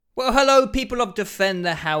Well, hello, people of Defend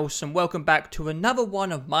the House, and welcome back to another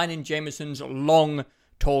one of mine and Jameson's long,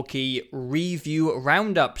 talky review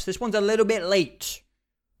roundups. This one's a little bit late.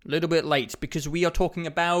 Because we are talking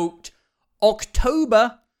about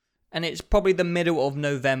October, and it's probably the middle of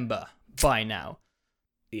November by now.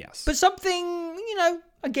 Yes. But something,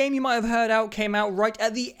 a game you might have heard out came out right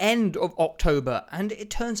at the end of October, and it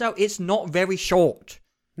turns out it's not very short.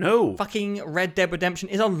 No. Fucking Red Dead Redemption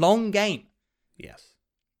is a long game. Yes.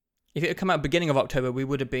 If it had come out beginning of October, we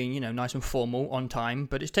would have been, nice and formal on time.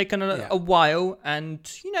 But it's taken a while, and,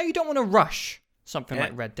 you don't want to rush something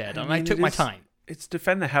like Red Dead. And I took my time. It's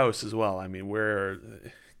Defend the House as well. I mean, we're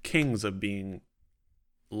kings of being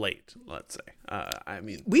late, let's say.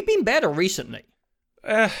 We've been better recently.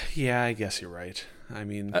 Yeah, I guess you're right. I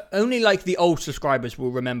mean... only like the old subscribers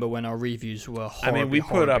will remember when our reviews were horribly, we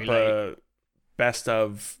put up late. a best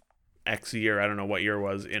of X year, I don't know what year it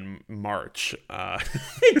was, in March.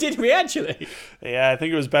 Did we actually? Yeah, I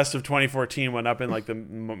think it was best of 2014, went up in like the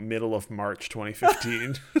middle of March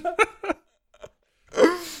 2015.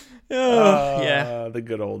 Yeah. The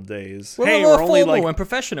good old days. We're more formal and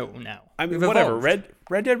professional now. I mean, We've whatever. evolved.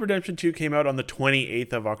 Red Dead Redemption 2 came out on the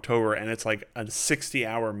 28th of October, and it's like a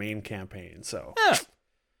 60-hour main campaign. So,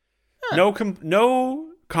 no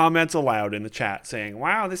comments allowed in the chat saying,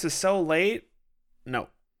 "Wow, this is so late." No,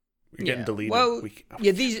 you're getting deleted. Well,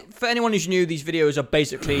 these, for anyone who's new, these videos are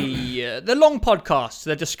basically they're long podcasts.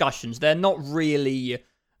 They're discussions. They're not really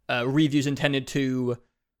reviews intended to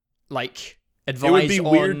advise. It would be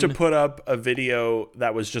weird to put up a video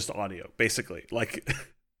that was just audio, basically.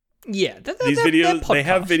 Yeah, these videos, they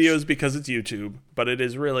have videos because it's YouTube, but it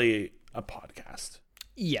is really a podcast.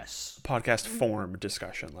 Yes. Podcast form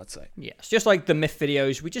discussion, let's say. Yes, just like the myth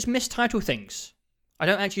videos, we just mistitle things. I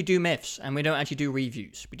don't actually do myths, and we don't actually do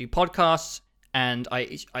reviews. We do podcasts, and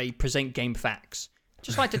I present game facts.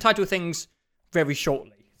 Just like to title things very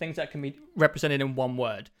shortly, things that can be represented in one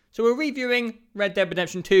word. So we're reviewing Red Dead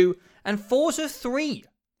Redemption 2 and Forza 3.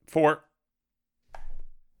 4.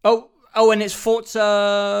 Oh, and it's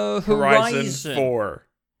Forza Horizon 4.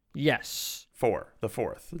 Yes. 4. The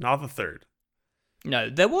 4th, not the 3rd. No,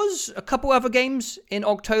 there was a couple other games in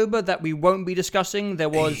October that we won't be discussing. There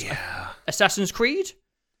was Assassin's Creed,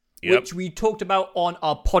 which we talked about on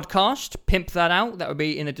our podcast. Pimp that out. That would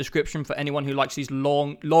be in the description for anyone who likes these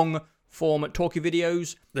long-form talky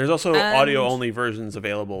videos. There's also audio-only versions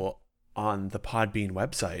available on the Podbean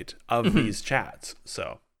website of these chats.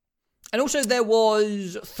 So, and also there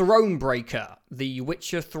was Thronebreaker, the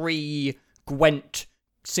Witcher 3 Gwent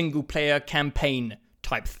single-player campaign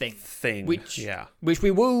type thing, which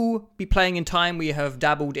we will be playing in time. We have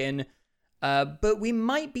dabbled in, but we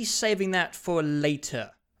might be saving that for a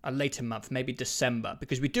later month, maybe December,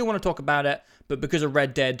 because we do want to talk about it. But because of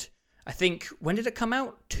Red Dead, I think, when did it come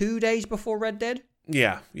out? 2 days before Red Dead?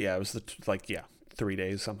 Yeah, it was 3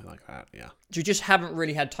 days, something like that. Yeah, so we just haven't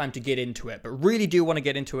really had time to get into it, but really do want to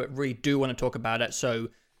get into it. Really do want to talk about it. So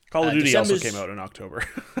Call of Duty also came out in October.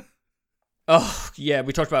 Oh, yeah,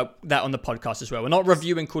 we talked about that on the podcast as well. We're not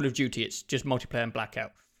reviewing Call of Duty, it's just multiplayer and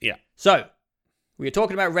Blackout. Yeah. So, we are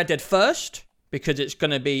talking about Red Dead first, because it's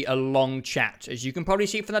going to be a long chat. As you can probably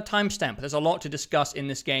see from the timestamp, there's a lot to discuss in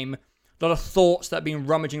this game. A lot of thoughts that have been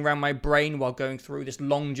rummaging around my brain while going through this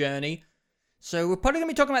long journey. So, we're probably going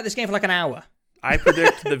to be talking about this game for like an hour. I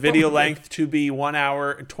predict the video length to be 1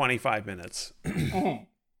 hour and 25 minutes.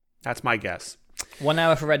 That's my guess. 1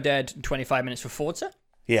 hour for Red Dead, 25 minutes for Forza?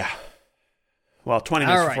 Yeah. Well, 20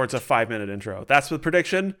 minutes before it's a 5-minute intro. That's the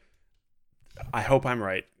prediction. I hope I'm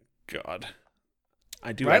right. God.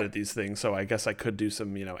 I do edit these things, so I guess I could do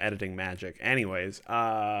some, editing magic. Anyways,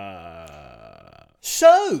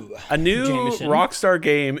 So, a new Jameson. Rockstar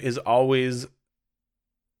game is always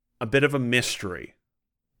a bit of a mystery.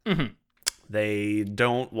 Mm-hmm. They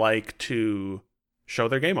don't like to show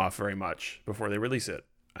their game off very much before they release it,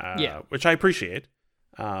 which I appreciate.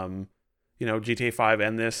 GTA 5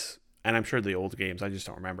 and this, and I'm sure the old games, I just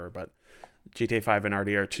don't remember, but GTA 5 and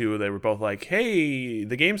RDR2, they were both like, hey,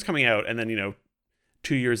 the game's coming out. And then,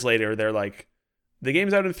 2 years later, they're like, the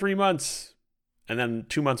game's out in 3 months. And then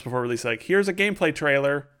 2 months before release, like, here's a gameplay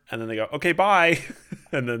trailer. And then they go, okay, bye.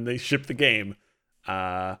 And then they ship the game.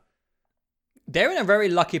 They're in a very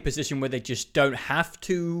lucky position where they just don't have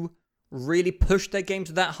to really push their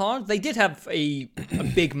games that hard. They did have a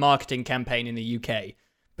big marketing campaign in the UK.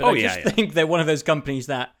 But I think they're one of those companies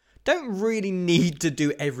that don't really need to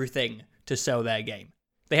do everything to sell their game.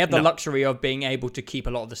 They have the luxury of being able to keep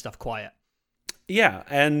a lot of the stuff quiet. Yeah,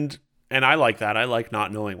 and I like that. I like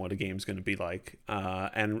not knowing what a game's going to be like.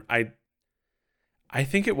 And I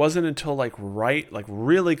think it wasn't until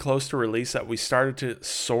really close to release that we started to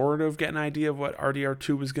sort of get an idea of what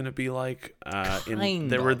RDR2 was going to be like.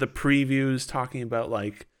 There were the previews talking about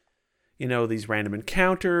like, you know, these random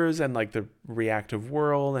encounters and like the reactive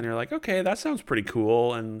world, and you're like, okay, that sounds pretty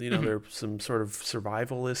cool. And you know, there's some sort of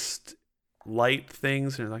survivalist light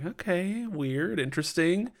things, and you're like, okay, weird,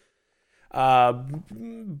 interesting.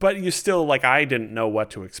 But you still, like, I didn't know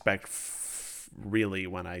what to expect really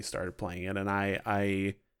when I started playing it, and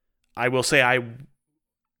I will say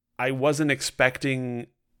I wasn't expecting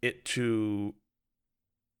it to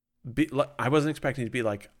be. I wasn't expecting it to be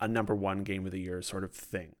like a number one game of the year sort of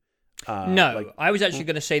thing. I was actually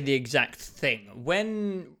going to say the exact thing.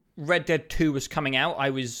 When Red Dead 2 was coming out, I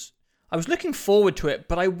was looking forward to it,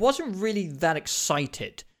 but I wasn't really that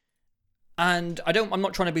excited. And I'm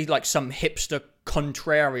not trying to be like some hipster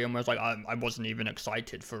contrarian where it's like, I wasn't even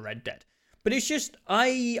excited for Red Dead. But it's just,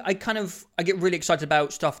 I get really excited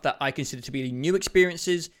about stuff that I consider to be new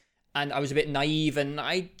experiences, and I was a bit naive, and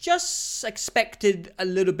I just expected a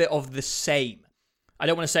little bit of the same. I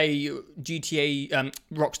don't want to say GTA,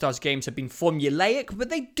 Rockstar's games have been formulaic, but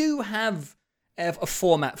they do have a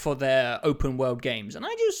format for their open world games, and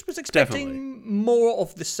I just was expecting more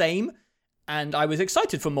of the same, and I was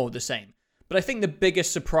excited for more of the same. But I think the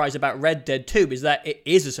biggest surprise about Red Dead 2 is that it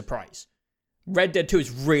is a surprise. Red Dead 2 is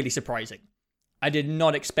really surprising. I did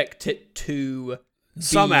not expect it to be...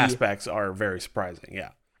 Some aspects are very surprising, yeah.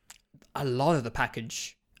 A lot of the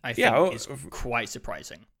package, I think, is quite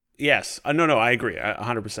surprising. Yes. No, I agree.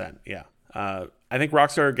 100%, yeah. I think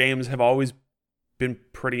Rockstar games have always been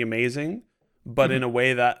pretty amazing, but in a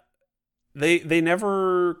way that they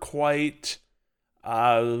never quite...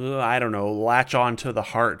 I don't know, latch on to the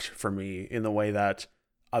heart for me in the way that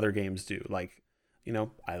other games do. Like, you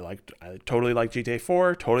know, I totally like GTA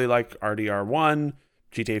 4, totally like RDR 1,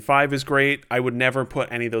 GTA 5 is great. I would never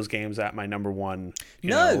put any of those games at my number one.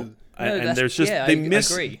 No, there's just, I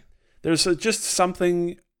agree. There's just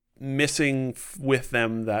something missing with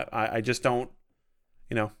them that I just don't,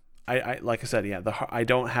 you know, I like I said, yeah, I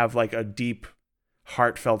don't have like a deep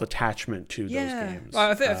heartfelt attachment to those games.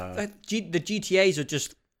 Well, I think the GTAs are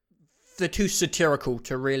just, they're too satirical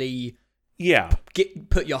to really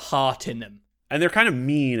put your heart in them. And they're kind of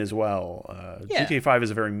mean as well. GTA 5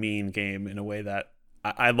 is a very mean game in a way that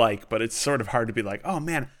I like, but it's sort of hard to be like, oh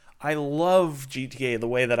man, I love GTA the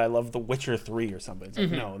way that I love The Witcher 3 or something. It's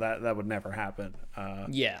like, no, that would never happen.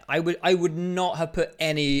 I would not have put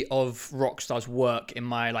any of Rockstar's work in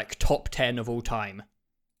my like top 10 of all time.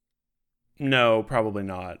 No, probably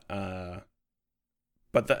not.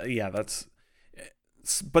 But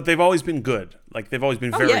they've always been good. Like, they've always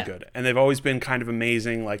been very good, and they've always been kind of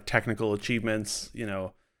amazing, like technical achievements. You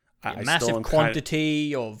know, massive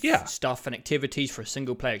quantity of stuff and activities for a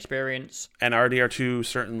single player experience. And RDR2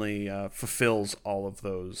 certainly fulfills all of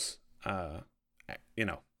those. You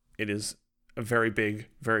know, it is a very big,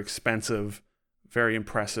 very expensive, very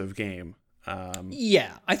impressive game.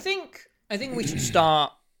 I think we should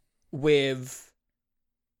start with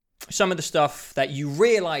some of the stuff that you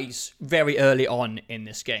realize very early on in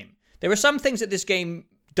this game. There are some things that this game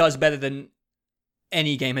does better than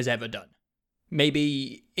any game has ever done.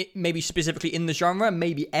 Maybe specifically in the genre,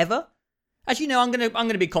 maybe ever. As you know, I'm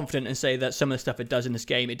gonna be confident and say that some of the stuff it does in this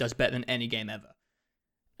game, it does better than any game ever.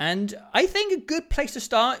 And I think a good place to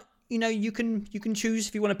start, you know, you can choose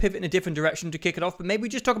if you want to pivot in a different direction to kick it off, but maybe we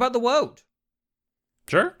just talk about the world.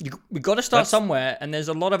 Sure. We've got to start somewhere, and there's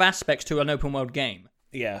a lot of aspects to an open world game.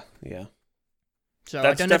 Yeah. So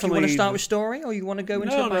I don't know if you want to start with story, or you want to go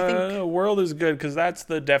into it. I think no, world is good, because that's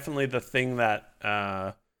definitely the thing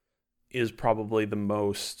that is probably the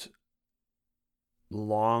most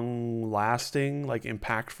long-lasting, like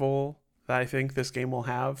impactful that I think this game will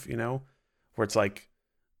have. You know, where it's like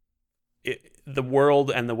the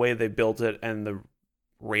world and the way they built it and the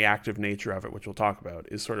reactive nature of it, which we'll talk about,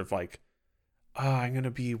 is sort of like, I'm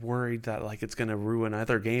gonna be worried that like it's gonna ruin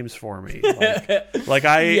other games for me.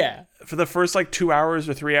 For the first like 2 hours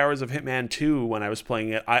or 3 hours of Hitman 2 when I was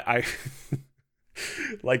playing it, I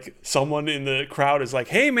like someone in the crowd is like,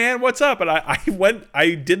 "Hey man, what's up?" And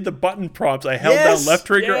I did the button prompts. I held down left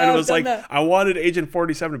trigger and it was like, I wanted Agent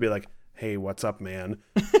 47 to be like, "Hey, what's up, man?"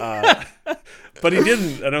 But he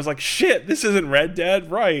didn't, and I was like, "Shit, this isn't Red Dead,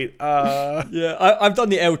 right?" I've done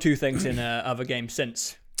the L2 things in other games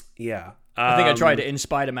since. Yeah. I think I tried it in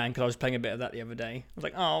Spider-Man because I was playing a bit of that the other day. I was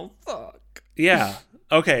like, oh, fuck. Yeah.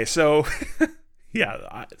 Okay, so...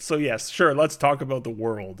 So yes, sure, let's talk about the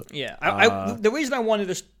world. Yeah. The reason I wanted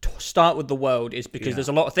to start with the world is because there's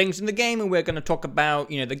a lot of things in the game, and we're going to talk about,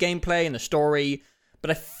 you know, the gameplay and the story. But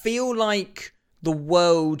I feel like the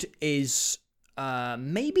world is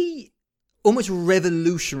maybe almost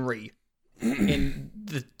revolutionary in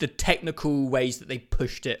the technical ways that they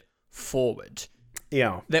pushed it forward.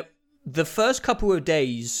 Yeah. That the first couple of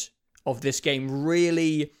days of this game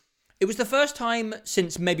really... It was the first time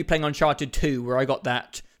since maybe playing Uncharted 2 where I got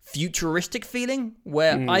that futuristic feeling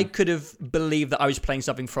where I could have believed that I was playing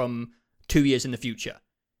something from 2 years in the future.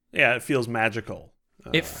 Yeah, it feels magical.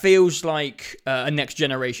 It feels like a next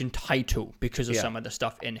generation title because of some of the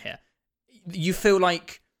stuff in here. You feel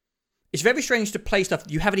like it's very strange to play stuff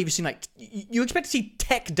you haven't even seen. Like you expect to see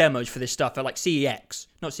tech demos for this stuff at like CEX,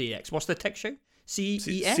 not CEX. What's the tech show? CES.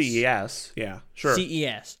 CES. Yeah, sure.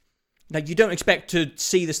 CES. Like you don't expect to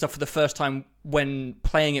see this stuff for the first time when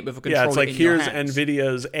playing it with a controller. Yeah, it's like in here's your hands.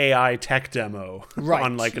 NVIDIA's AI tech demo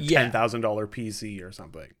on like a $10,000 PC or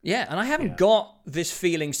something. Yeah, and I haven't got this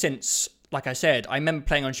feeling since, like I said, I remember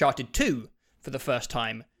playing Uncharted 2 for the first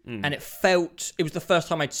time, and it was the first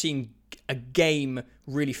time I'd seen a game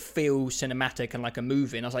really feel cinematic and like a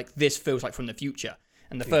movie, and I was like, this feels like from the future.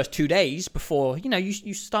 And the first 2 days before,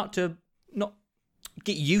 you start to not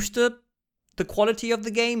get used to the quality of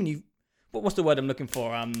the game, and what's the word I'm looking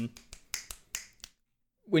for?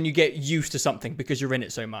 When you get used to something because you're in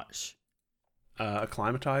it so much.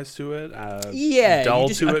 Acclimatized to it? Dull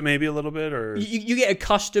to it maybe a little bit? Or you get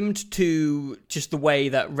accustomed to just the way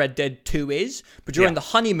that Red Dead 2 is, but during the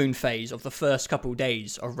honeymoon phase of the first couple of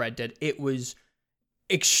days of Red Dead, it was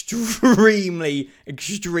extremely,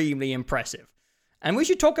 extremely impressive. And we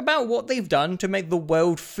should talk about what they've done to make the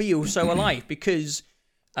world feel so alive, because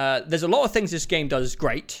there's a lot of things this game does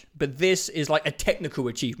great, but this is like a technical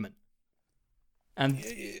achievement. And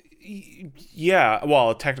yeah,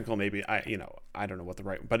 well, technical maybe. I don't know what the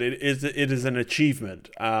right, but it is an achievement.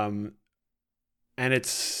 And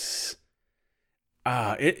it's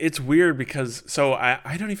weird because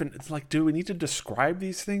I don't even, it's like, do we need to describe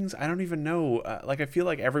these things? I don't even know. I feel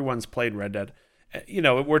like everyone's played Red Dead.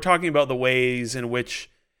 We're talking about the ways in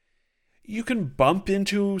which you can bump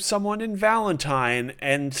into someone in Valentine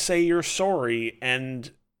and say you're sorry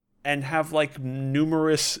and have like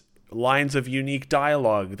numerous lines of unique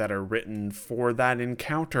dialogue that are written for that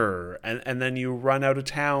encounter, and then you run out of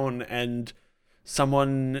town and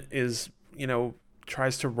someone is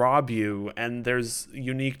tries to rob you and there's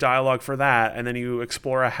unique dialogue for that, and then you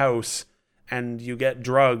explore a house and you get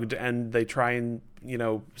drugged and they try and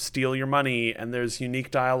steal your money and there's unique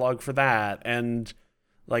dialogue for that, and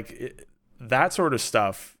that sort of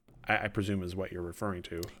stuff I presume is what you're referring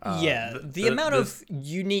to. The amount of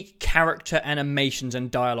unique character animations and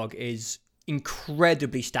dialogue is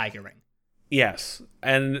incredibly staggering. Yes,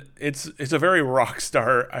 and it's a very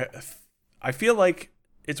Rockstar. I feel like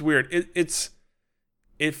it's weird.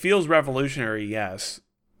 It feels revolutionary, yes,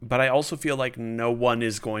 but I also feel like no one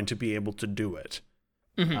is going to be able to do it.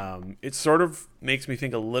 Mm-hmm. It sort of makes me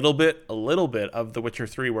think a little bit of The Witcher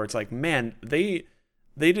 3, where it's like, man, they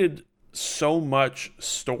did so much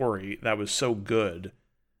story that was so good,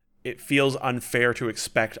 it feels unfair to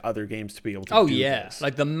expect other games to be able to do this.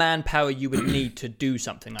 Like the manpower you would need to do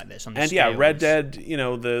something like this on the and scales. Red Dead,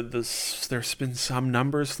 there's been some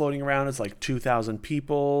numbers floating around. It's like 2,000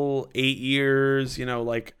 people, 8 years,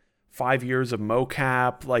 5 years of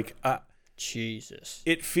mocap, Jesus.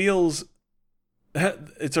 It feels,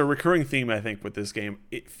 it's a recurring theme, I think, with this game.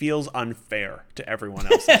 It feels unfair to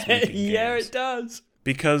everyone else that's making games. Yeah, it does.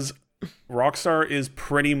 Because Rockstar is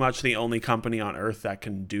pretty much the only company on Earth that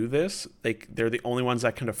can do this. They're the only ones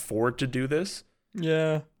that can afford to do this.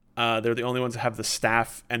 Yeah. They're the only ones that have the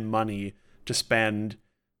staff and money to spend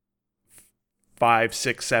 5,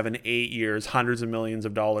 6, 7, 8 years, hundreds of millions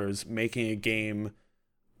of dollars making a game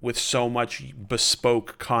with so much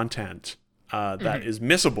bespoke content that is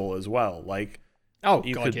missable as well.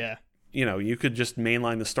 You could just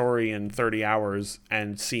mainline the story in 30 hours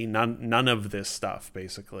and see none of this stuff,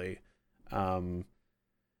 basically.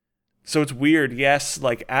 So it's weird, yes,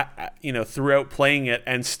 throughout playing it,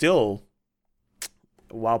 and still,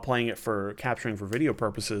 while playing it for capturing for video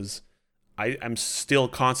purposes, I'm still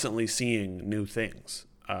constantly seeing new things.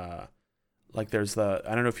 There's I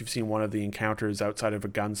don't know if you've seen one of the encounters outside of a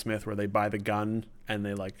gunsmith where they buy the gun and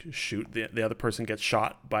they shoot, the other person gets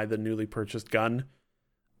shot by the newly purchased gun.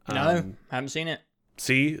 No, haven't seen it.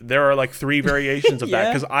 See, there are 3 variations of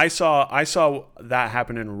that, because I saw that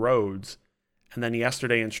happen in Rhodes, and then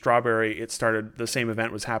yesterday in Strawberry, the same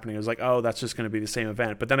event was happening. I was like, oh, that's just going to be the same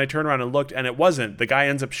event. But then I turned around and looked, and it wasn't. The guy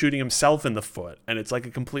ends up shooting himself in the foot, and it's like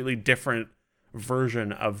a completely different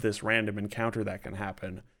version of this random encounter that can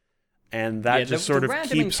happen. And that just sort of keeps...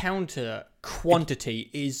 The random encounter quantity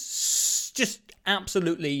is just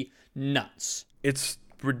absolutely nuts. It's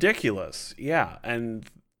ridiculous, yeah, and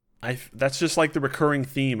that's just like the recurring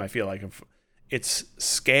theme, I feel like. It's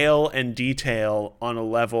scale and detail on a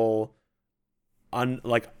level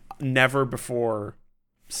like never before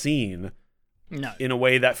seen. No. In a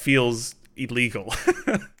way that feels illegal.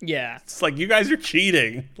 Yeah. It's like, you guys are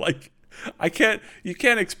cheating. Like, you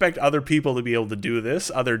can't expect other people to be able to do this,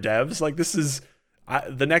 other devs. Like, this is,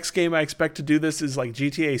 the next game I expect to do this is like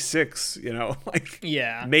GTA 6, like,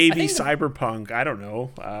 yeah, maybe Cyberpunk. I don't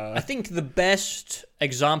know. I think the best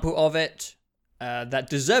example of it that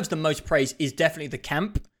deserves the most praise is definitely the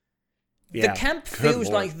camp. Yeah, the camp feels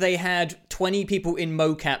like they had 20 people in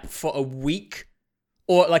mocap for a week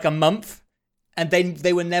or like a month, and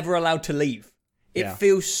they were never allowed to leave. It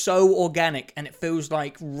feels so organic, and it feels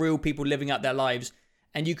like real people living out their lives.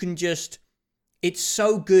 And you can it's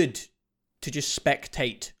so good to just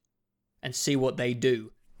spectate and see what they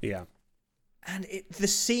do. Yeah. And the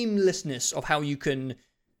seamlessness of how you can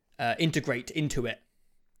integrate into it.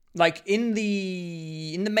 Like in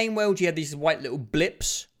the main world, you have these white little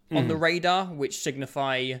blips on the radar, which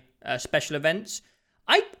signify special events.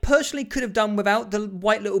 I personally could have done without the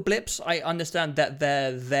white little blips. I understand that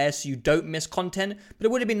they're there so you don't miss content, but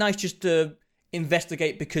it would have been nice just to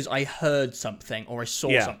investigate because I heard something or I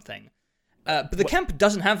saw something. But the camp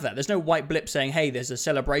doesn't have that. There's no white blip saying, hey, there's a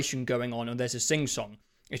celebration going on or there's a sing-song.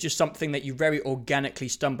 It's just something that you very organically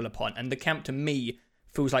stumble upon. And the camp, to me,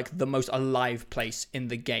 feels like the most alive place in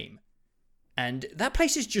the game. And that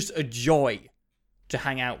place is just a joy to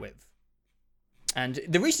hang out with. And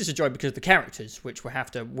the reason it's a joy because of the characters, which we'll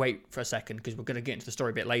have to wait for a second because we're going to get into the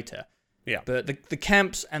story a bit later. Yeah. But the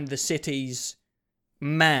camps and the cities,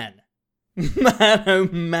 man, oh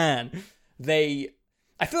man,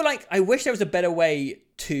 I feel like I wish there was a better way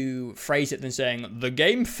to phrase it than saying the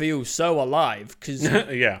game feels so alive, because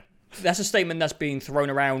yeah, that's a statement that's been thrown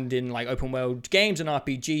around in like open world games and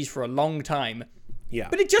RPGs for a long time. Yeah,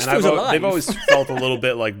 but it just feels alive. They've always felt a little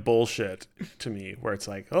bit like bullshit to me, where it's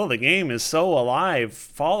like, oh, the game is so alive.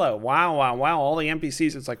 Fallout, wow, all the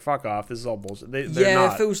NPCs. It's like, fuck off. This is all bullshit. They're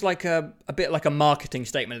not. It feels like a bit like a marketing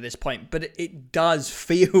statement at this point, but it does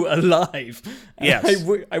feel alive. Yes,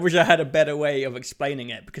 I wish I had a better way of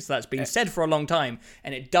explaining it, because that's been said for a long time,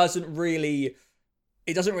 and it doesn't really.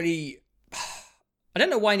 I don't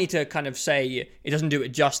know why I need to kind of say it doesn't do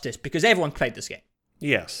it justice, because everyone's played this game.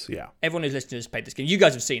 Yes, yeah. Everyone who's listening has played this game. You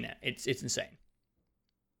guys have seen it. It's insane.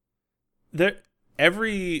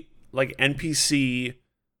 Every like NPC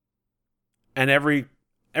and every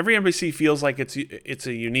NPC feels like it's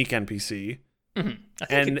a unique NPC. Mm-hmm.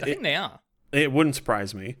 I think they are. It wouldn't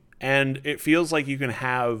surprise me. And it feels like you can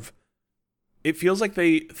have. It feels like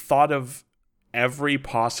they thought of every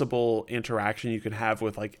possible interaction you could have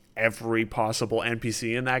with like every possible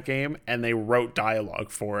NPC in that game, and they wrote dialogue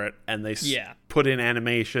for it, and they put in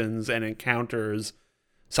animations and encounters,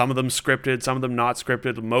 some of them scripted, some of them not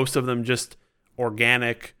scripted, most of them just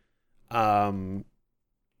organic. Like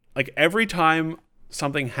every time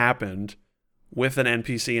something happened with an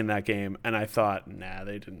NPC in that game, and I thought, nah,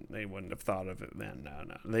 they wouldn't have thought of it then.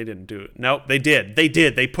 No, they didn't do it. Nope, they did.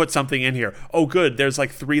 They put something in here. Oh, good. There's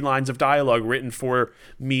like 3 lines of dialogue written for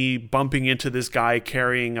me bumping into this guy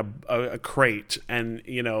carrying a crate, and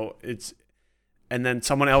and then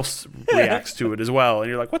someone else reacts to it as well, and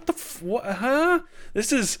you're like, what the what? Huh?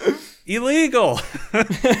 This is illegal.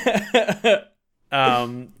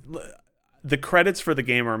 The credits for the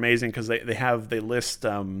game are amazing because they list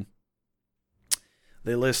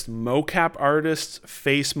mocap artists,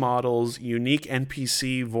 face models, unique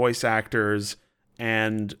NPC voice actors,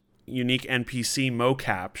 and unique NPC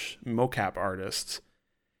mocap artists.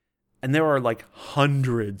 And there are like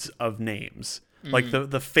hundreds of names. Mm-hmm. Like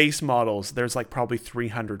the face models, there's like probably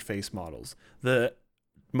 300 face models. The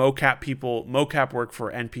mocap work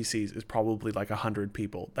for NPCs is probably like 100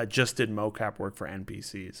 people that just did mocap work for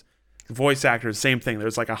NPCs. Voice actors, same thing.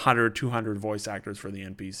 There's like 100, 200 voice actors for the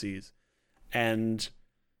NPCs. And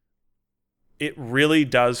it really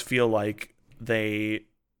does feel like the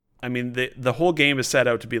whole game is set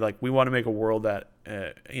out to be like, we want to make a world that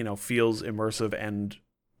feels immersive and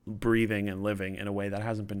breathing and living in a way that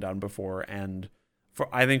hasn't been done before. And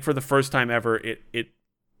I think for the first time ever, it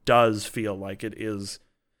does feel like it is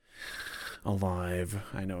alive.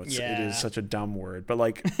 I know it is such a dumb word, but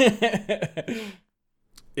like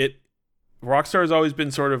Rockstar has always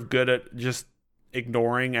been sort of good at just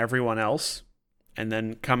ignoring everyone else and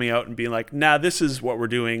then coming out and being like, nah, this is what we're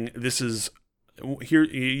doing. This is here.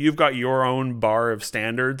 You've got your own bar of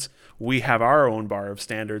standards. We have our own bar of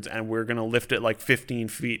standards, and we're going to lift it like 15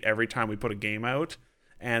 feet every time we put a game out.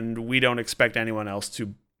 And we don't expect anyone else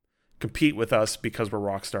to compete with us because we're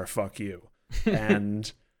Rockstar. Fuck you.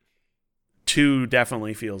 And 2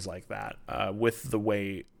 definitely feels like that with the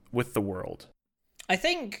world. I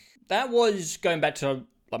think that was going back to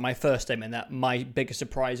like my first statement, that my biggest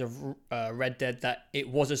surprise of Red Dead, that it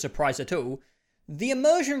was a surprise at all. The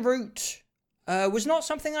immersion route was not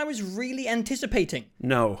something I was really anticipating.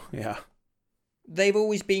 No, yeah. They've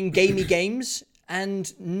always been gamey games,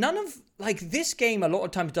 and none of, like, this game a lot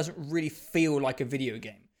of times doesn't really feel like a video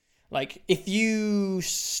game. Like, if you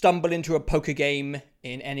stumble into a poker game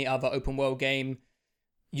in any other open world game,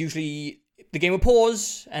 usually the game will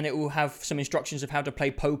pause and it will have some instructions of how to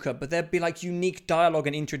play poker, but there'd be like unique dialogue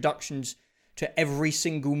and introductions to every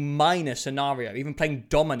single minor scenario. Even playing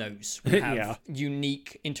dominoes will have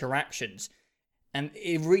unique interactions. And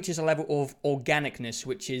it reaches a level of organicness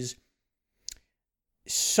which is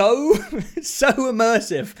so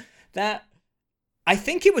immersive that I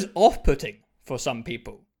think it was off-putting for some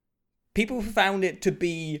people. People found it to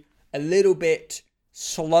be a little bit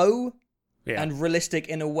slow and realistic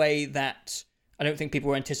in a way that I don't think people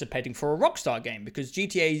were anticipating for a Rockstar game, because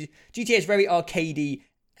GTA is very arcadey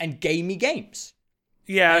and gamey games.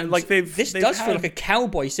 Yeah, and like this does feel like a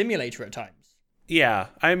cowboy simulator at times. Yeah,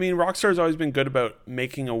 I mean, Rockstar's always been good about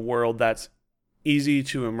making a world that's easy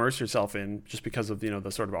to immerse yourself in, just because of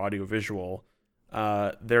the sort of audio-visual.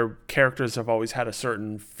 Their characters have always had a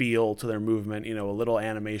certain feel to their movement, a little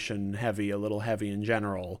animation heavy, a little heavy in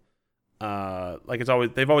general.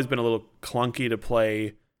 They've always been a little clunky to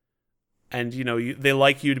play, and they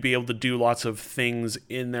like you to be able to do lots of things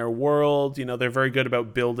in their world. They're very good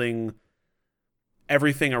about building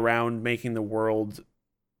everything around making the world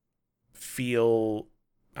feel,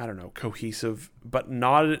 I don't know, cohesive, but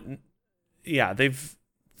not. Yeah, they've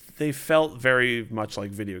felt very much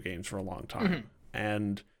like video games for a long time. Mm-hmm.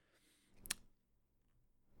 And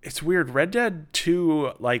it's weird. Red Dead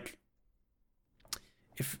 2, like,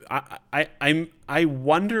 if I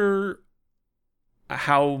wonder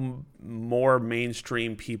how more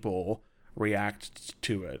mainstream people react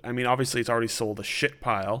to it. I mean, obviously it's already sold a shit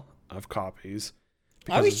pile of copies.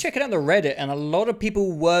 I was checking out the Reddit, and a lot of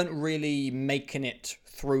people weren't really making it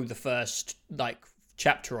through the first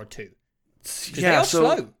chapter or two. Because they are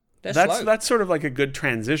slow. That's sort of like a good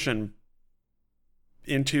transition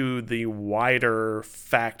into the wider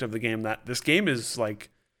fact of the game, that this game is like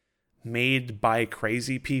made by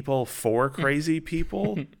crazy people for crazy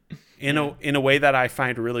people in a way that I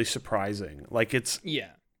find really surprising. Like, it's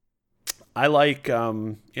I like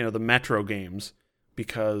the Metro games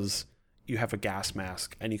because you have a gas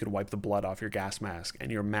mask and you can wipe the blood off your gas mask,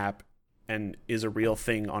 and your map and is a real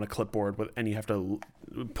thing on a clipboard and you have to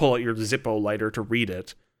pull out your Zippo lighter to read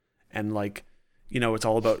it. And it's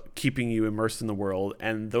all about keeping you immersed in the world,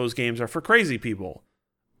 and those games are for crazy people.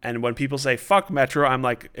 And when people say, fuck Metro, I'm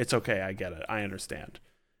like, it's okay, I get it, I understand.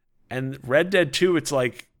 And Red Dead 2, it's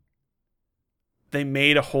like, they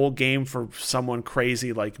made a whole game for someone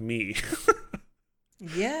crazy like me.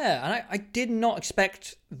 Yeah, and I did not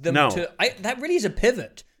expect them to... that really is a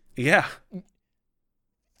pivot. Yeah.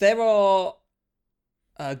 There are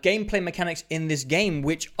gameplay mechanics in this game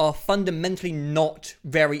which are fundamentally not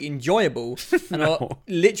very enjoyable and are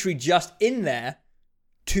literally just in there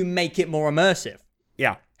to make it more immersive.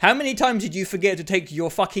 Yeah. How many times did you forget to take your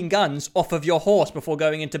fucking guns off of your horse before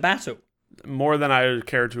going into battle? More than I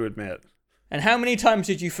care to admit. And how many times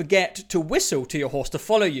did you forget to whistle to your horse to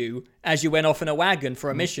follow you as you went off in a wagon for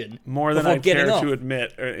a mission? More than I care to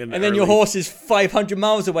admit. And then your horse is 500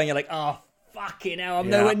 miles away and you're like, oh, fucking hell, I'm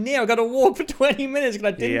nowhere near. I got to walk for 20 minutes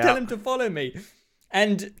because I didn't tell him to follow me.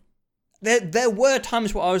 And there were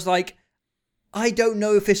times where I was like, I don't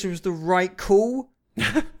know if this was the right call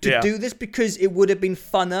to do this, because it would have been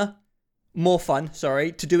more fun,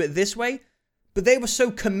 to do it this way. But they were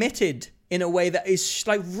so committed in a way that is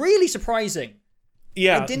really surprising.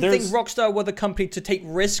 Yeah, I didn't think Rockstar were the company to take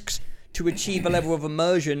risks to achieve a level of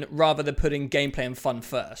immersion rather than putting gameplay and fun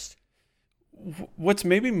first. What's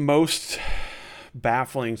maybe most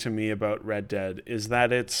baffling to me about Red Dead is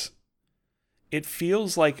that it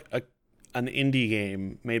feels like an indie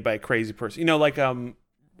game made by a crazy person.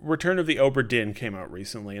 Return of the Obra Dinn came out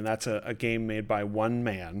recently, and that's a game made by one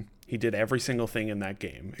man. He did every single thing in that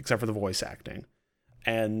game except for the voice acting.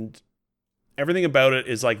 And everything about it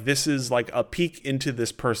is like, this is like a peek into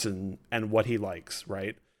this person and what he likes,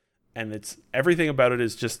 right? And everything about it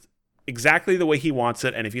is just exactly the way he wants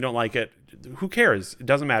it, and if you don't like it, who cares? It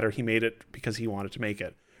doesn't matter. He made it because he wanted to make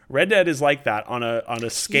it. Red Dead is like that on a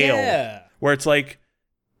scale where it's like,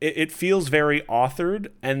 it feels very authored,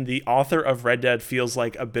 and the author of Red Dead feels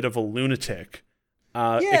like a bit of a lunatic.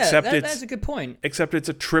 That's a good point. Except it's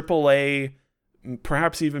a AAA,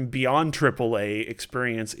 perhaps even beyond AAA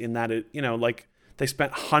experience, in that they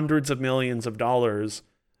spent hundreds of millions of dollars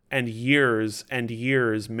and years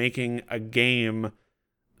making a game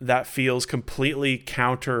that feels completely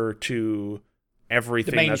counter to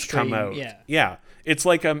everything that's come out. Yeah. It's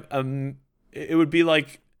like it would be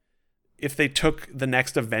like if they took the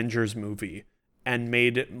next Avengers movie and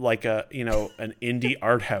made it like an indie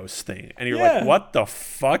art house thing. And you're like, what the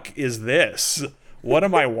fuck is this? What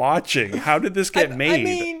am I watching? How did this get made? I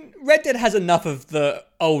mean, Red Dead has enough of the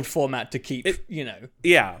old format to keep,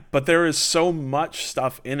 Yeah, but there is so much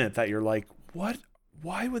stuff in it that you're like, what?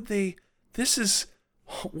 Why would they? This is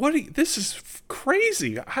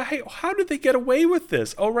crazy. How did they get away with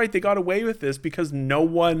this? Oh, right, they got away with this because no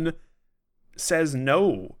one says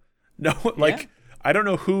no. No, I don't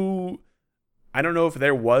know if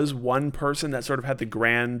there was one person that sort of had the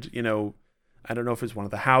grand, I don't know if it's one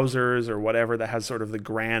of the Housers or whatever that has sort of the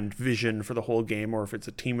grand vision for the whole game, or if it's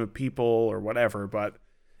a team of people or whatever, but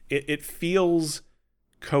it feels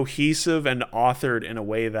cohesive and authored in a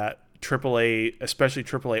way that AAA, especially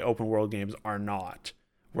AAA open world games, are not.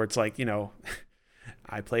 Where it's like,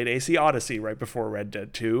 I played AC Odyssey right before Red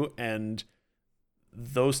Dead 2, and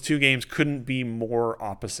those two games couldn't be more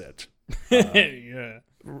opposite. Yeah.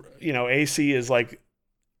 AC is like,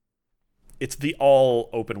 it's the all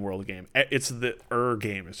open world game. It's the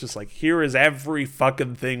game. It's just like, here is every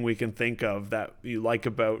fucking thing we can think of that you like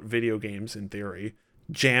about video games in theory,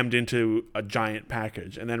 jammed into a giant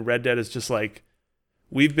package. And then Red Dead is just like,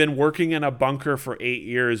 we've been working in a bunker for 8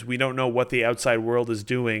 years. We don't know what the outside world is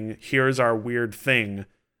doing. Here's our weird thing.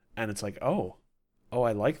 And it's like, oh,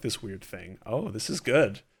 I like this weird thing. Oh, this is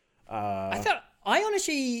good. I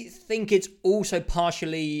honestly think it's also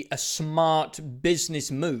partially a smart business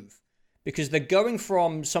move, because they're going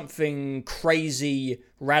from something crazy,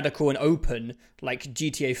 radical, and open like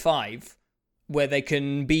GTA 5, where they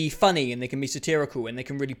can be funny and they can be satirical and they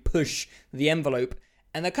can really push the envelope,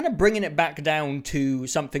 and they're kind of bringing it back down to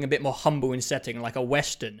something a bit more humble in setting, like a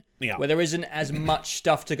Western, where there isn't as much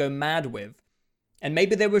stuff to go mad with. And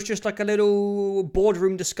maybe there was just like a little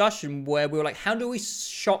boardroom discussion where we were like, how do we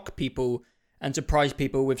shock people and surprise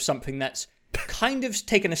people with something that's kind of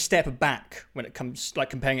taken a step back when it comes,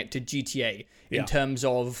 like comparing it to GTA in terms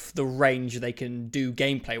of the range they can do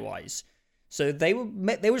gameplay wise. So they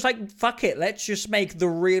was like, fuck it, let's just make the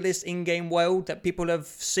realest in-game world that people have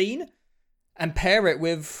seen and pair it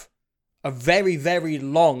with a very, very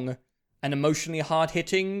long and emotionally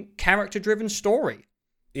hard-hitting, character-driven story.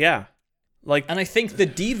 Yeah. And I think the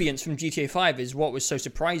deviance from GTA 5 is what was so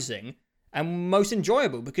surprising and most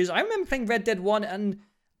enjoyable, because I remember playing Red Dead 1 and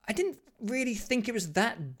I didn't really think it was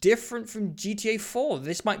that different from GTA 4.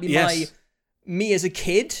 This might be me as a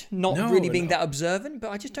kid, not really being that observant,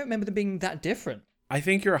 but I just don't remember them being that different. I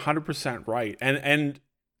think you're 100% right. And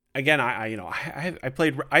again,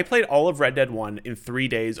 I played all of Red Dead 1 in 3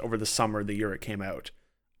 days over the summer the year it came out.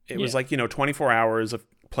 It was like, 24 hours of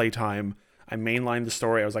playtime. I mainlined the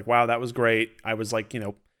story. I was like, wow, that was great. I was like,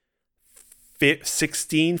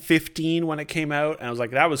 16, 15 when it came out. And I was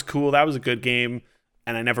like, that was cool. That was a good game.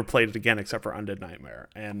 And I never played it again except for Undead Nightmare.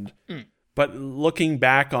 But looking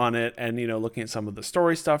back on it and, looking at some of the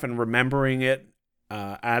story stuff and remembering it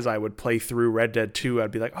as I would play through Red Dead 2,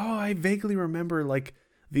 I'd be like, oh, I vaguely remember like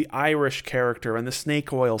the Irish character and the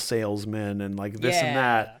snake oil salesman and like this and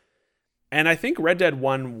that. And I think Red Dead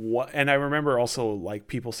 1, and I remember also like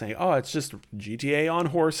people saying, oh, it's just GTA on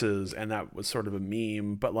horses. And that was sort of a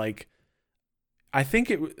meme. But like, I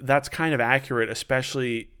think that's kind of accurate,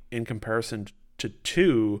 especially in comparison to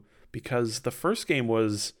 2, because the first game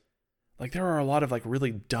was like, there are a lot of like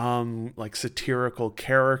really dumb, like satirical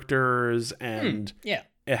characters. And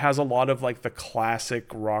it has a lot of like the classic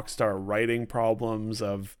Rockstar writing problems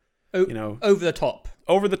of, over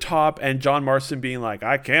the top, and John Marston being like,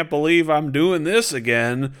 I can't believe I'm doing this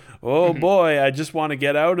again. Oh boy, I just want to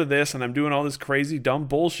get out of this, and I'm doing all this crazy dumb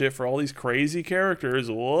bullshit for all these crazy characters.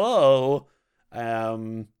 Whoa.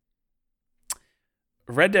 Red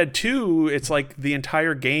Dead 2, it's like the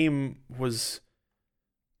entire game was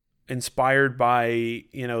inspired by,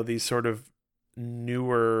 these sort of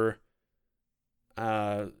newer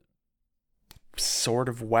sort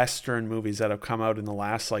of Western movies that have come out in the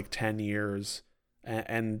last like 10 years.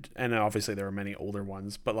 And obviously there are many older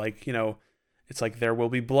ones, but like, it's like There Will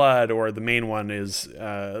Be Blood, or the main one is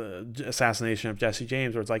Assassination of Jesse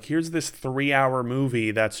James, where it's like, here's this 3-hour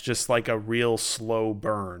movie that's just like a real slow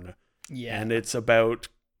burn. Yeah. And it's about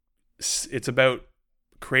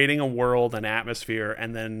creating a world and atmosphere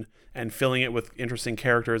and filling it with interesting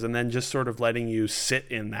characters, and then just sort of letting you sit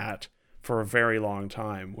in that for a very long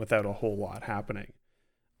time without a whole lot happening.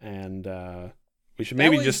 And We should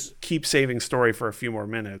maybe just keep saving story for a few more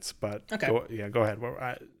minutes, but okay. Go ahead.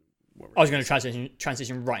 I was going to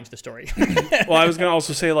transition right into the story. Well, I was going to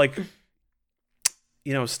also say, like,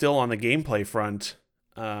 still on the gameplay front,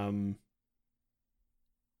 the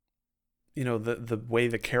way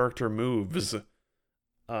the character moves,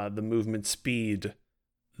 the movement speed,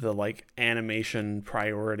 the like animation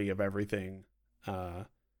priority of everything,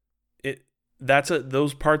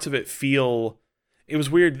 those parts of it feel. It was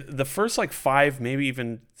weird. The first like 5, maybe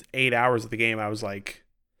even 8 hours of the game, I was like,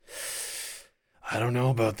 I don't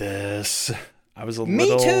know about this. I was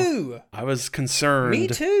Me too. I was concerned. Me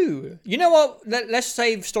too. You know what? Let's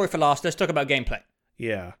save story for last. Let's talk about gameplay.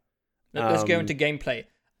 Yeah. Let's go into gameplay.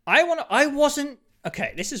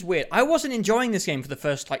 Okay, this is weird. I wasn't enjoying this game for the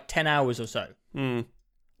first like 10 hours or so. I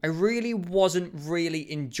really wasn't really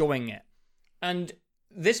enjoying it. And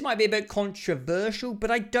this might be a bit controversial,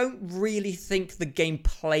 but I don't really think the game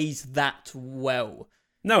plays that well.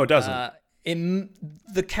 No, it doesn't.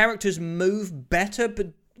 The characters move better,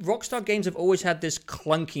 but Rockstar games have always had this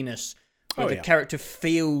clunkiness where the character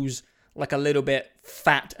feels like a little bit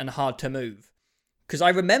fat and hard to move. Because I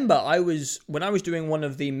remember when I was doing one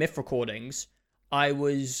of the Myth recordings, I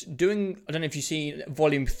was doing, I don't know if you've seen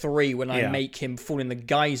Volume 3 when I make him fall in the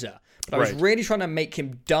geyser, but I was really trying to make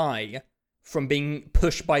him die from being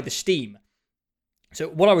pushed by the steam. So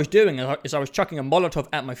what I was doing is I was chucking a Molotov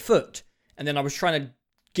at my foot, and then I was trying to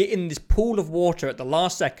get in this pool of water at the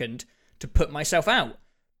last second to put myself out.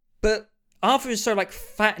 But Arthur is so like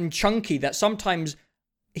fat and chunky that sometimes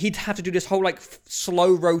he'd have to do this whole like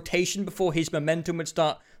slow rotation before his momentum would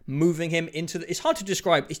start moving him into it's hard to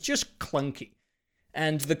describe. It's just clunky.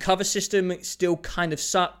 And the cover system still kind of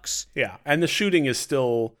sucks. Yeah, and the shooting is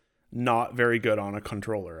still not very good on a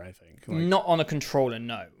controller, I think. Not on a controller,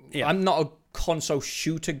 no. Yeah. I'm not a console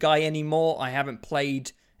shooter guy anymore. I haven't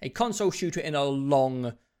played a console shooter in a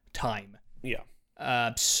long time.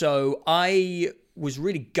 Yeah. So I was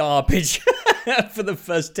really garbage for the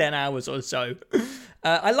first 10 hours or so.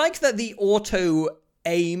 I like that the auto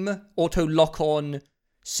lock-on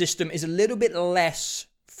system is a little bit less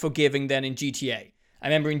forgiving than in GTA. I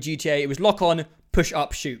remember in GTA, it was lock on, push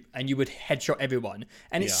up, shoot, and you would headshot everyone.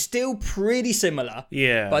 And it's still pretty similar.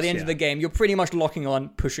 Yeah. By the end of the game, you're pretty much locking on,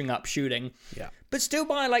 pushing up, shooting. Yeah. But still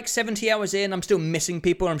by like 70 hours in, I'm still missing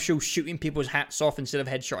people. I'm still shooting people's hats off instead of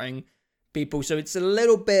headshotting people. So it's a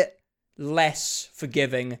little bit less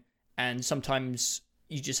forgiving. And sometimes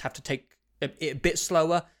you just have to take it a bit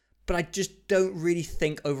slower. But I just don't really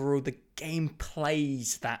think overall the game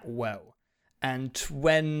plays that well. And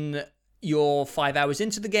when you're 5 hours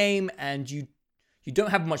into the game and you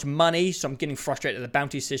don't have much money, so I'm getting frustrated at the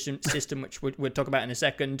bounty system which we'll talk about in a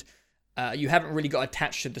second. You haven't really got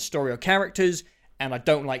attached to the story or characters, and I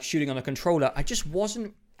don't like shooting on a controller. I just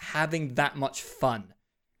wasn't having that much fun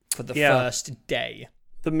for the first day.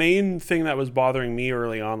 The main thing that was bothering me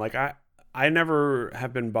early on, like I never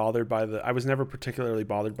have been bothered by I was never particularly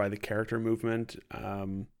bothered by the character movement.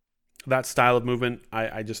 That style of movement,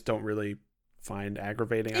 I just don't really find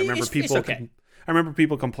aggravating. I remember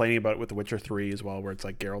people complaining about it with The Witcher 3 as well, where it's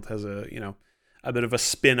like Geralt has a bit of a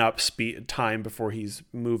spin up speed time before he's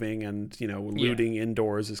moving, and looting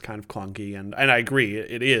indoors is kind of clunky, and I agree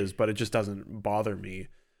it is, but it just doesn't bother me.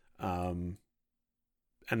 And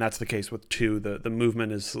that's the case with 2. The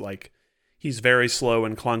movement is like he's very slow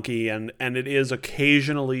and clunky, and it is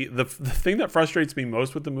occasionally the thing that frustrates me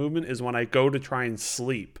most with the movement is when I go to try and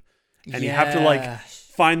sleep, and you have to like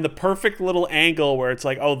find the perfect little angle where it's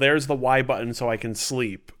like, oh, there's the Y button so I can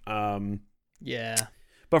sleep. But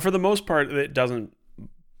for the most part, it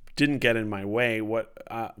didn't get in my way. What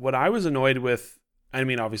I was annoyed with, I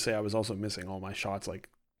mean, obviously I was also missing all my shots like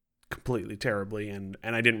completely terribly, and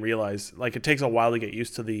I didn't realize, like, it takes a while to get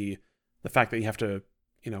used to the fact that you have to,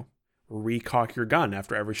 recock your gun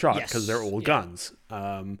after every shot because they're old guns,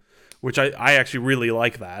 which I actually really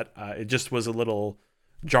like that. It just was a little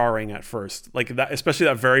jarring at first, like that, especially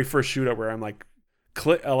that very first shootout where I'm like,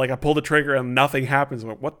 I pull the trigger and nothing happens. I'm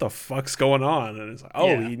like, what the fuck's going on? And it's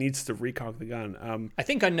like, he needs to recock the gun. I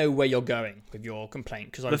think I know where you're going with your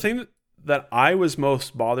complaint, because the thing that I was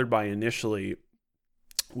most bothered by initially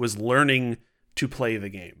was learning to play the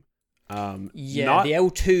game. The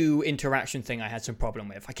L2 interaction thing I had some problem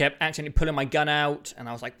with. I kept accidentally pulling my gun out, and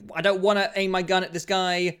I was like, I don't want to aim my gun at this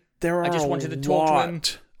guy. I just wanted to talk to him.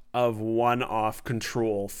 Of one-off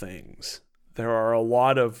control things. There are a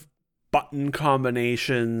lot of button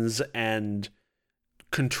combinations and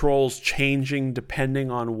controls changing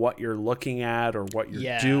depending on what you're looking at or what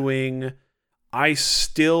you're doing. I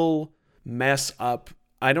still mess up.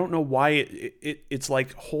 I don't know why it's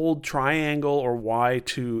like hold triangle or Y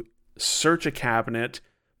to search a cabinet,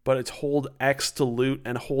 but it's hold X to loot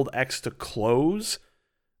and hold X to close,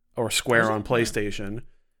 or square on PlayStation.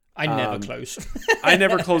 I never close. I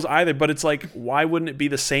never close either, but it's like, why wouldn't it be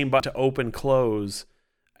the same button to open, close?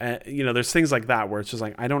 There's things like that where it's just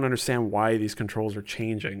like, I don't understand why these controls are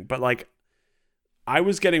changing. But like, I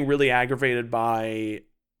was getting really aggravated by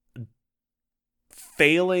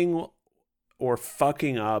failing or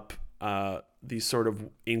fucking up these sort of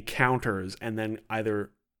encounters and then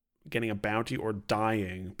either getting a bounty or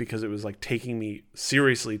dying, because it was like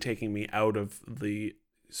seriously taking me out of the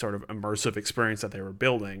sort of immersive experience that they were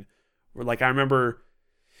building. Where, like, I remember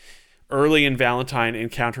early in Valentine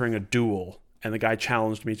encountering a duel, and the guy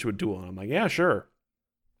challenged me to a duel, and I'm like, yeah, sure.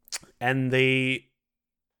 And the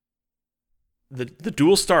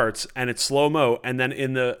duel starts, and it's slow-mo, and then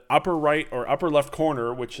in the upper right or upper left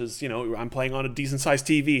corner, which is, I'm playing on a decent-sized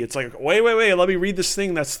TV, it's like, wait, let me read this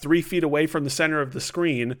thing that's 3 feet away from the center of the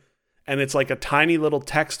screen, and it's like a tiny little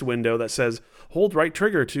text window that says, hold right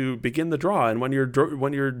trigger to begin the draw, and when your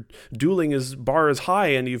dueling bar is high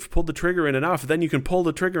and you've pulled the trigger in enough, then you can pull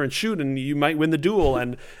the trigger and shoot, and you might win the duel.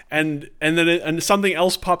 And then something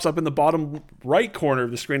else pops up in the bottom right corner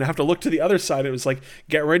of the screen. I have to look to the other side. It was like,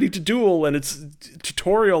 get ready to duel, and it's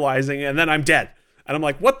tutorializing, and then I'm dead. And I'm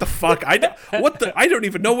like, what the fuck? I don't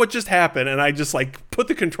even know what just happened. And I just like put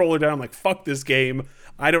the controller down. I'm like, fuck this game.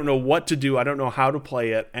 I don't know what to do. I don't know how to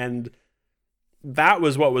play it. And that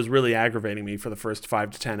was what was really aggravating me for the first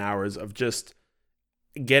 5 to 10 hours of just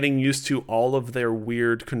getting used to all of their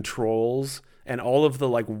weird controls and all of the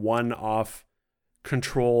like one-off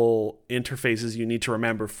control interfaces you need to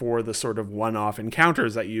remember for the sort of one-off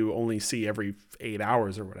encounters that you only see every 8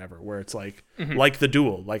 hours or whatever, where it's like, like the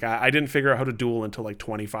duel. Like I didn't figure out how to duel until like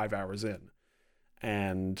 25 hours in.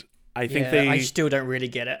 And I think I still don't really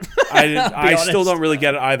get it. I still don't really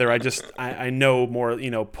get it either. I know more,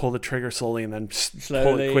 pull the trigger slowly and then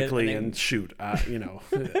pull it quickly and shoot, But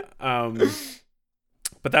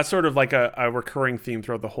that's sort of like a recurring theme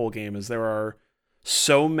throughout the whole game, is there are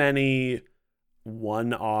so many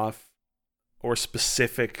one-off or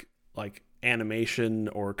specific like animation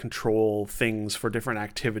or control things for different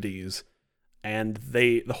activities. And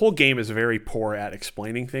the whole game is very poor at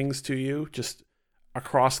explaining things to you, just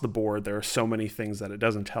across the board. There are so many things that it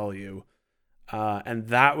doesn't tell you. And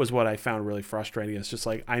that was what I found really frustrating. It's just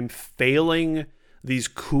like, I'm failing these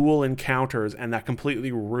cool encounters, and that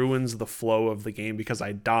completely ruins the flow of the game because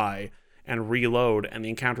I die and reload and the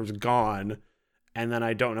encounter's gone. And then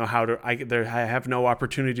I don't know how to, I have no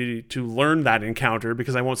opportunity to learn that encounter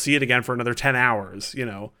because I won't see it again for another 10 hours,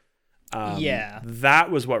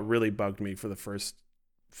 That was what really bugged me for the first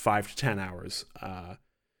 5 to 10 hours.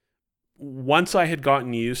 Once I had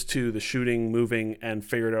gotten used to the shooting, moving, and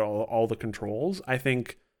figured out all the controls, I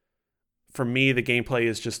think for me, the gameplay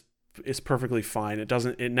is perfectly fine.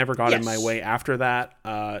 It never got in my way after that.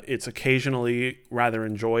 It's occasionally rather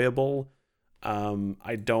enjoyable.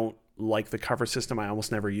 I don't like the cover system. I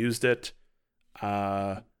almost never used it.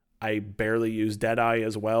 I barely use Deadeye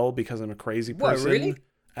as well because I'm a crazy person. What, really?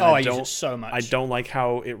 I use it so much. I don't like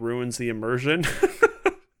how it ruins the immersion.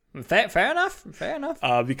 Fair enough.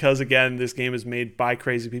 Because again, this game is made by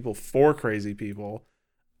crazy people for crazy people,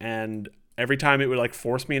 and every time it would like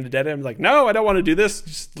force me into Deadeye, I'm like, no, I don't want to do this.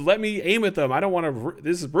 Just let me aim at them. I don't want to.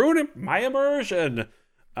 This is ruining my immersion.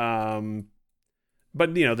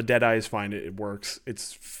 But the Deadeye is fine. It works.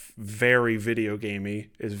 It's very video gamey.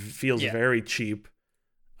 It feels very cheap,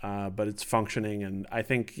 but it's functioning. And I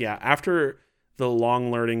think after the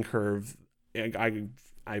long learning curve,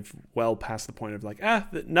 I've well past the point of like,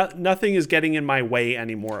 nothing is getting in my way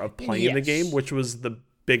anymore of playing the game, which was the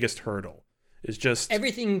biggest hurdle. Is just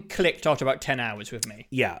everything clicked after about 10 hours with me.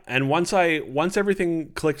 Yeah, and once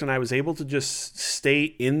everything clicked and I was able to just stay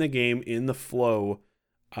in the game, in the flow,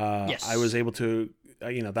 I was able to,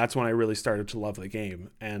 that's when I really started to love the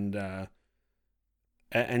game, and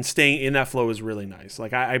staying in that flow is really nice.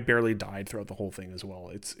 Like I barely died throughout the whole thing as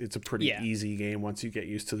well. It's a pretty easy game once you get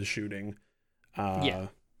used to the shooting.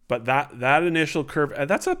 But that initial curve,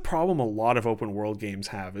 that's a problem a lot of open world games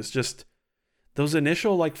have. It's just those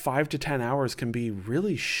initial like 5 to 10 hours can be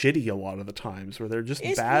really shitty a lot of the times, where they're just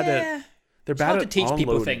bad at to teach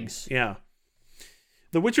people things. Yeah.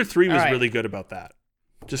 The Witcher 3 was really good about that.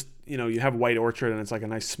 Just, you have White Orchard and it's like a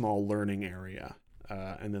nice small learning area,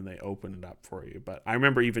 and then they open it up for you. But I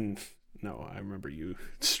remember you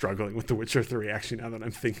struggling with The Witcher 3, actually, now that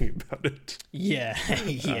I'm thinking about it. Yeah.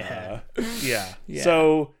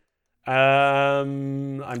 So,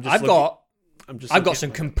 I've got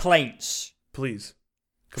some complaints. Please.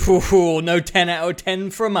 Ooh, no 10 out of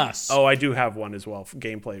 10 from us. Oh, I do have one as well,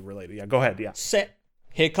 gameplay related. Yeah, go ahead. Yeah.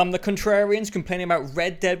 Here come the contrarians complaining about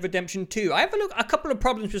Red Dead Redemption 2. I have a couple of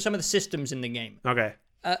problems with some of the systems in the game. Okay.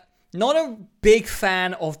 Not a big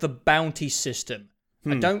fan of the bounty system.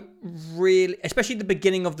 I don't really, especially the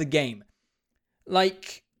beginning of the game.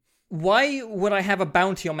 Like, why would I have a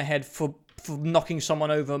bounty on my head for knocking someone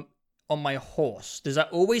over on my horse? Does that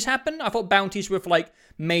always happen? I thought bounties were for like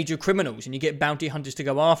major criminals and you get bounty hunters to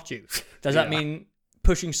go after you. Does that mean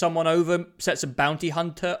pushing someone over sets a bounty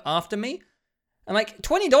hunter after me? And like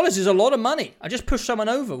 $20 is a lot of money. I just pushed someone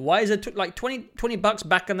over. Why is it like $20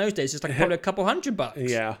 back in those days? It's like probably a couple $100.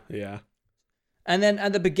 Yeah. And then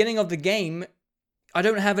at the beginning of the game, I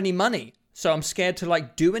don't have any money, so I'm scared to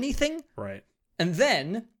like do anything. Right. And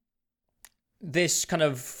then this kind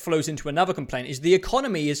of flows into another complaint: is the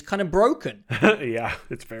economy is kind of broken. Yeah,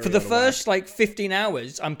 it's very. For the first like 15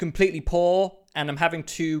 hours, I'm completely poor, and I'm having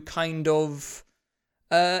to kind of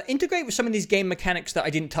integrate with some of these game mechanics that I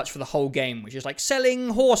didn't touch for the whole game, which is like selling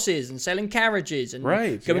horses and selling carriages and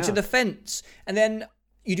going to the fence. And then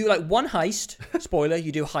you do like one heist. Spoiler,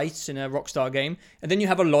 you do heists in a Rockstar game. And then you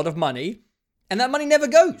have a lot of money. And that money never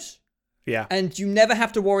goes. Yeah. And you never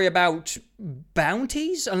have to worry about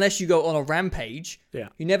bounties unless you go on a rampage. Yeah.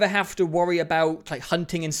 You never have to worry about like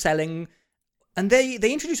hunting and selling. And they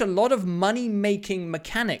introduce a lot of money-making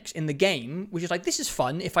mechanics in the game, which is like, this is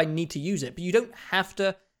fun if I need to use it, but you don't have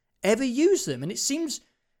to ever use them. And it seems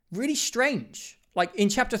really strange. Like, in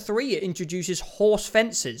Chapter 3, it introduces horse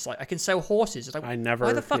fences. Like, I can sell horses. It's like, why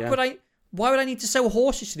the fuck why would I need to sell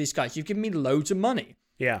horses to these guys? You've given me loads of money.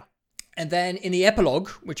 Yeah. And then in the epilogue,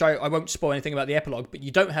 which I won't spoil anything about the epilogue, but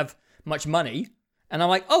you don't have much money. And I'm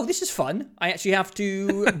like, oh, this is fun. I actually have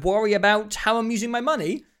to worry about how I'm using my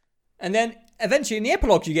money. And then eventually in the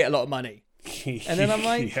epilogue, you get a lot of money. And then I'm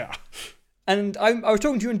like, yeah. And I was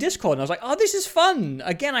talking to you in Discord, and I was like, oh, this is fun.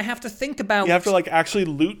 Again, I have to think about... You have to, like, actually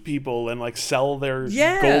loot people and, like, sell their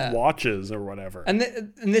gold watches or whatever. And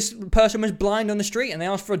this person was blind on the street, and they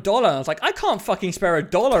asked for $1. I was like, I can't fucking spare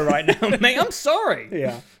 $1 right now, mate. I'm sorry.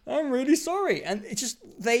 Yeah. I'm really sorry. And it's just,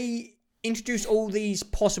 they introduced all these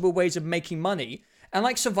possible ways of making money. And,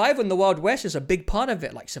 like, survival in the Wild West is a big part of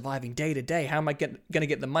it. Like, surviving day to day. How am I going to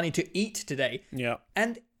get the money to eat today? Yeah.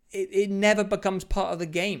 And it never becomes part of the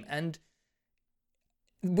game. And...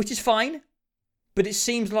 which is fine, but it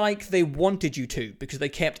seems like they wanted you to, because they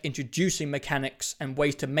kept introducing mechanics and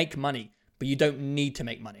ways to make money, but you don't need to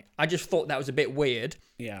make money. I just thought that was a bit weird.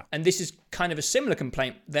 Yeah. And this is kind of a similar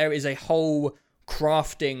complaint. There is a whole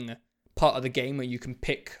crafting part of the game where you can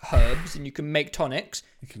pick herbs and you can make tonics,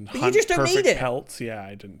 but you just don't need it. Pelts. Yeah,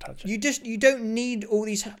 I didn't touch it. You don't need all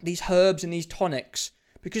these herbs and these tonics,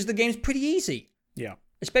 because the game's pretty easy. Yeah.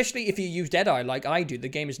 Especially if you use Deadeye like I do. The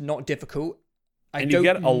game is not difficult. And you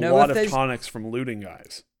get a lot of tonics from looting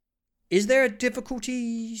guys. Is there a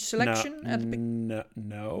difficulty selection?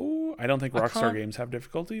 No. I don't think Rockstar games have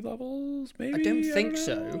difficulty levels, maybe? I don't think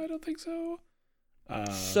so. I don't think so.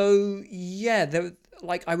 So, yeah,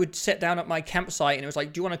 I would sit down at my campsite and it was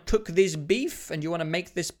like, do you want to cook this beef? And do you want to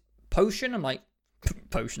make this potion? I'm like,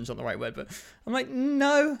 potion's not the right word, but I'm like,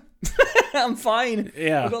 no. I'm fine.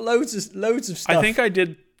 Yeah. I've got loads of stuff. I think I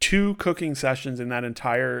did 2 cooking sessions in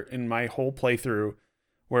my whole playthrough,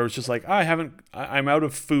 where it was just like, I'm out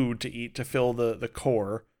of food to eat to fill the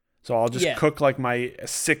core, so I'll just cook like my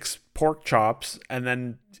 6 pork chops and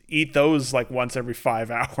then eat those like once every 5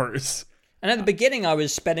 hours. And at the beginning, I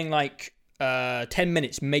was spending like 10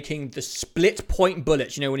 minutes making the split point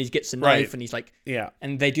bullets. You know, when he gets a knife and he's like,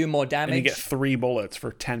 and they do more damage. And you get 3 bullets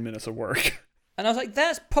for 10 minutes of work. And I was like,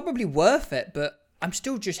 that's probably worth it, but I'm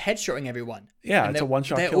still just headshotting everyone. Yeah, it's a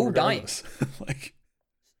one-shot kill. They're all dying.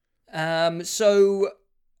 So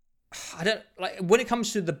I don't like when it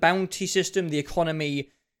comes to the bounty system, the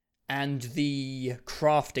economy, and the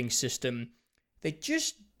crafting system. They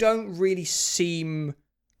just don't really seem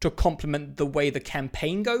to complement the way the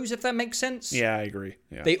campaign goes, if that makes sense. Yeah, I agree.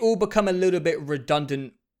 Yeah. They all become a little bit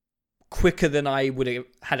redundant quicker than I would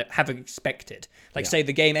have expected. Like, say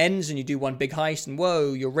the game ends and you do one big heist and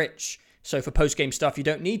whoa, you're rich. So for post-game stuff, you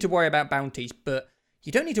don't need to worry about bounties, but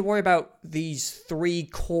you don't need to worry about these 3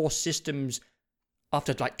 core systems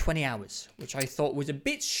after like 20 hours, which I thought was a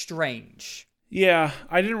bit strange. Yeah,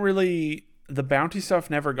 the bounty stuff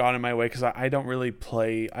never got in my way because I don't really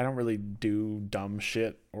do dumb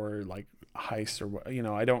shit or like heists or, you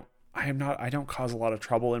know, I don't cause a lot of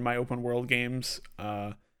trouble in my open world games.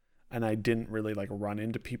 And I didn't really like run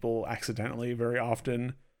into people accidentally very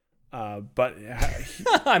often. But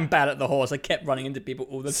I'm bad at the horse. I kept running into people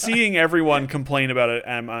all the time. Seeing everyone complain about it,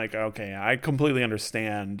 I'm like, okay, I completely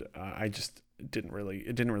understand. I just didn't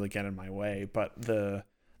really get in my way. But the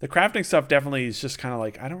crafting stuff definitely is just kind of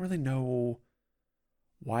like, I don't really know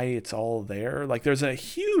why it's all there. Like there's a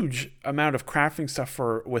huge amount of crafting stuff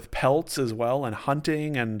with pelts as well, and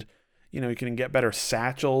hunting, and you can get better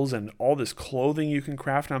satchels and all this clothing you can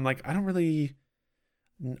craft. And I'm like, I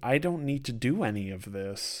don't need to do any of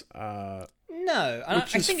this. No, and I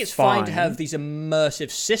think it's fine to have these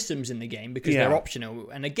immersive systems in the game because they're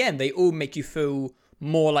optional. And again, they all make you feel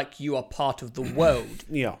more like you are part of the world.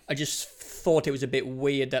 Yeah. I just thought it was a bit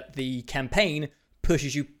weird that the campaign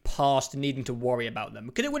pushes you past needing to worry about them.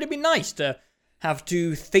 Because it would have been nice to have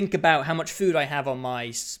to think about how much food I have on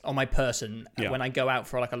my person when I go out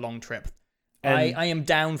for like a long trip. I am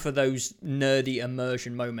down for those nerdy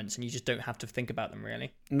immersion moments, and you just don't have to think about them,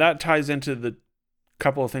 really. And that ties into the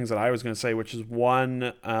couple of things that I was going to say, which is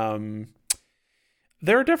one,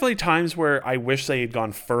 there are definitely times where I wish they had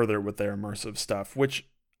gone further with their immersive stuff, which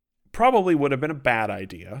probably would have been a bad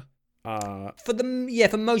idea.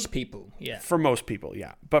 For most people, yeah. For most people,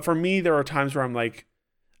 yeah. But for me, there are times where I'm like,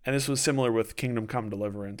 and this was similar with Kingdom Come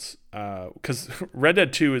Deliverance, because Red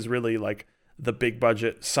Dead 2 is really like the big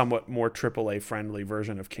budget, somewhat more AAA friendly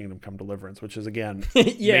version of Kingdom Come Deliverance, which is again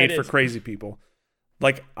made for crazy people.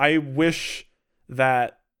 Like, I wish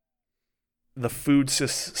that the food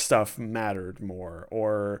stuff mattered more,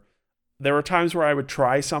 or there were times where I would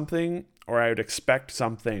try something or I would expect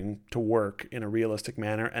something to work in a realistic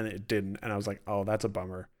manner and it didn't, and I was like, oh, that's a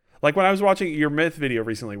bummer. Like when I was watching your Myth video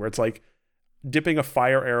recently where it's like dipping a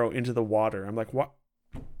fire arrow into the water, I'm like, what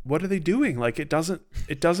are they doing? Like it doesn't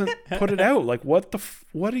put it out. Like what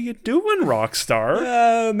are you doing,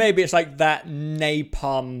 Rockstar? Maybe it's like that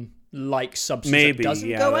napalm like substance that doesn't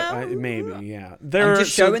go out. Yeah. I'm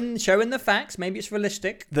just showing the facts. Maybe it's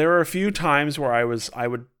realistic. There are a few times where I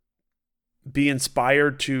would be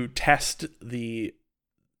inspired to test the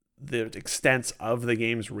extents of the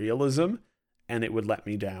game's realism, and it would let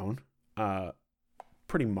me down.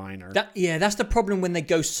 Pretty minor. That's the problem when they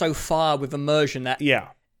go so far with immersion that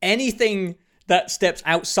anything that steps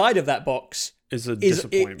outside of that box is a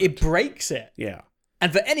disappointment. It breaks it. Yeah.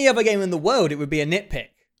 And for any other game in the world, it would be a nitpick.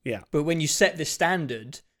 Yeah. But when you set this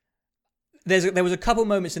standard, there was a couple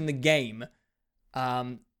moments in the game.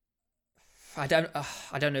 I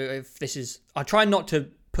don't know if this is. I'll try not to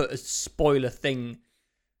put a spoiler thing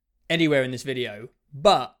anywhere in this video,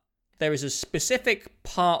 but there is a specific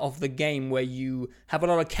part of the game where you have a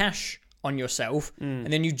lot of cash on yourself,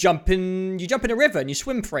 and then you jump in a river and you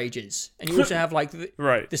swim for ages, and you also have like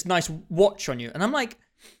this nice watch on you, and I'm like,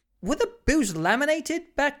 were the bills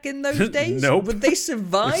laminated back in those days? Nope. Would they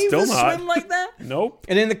survive a swim like that? Nope.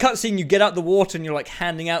 And in the cutscene, you get out the water and you're like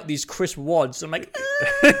handing out these crisp wads. I'm like,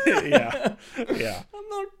 yeah.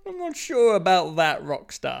 I'm not sure about that,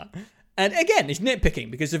 Rockstar. And again, it's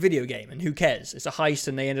nitpicking because it's a video game, and who cares? It's a heist,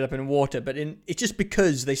 and they ended up in water. But it's just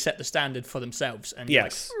because they set the standard for themselves. And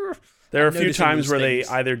yes, there are a few times where they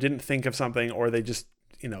either didn't think of something, or they just,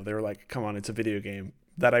 they were like, "Come on, it's a video game."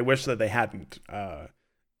 That I wish that they hadn't.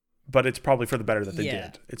 But it's probably for the better that they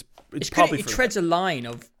did. It's probably it treads a line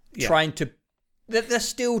of trying to. They're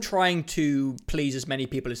still trying to please as many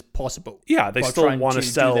people as possible. Yeah, they still want to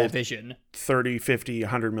sell their vision. 30, 50,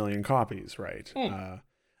 100 million copies, right?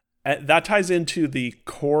 That ties into the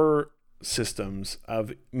core systems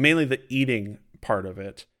of mainly the eating part of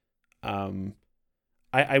it.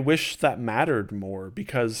 I wish that mattered more,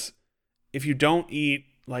 because if you don't eat,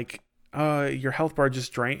 like, your health bar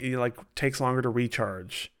just takes longer to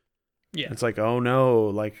recharge. Yeah. It's like, oh no,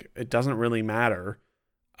 like it doesn't really matter.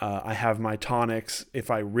 I have my tonics.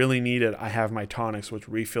 If I really need it, I have my tonics, which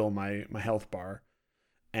refill my health bar.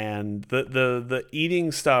 And the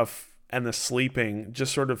eating stuff and the sleeping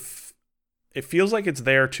just sort of, it feels like it's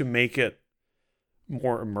there to make it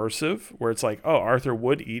more immersive, where it's like, oh, Arthur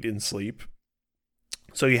would eat and sleep,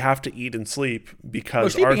 so you have to eat and sleep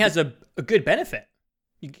because sleeping has a good benefit.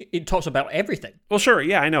 It talks about everything. Well, sure,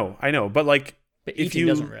 yeah, I know, but like, eating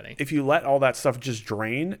doesn't really. If you let all that stuff just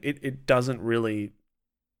drain, it doesn't really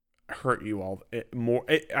hurt you all more.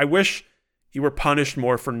 I wish you were punished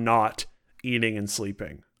more for not eating and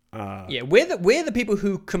sleeping. We're the people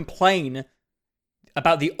who complain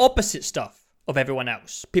about the opposite stuff of everyone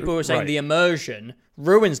else. People are saying the immersion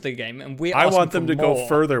ruins the game, and I want them to go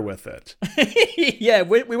further with it. Yeah,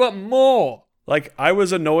 we want more. Like, I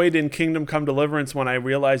was annoyed in Kingdom Come Deliverance when I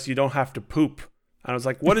realized you don't have to poop. I was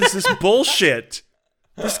like, what is this bullshit?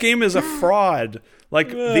 This game is a fraud. Like,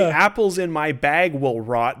 the apples in my bag will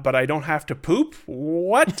rot, but I don't have to poop?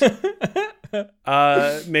 What?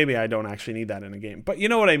 Maybe I don't actually need that in a game. But you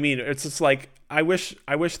know what I mean? It's just like, I wish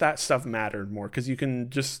that stuff mattered more, because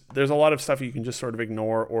there's a lot of stuff you can just sort of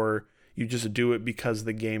ignore, or you just do it because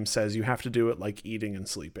the game says you have to do it, like eating and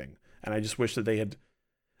sleeping. And I just wish that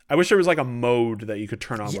I wish there was like a mode that you could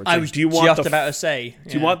turn on. Where I was just about to say.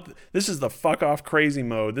 Do you want... This is the fuck off crazy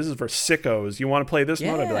mode. This is for sickos. You want to play this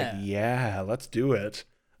mode? I'd be like, yeah, let's do it.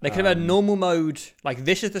 They could have a normal mode, like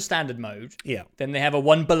this is the standard mode. Yeah. Then they have a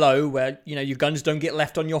one below where, your guns don't get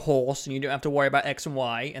left on your horse and you don't have to worry about X and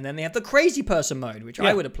Y. And then they have the crazy person mode, which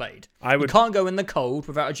I would have played. You can't go in the cold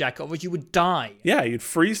without a jacket, otherwise you would die. Yeah, you'd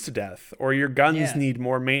freeze to death, or your guns need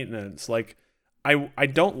more maintenance. Like, I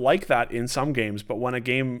don't like that in some games, but when a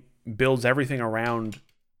game builds everything around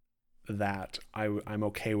that, I'm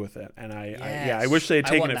okay with it. And I wish they had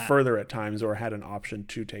taken it further at times, or had an option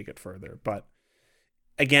to take it further. But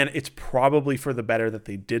again, it's probably for the better that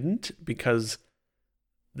they didn't, because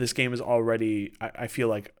this game is already, I feel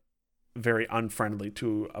like, very unfriendly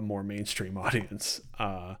to a more mainstream audience.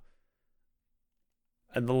 And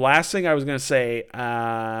the last thing I was going to say,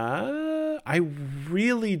 I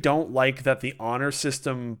really don't like that the honor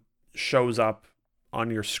system shows up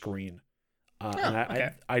on your screen.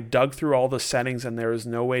 I dug through all the settings and there is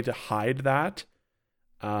no way to hide that.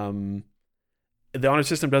 The honor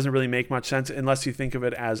system doesn't really make much sense unless you think of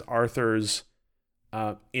it as Arthur's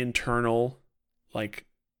internal, like,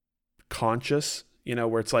 conscious,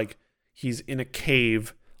 where it's like he's in a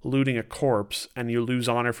cave looting a corpse and you lose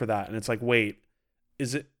honor for that. And it's like, wait,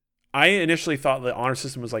 is it? I initially thought the honor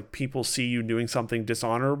system was like people see you doing something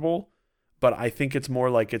dishonorable, but I think it's more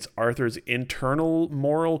like it's Arthur's internal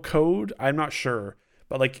moral code. I'm not sure.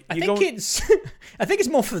 But like, I think it's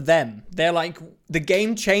more for them. They're like, the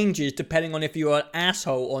game changes depending on if you're an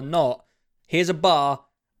asshole or not. Here's a bar.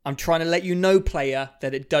 I'm trying to let you know, player,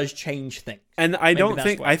 that it does change things. And I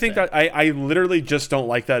literally just don't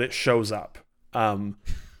like that it shows up.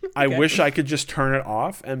 I wish I could just turn it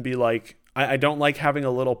off and be like, I don't like having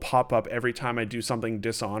a little pop up every time I do something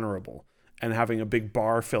dishonorable and having a big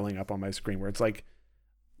bar filling up on my screen where it's like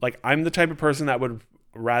I'm the type of person that would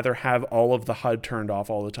rather have all of the HUD turned off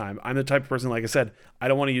all the time. I'm the type of person, like I said, I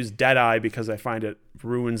don't want to use Deadeye because I find it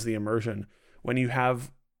ruins the immersion. When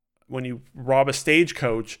you rob a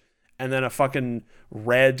stagecoach and then a fucking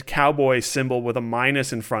red cowboy symbol with a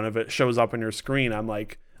minus in front of it shows up on your screen, I'm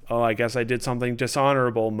like, oh, I guess I did something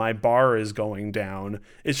dishonorable. My bar is going down.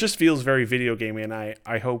 It just feels very video gamey, and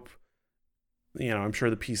I hope, I'm sure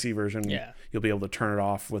the PC version, you'll be able to turn it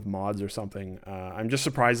off with mods or something. I'm just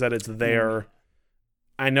surprised that it's there.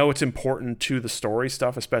 I know it's important to the story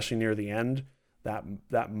stuff, especially near the end. That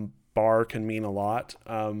bar can mean a lot,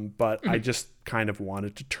 but I just kind of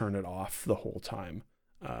wanted to turn it off the whole time.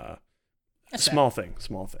 Small thing,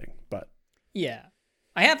 but yeah.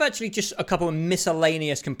 I have actually just a couple of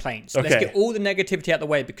miscellaneous complaints. Okay. Let's get all the negativity out of the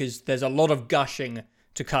way because there's a lot of gushing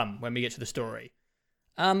to come when we get to the story.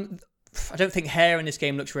 I don't think hair in this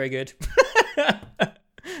game looks very good.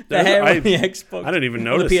 The hair on the Xbox. I don't even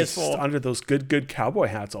notice the PS4. It's under those good cowboy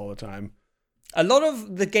hats all the time. A lot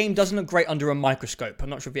of the game doesn't look great under a microscope. I'm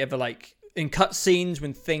not sure if you ever, in cutscenes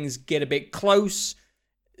when things get a bit close,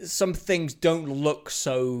 some things don't look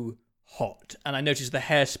so hot. And I noticed the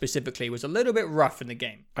hair specifically was a little bit rough in the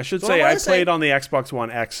game. I should say I played on the Xbox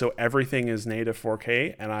One X, so everything is native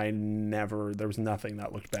 4K, and there was nothing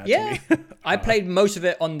that looked bad to me. I played most of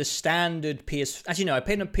it on the standard PS... Actually, no, I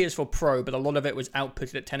played on PS4 Pro, but a lot of it was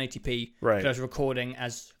outputted at 1080p. Right. Because I was recording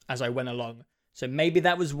as I went along. So maybe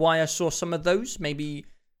that was why I saw some of those. Maybe,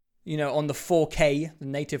 on the 4K, the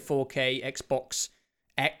native 4K Xbox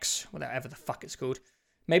X, whatever the fuck it's called.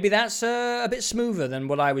 Maybe that's a bit smoother than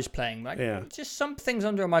what I was playing. Just some things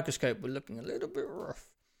under a microscope were looking a little bit rough.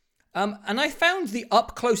 And I found the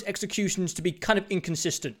up-close executions to be kind of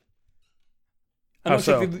inconsistent. I'm not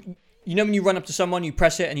sure if when you run up to someone, you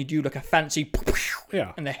press it, and you do a fancy...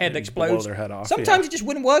 and the head explodes. Blow their head off. Sometimes it just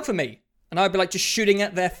wouldn't work for me. And I'd be just shooting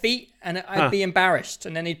at their feet, and I'd be embarrassed.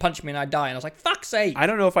 And then he'd punch me, and I'd die. And I was like, fuck's sake. I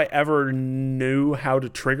don't know if I ever knew how to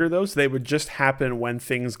trigger those. They would just happen when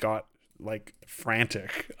things got...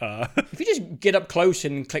 frantic. If you just get up close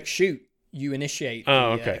and click shoot, you initiate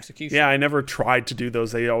the execution. Yeah, I never tried to do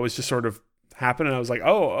those. They always just sort of happen, and I was like,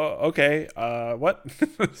 okay, what?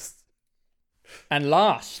 And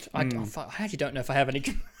last, I actually don't know if I have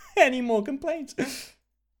any more complaints.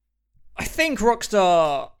 I think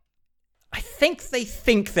Rockstar, they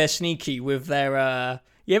think they're sneaky with their...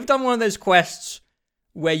 you ever done one of those quests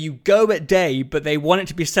where you go at day, but they want it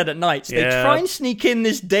to be set at night. So they try and sneak in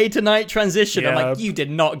this day-to-night transition. I'm like, you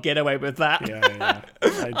did not get away with that. Yeah.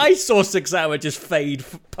 I saw 6 hours just fade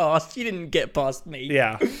past. You didn't get past me.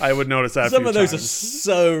 Yeah, I would notice that. Some of those are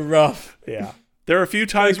so rough. Yeah. There are a few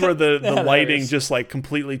times where the lighting just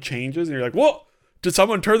completely changes, and you're like, whoa, did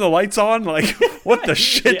someone turn the lights on? Like, what the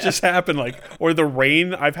shit just happened? Like, or the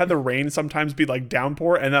rain. I've had the rain sometimes be like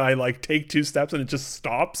downpour, and then I like take 2 steps and it just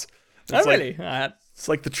stops. It's really? It's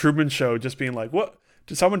like the Truman Show, just being like, what?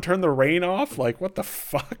 Did someone turn the rain off? Like, what the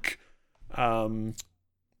fuck?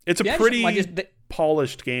 It's a pretty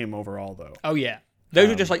polished game overall, though. Oh, yeah. Those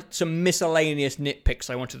are just like some miscellaneous nitpicks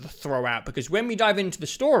I wanted to throw out, because when we dive into the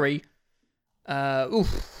story, I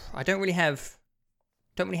don't really have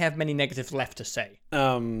many negatives left to say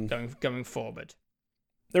going forward.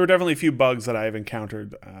 There were definitely a few bugs that I've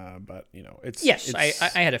encountered, but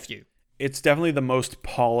I had a few. It's definitely the most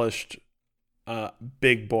polished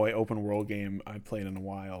big boy open world game I've played in a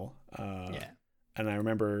while. And I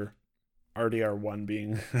remember RDR1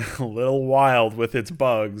 being a little wild with its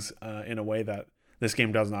bugs in a way that this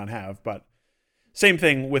game does not have. But same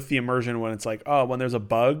thing with the immersion, when it's like, when there's a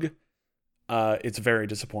bug, it's very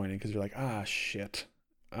disappointing, because you're like, shit.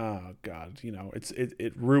 Oh God,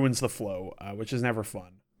 it ruins the flow, which is never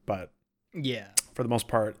fun. But yeah, for the most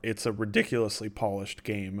part, it's a ridiculously polished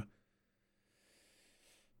game.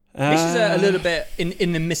 This is a little bit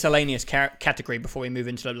in the miscellaneous category before we move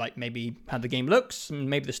into like maybe how the game looks and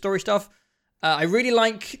maybe the story stuff. I really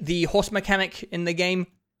like the horse mechanic in the game.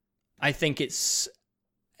 I think it's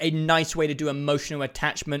a nice way to do emotional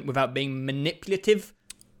attachment without being manipulative.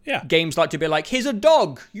 Yeah. Games like to be like, here's a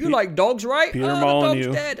dog. You like dogs, right? Peter the dog's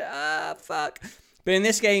dead. Fuck. But in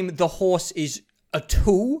this game, the horse is a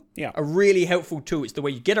tool. Yeah. A really helpful tool. It's the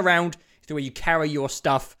way you get around. It's the way you carry your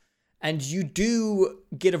stuff. And you do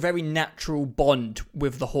get a very natural bond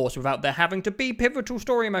with the horse without there having to be pivotal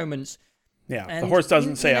story moments. Yeah, and the horse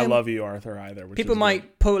doesn't say "I love you, Arthur" either. People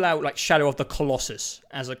might pull out like Shadow of the Colossus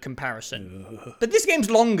as a comparison, but this game's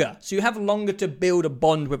longer, so you have longer to build a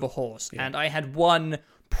bond with a horse. Yeah. And I had one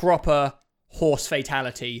proper horse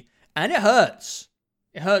fatality, and it hurts.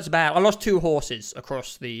 It hurts bad. I lost 2 horses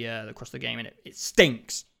across the game, and it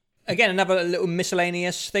stinks. Again, another little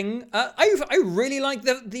miscellaneous thing. I really like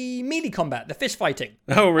the melee combat, the fist fighting.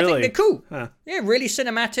 Oh, really? I think they're cool. Huh. Yeah, really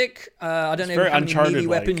cinematic. I don't know how many melee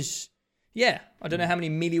weapons. Yeah, I don't know how many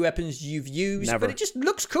melee weapons you've used, but it just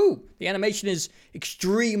looks cool. The animation is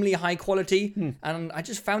extremely high quality, and I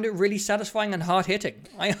just found it really satisfying and hard hitting.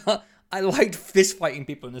 I liked fist fighting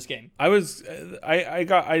people in this game. There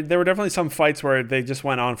were definitely some fights where they just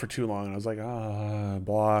went on for too long, and I was like,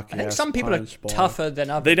 block. I think some people are tougher than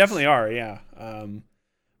others. They definitely are, yeah.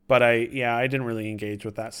 But I didn't really engage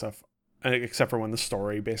with that stuff, except for when the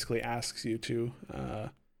story basically asks you to.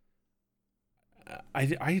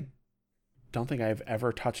 I don't think I've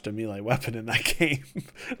ever touched a melee weapon in that game.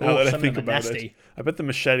 Now that I think about it, I bet the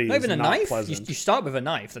machete is not knife? pleasant. You start with a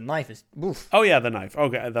knife. The knife is oof. Oh yeah, the knife.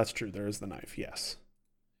 Okay, that's true. There is the knife. Yes.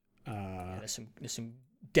 There's some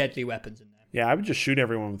deadly weapons in there. Yeah, I would just shoot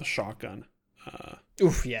everyone with a shotgun.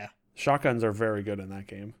 Yeah. Shotguns are very good in that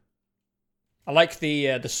game. I like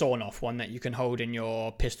the sawn-off one that you can hold in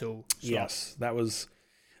your pistol slot. Yes, that was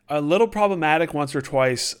a little problematic once or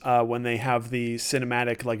twice when they have the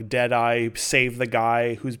cinematic like Deadeye save the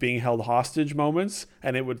guy who's being held hostage moments,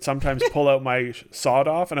 and it would sometimes pull out my sawed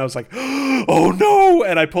off, and I was like, oh no,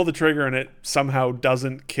 and I pull the trigger and it somehow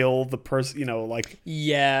doesn't kill the person,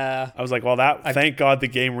 yeah, I was like, well, thank God the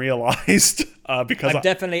game realized because I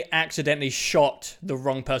definitely accidentally shot the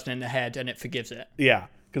wrong person in the head and it forgives it. Yeah,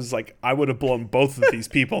 because I would have blown both of these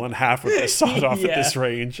people in half with this sawed off at this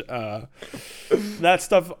range. That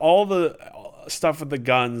stuff, all the stuff with the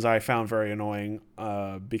guns, I found very annoying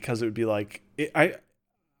because it would be like I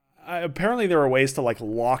apparently there are ways to like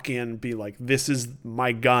lock in, be like, this is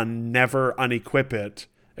my gun, never unequip it,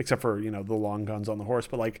 except for the long guns on the horse.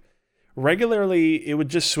 But like regularly, it would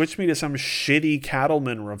just switch me to some shitty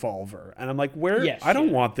cattleman revolver, and I'm like, I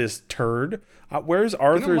don't want this turd. Where's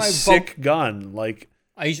Arthur's sick gun? Like.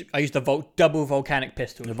 I used the double volcanic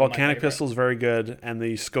pistol. The volcanic pistol is very good, and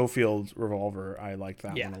the Schofield revolver, I liked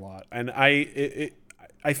that one a lot. And I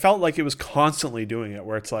felt like it was constantly doing it,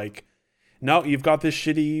 where it's like, no, you've got this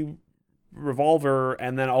shitty revolver,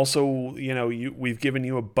 and then also we've given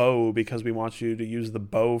you a bow because we want you to use the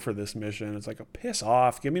bow for this mission. It's like, piss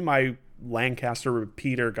off, give me my Lancaster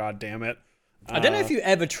repeater, goddammit. I don't know if you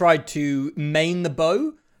ever tried to main the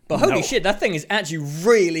bow. But holy shit, that thing is actually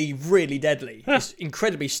really, really deadly. It's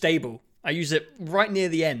incredibly stable. I use it right near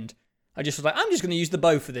the end. I just was like, I'm just going to use the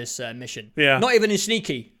bow for this mission. Yeah. Not even in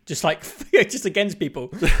sneaky, just like just against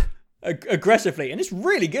people aggressively, and it's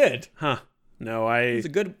really good. Huh? No, it's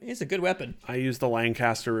a good weapon. I use the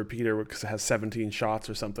Lancaster repeater because it has 17 shots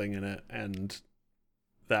or something in it, and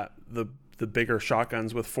that the bigger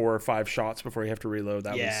shotguns with 4 or 5 shots before you have to reload.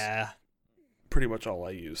 That was pretty much all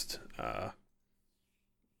I used.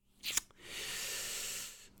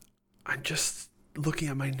 I'm just looking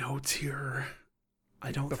at my notes here.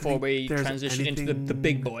 I don't before think we there's transition into the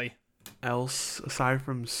big boy else aside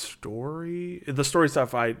from story. The story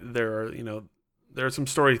stuff, there are some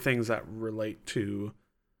story things that relate to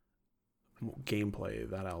gameplay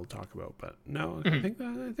that I'll talk about, but no, I think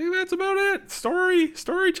that's about it.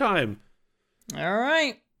 Story time. All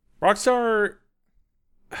right. Rockstar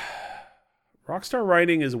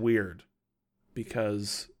writing is weird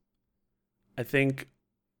because I think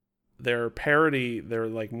their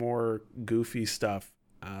like more goofy stuff,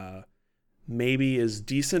 maybe is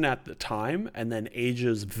decent at the time and then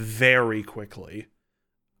ages very quickly.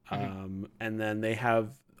 And then they have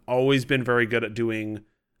always been very good at doing,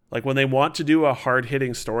 like when they want to do a hard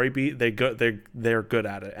hitting story beat, they're good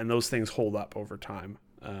at it, and those things hold up over time.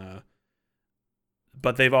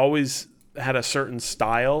 But they've always had a certain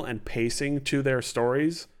style and pacing to their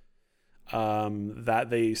stories that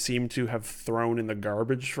they seem to have thrown in the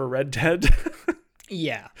garbage for Red Dead.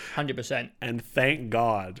 Yeah, 100%. And thank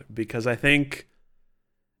God, because I think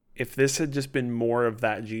if this had just been more of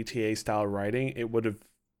that GTA style writing, it would have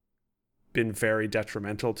been very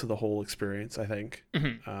detrimental to the whole experience, I think.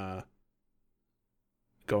 Go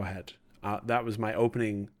ahead. That was my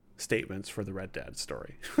opening statements for the Red Dead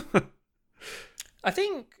story. I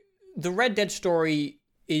think the Red Dead story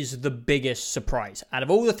is the biggest surprise. Out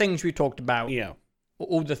of all the things we talked about, yeah,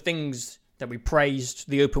 all the things that we praised,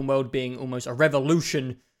 the open world being almost a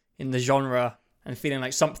revolution in the genre and feeling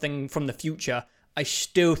like something from the future, I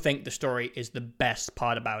still think the story is the best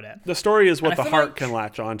part about it. The story is what the heart can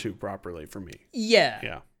latch onto properly for me.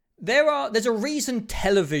 Yeah. There's a reason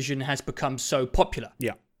television has become so popular.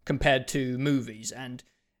 Yeah. Compared to movies, and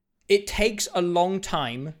it takes a long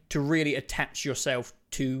time to really attach yourself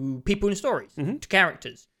to people and stories, to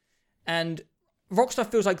characters. And Rockstar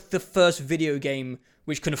feels like the first video game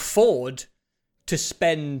which can afford to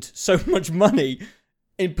spend so much money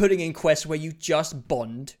in putting in quests where you just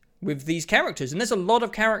bond with these characters. And there's a lot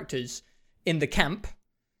of characters in the camp.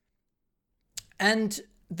 And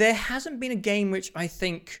there hasn't been a game which I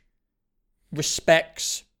think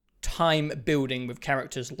respects time building with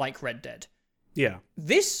characters like Red Dead. Yeah.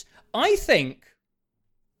 I think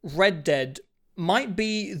Red Dead might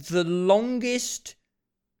be the longest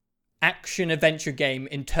action-adventure game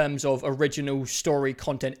in terms of original story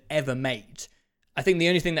content ever made. I think the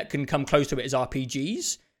only thing that can come close to it is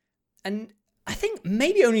RPGs. And I think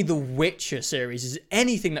maybe only the Witcher series is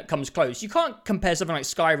anything that comes close. You can't compare something like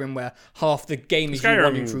Skyrim where half the game is you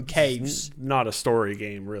wandering through caves. Not a story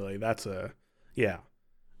game, really. Yeah.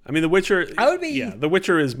 I mean, The Witcher... The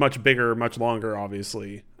Witcher is much bigger, much longer,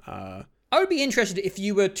 obviously. I would be interested if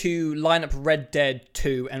you were to line up Red Dead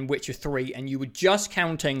 2 and Witcher 3 and you were just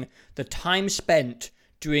counting the time spent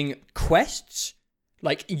doing quests,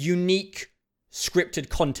 like unique scripted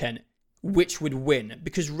content, which would win.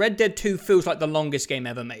 Because Red Dead 2 feels like the longest game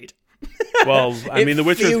ever made. Well, I mean, The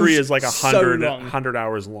Witcher 3 is like 100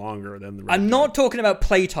 hours longer than the Red I'm not talking about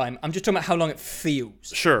playtime. I'm just talking about how long it feels.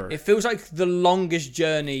 Sure. It feels like the longest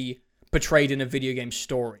journey portrayed in a video game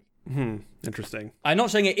story. Interesting. I'm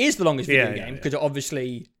not saying it is the longest video game, because it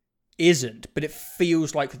obviously isn't, but it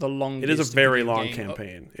feels like the longest. It is a very long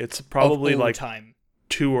campaign. It's probably like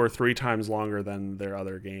 2 or 3 times longer than their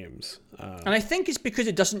other games. And I think it's because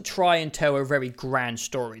it doesn't try and tell a very grand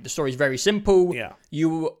story. The story is very simple. Yeah.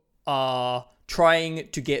 You are trying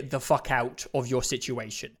to get the fuck out of your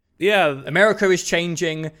situation. Yeah. America is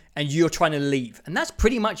changing, and you're trying to leave. And that's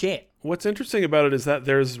pretty much it. What's interesting about it is that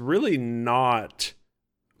there's really not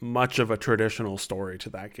much of a traditional story to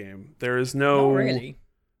that game. There is no... Not really.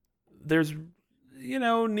 There's,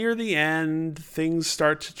 near the end, things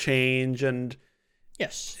start to change, and...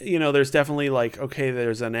 Yes. There's definitely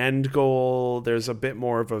there's an end goal, there's a bit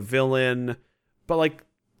more of a villain, but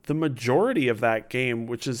the majority of that game,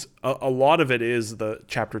 which is a lot of it is the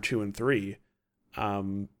chapter 2 and 3,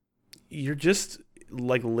 you're just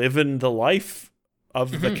living the life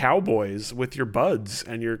of the cowboys with your buds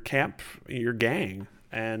and your gang.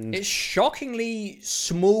 And it's shockingly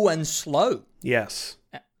small and slow. Yes.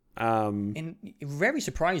 And very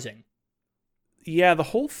surprising. Yeah, the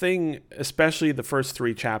whole thing, especially the first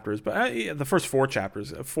 3 chapters, but the first 4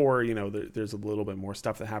 chapters, there's a little bit more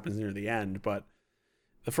stuff that happens near the end, but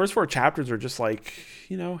the first 4 chapters are just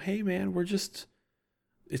hey man,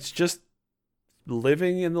 it's just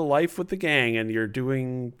living in the life with the gang, and you're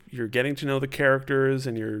getting to know the characters,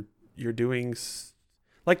 and you're doing,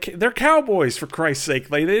 they're cowboys, for Christ's sake.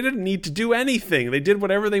 They didn't need to do anything. They did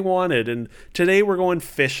whatever they wanted, and today we're going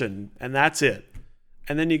fishing, and that's it.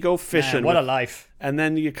 And then you go fishing. Man, what a life. And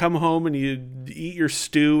then you come home and you eat your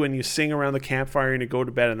stew and you sing around the campfire and you go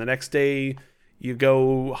to bed. And the next day you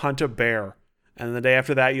go hunt a bear, and the day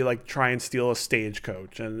after that you like try and steal a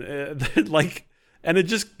stagecoach, and and it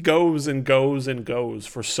just goes and goes and goes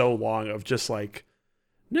for so long of just like,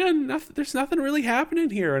 no, there's nothing really happening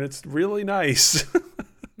here, and it's really nice.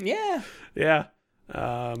 Yeah. Yeah.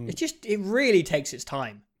 It really takes its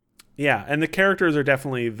time. Yeah, and the characters are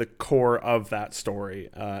definitely the core of that story.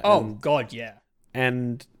 God, yeah.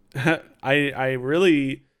 And I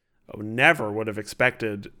really never would have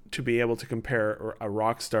expected to be able to compare a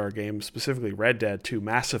Rockstar game, specifically Red Dead, to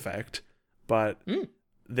Mass Effect, but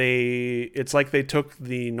it's like they took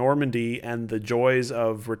the Normandy and the joys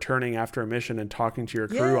of returning after a mission and talking to your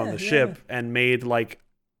crew on the ship and made like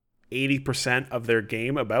 80% of their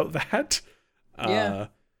game about that.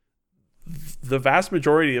 The vast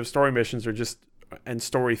majority of story missions and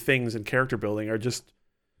story things and character building are just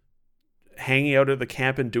hanging out at the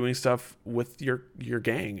camp and doing stuff with your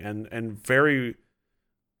gang, and very,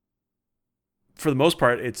 for the most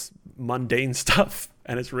part, it's mundane stuff,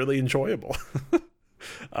 and it's really enjoyable.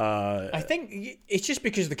 I think it's just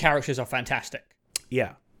because the characters are fantastic.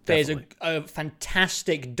 Yeah, definitely. There's a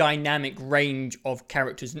fantastic dynamic range of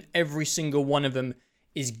characters, and every single one of them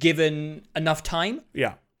is given enough time.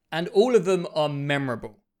 Yeah. And all of them are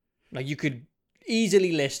memorable. Like, you could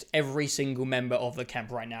easily list every single member of the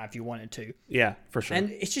camp right now if you wanted to. Yeah, for sure. And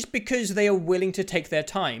it's just because they are willing to take their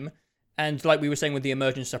time. And like we were saying with the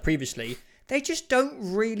emergent stuff previously, they just don't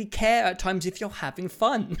really care at times if you're having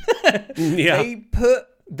fun. Yeah. They put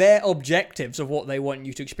their objectives of what they want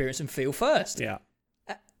you to experience and feel first. Yeah.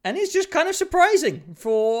 And it's just kind of surprising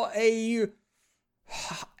for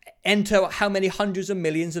enter how many hundreds of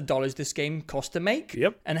millions of dollars this game cost to make.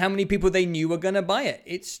 Yep. And how many people they knew were going to buy it.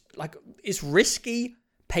 It's risky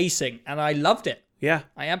pacing, and I loved it. Yeah.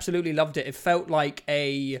 I absolutely loved it. It felt like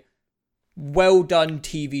a well done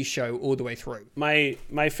TV show all the way through. My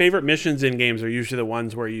favorite missions in games are usually the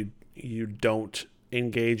ones where you don't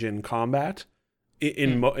engage in combat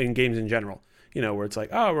in games in general. You know, where it's like,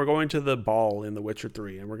 oh, we're going to the ball in The Witcher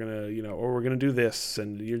 3, and we're gonna, or we're gonna do this,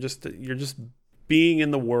 and you're just being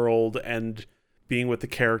in the world and being with the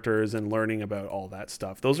characters and learning about all that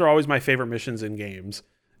stuff. Those are always my favorite missions in games.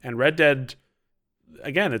 And Red Dead,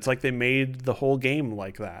 again, it's like they made the whole game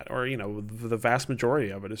like that, or the vast majority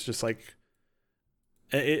of it. It's just like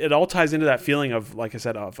it all ties into that feeling of, like I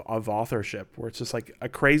said, of authorship, where it's just like a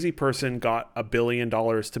crazy person got $1 billion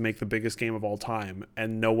to make the biggest game of all time,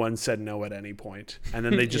 and no one said no at any point. And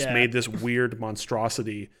then they just made this weird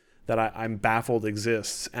monstrosity that I'm baffled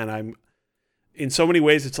exists. And I'm, in so many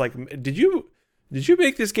ways, it's like, did you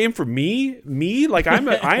make this game for me? Like, I'm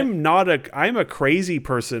a crazy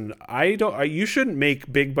person. You shouldn't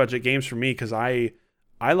make big budget games for me, because I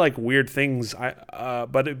like weird things.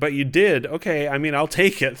 But you did. Okay, I mean, I'll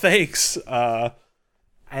take it. Thanks.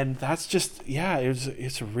 And that's just,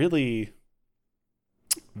 it's really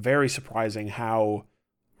very surprising how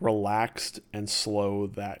relaxed and slow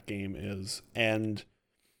that game is. And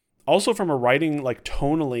also from a writing, like,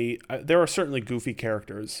 tonally, there are certainly goofy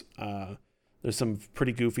characters. There's some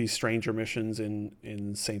pretty goofy stranger missions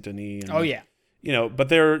in Saint Denis. And, oh yeah. But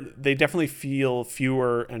they definitely feel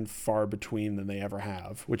fewer and far between than they ever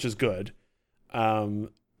have, which is good.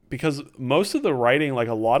 Because most of the writing, like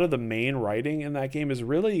a lot of the main writing in that game, is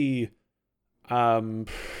really, I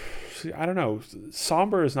don't know,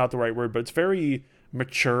 somber is not the right word, but it's very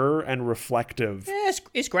mature and reflective. Yeah,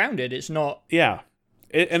 it's grounded. It's not. Yeah,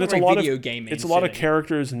 it's a lot of gaming. It's a lot of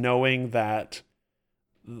characters knowing that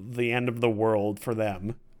the end of the world for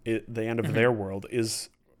them, the end of their world, is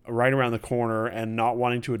right around the corner, and not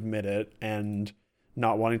wanting to admit it, and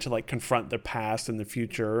not wanting to like confront their past and the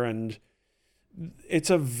future. And it's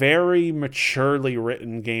a very maturely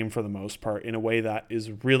written game for the most part, in a way that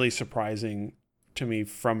is really surprising to me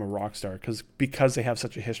from a Rockstar, because they have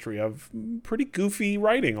such a history of pretty goofy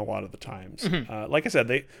writing a lot of the times. Like I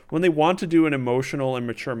said, when they want to do an emotional and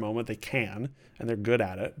mature moment, they can, and they're good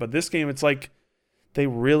at it. But this game, it's like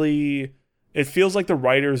it feels like the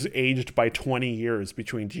writers aged by 20 years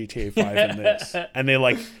between GTA 5 and this. And they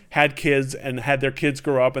like had kids and had their kids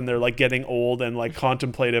grow up, and they're like getting old and like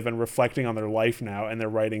contemplative and reflecting on their life now, and they're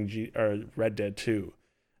writing Red Dead 2.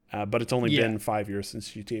 But it's only been 5 years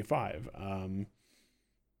since GTA 5.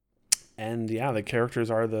 And the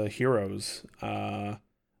characters are the heroes. I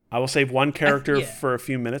will save one character for a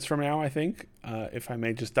few minutes from now, I think, if I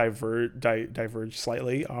may just diverge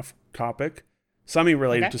slightly off topic. Something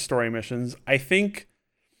related to story missions. I think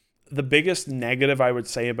the biggest negative I would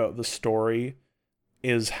say about the story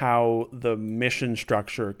is how the mission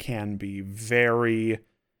structure can be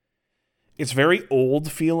it's very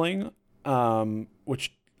old feeling,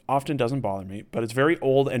 which often doesn't bother me, but it's very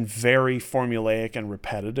old and very formulaic and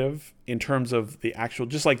repetitive in terms of the actual,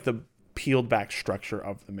 just like the peeled back structure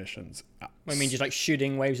of the missions. I mean, just like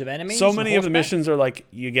shooting waves of enemies? So many of the missions are like,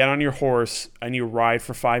 you get on your horse and you ride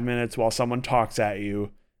for 5 minutes while someone talks at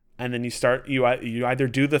you, and then you either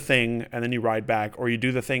do the thing and then you ride back, or you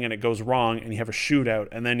do the thing and it goes wrong and you have a shootout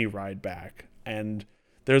and then you ride back. And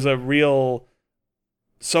there's so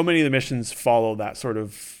many of the missions follow that sort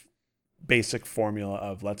of basic formula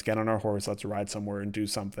of let's get on our horse, let's ride somewhere and do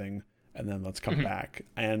something, and then let's come back.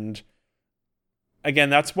 And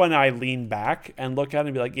again, that's when I lean back and look at it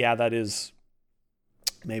and be like, yeah, that is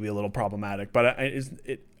maybe a little problematic, but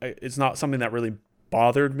it's not something that really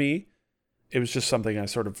bothered me. It was just something I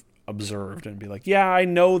sort of observed and be like, yeah, I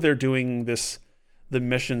know they're doing this. The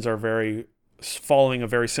missions are following a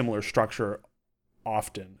very similar structure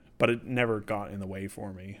often, but it never got in the way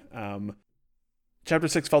for me. Chapter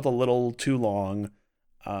 6 felt a little too long,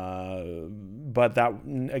 but that,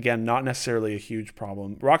 again, not necessarily a huge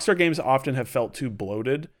problem. Rockstar games often have felt too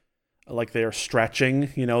bloated, like they're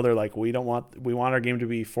stretching. They're like, we want our game to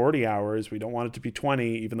be 40 hours. We don't want it to be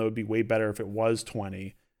 20, even though it'd be way better if it was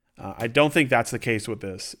 20. I don't think that's the case with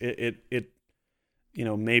this.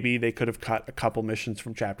 Maybe they could have cut a couple missions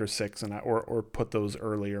from Chapter 6 or put those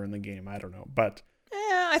earlier in the game. I don't know, but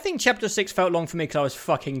I think Chapter 6 felt long for me because I was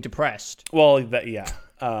fucking depressed. Well, yeah.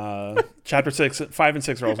 Chapter 5 and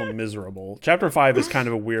 6 are also miserable. Chapter 5 is kind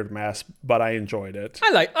of a weird mess, but I enjoyed it.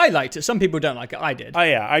 I liked it. Some people don't like it. I did. Oh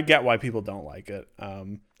yeah, I get why people don't like it.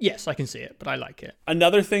 Yes, I can see it, but I like it.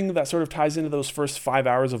 Another thing that sort of ties into those first 5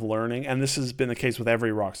 hours of learning, and this has been the case with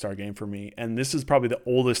every Rockstar game for me, and this is probably the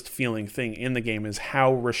oldest feeling thing in the game, is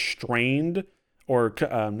how restrained, or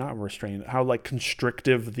not restrained, how like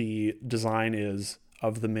constrictive the design is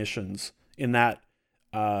of the missions, in that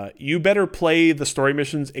you better play the story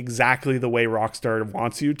missions exactly the way Rockstar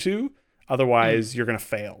wants you to, otherwise you're going to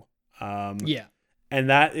fail. Yeah. And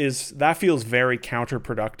that feels very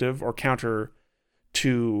counterproductive, or counter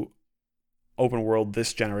to open world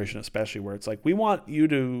this generation especially, where it's like, we want you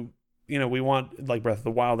to, we want, like Breath of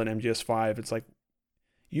the Wild and MGS5, it's like,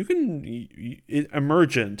 you can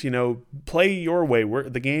emergent, play your way, where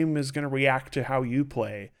the game is going to react to how you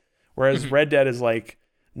play. Whereas Red Dead is like,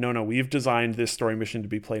 no, we've designed this story mission to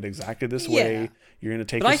be played exactly this way. You're going to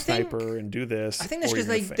take a sniper and do this. I think that's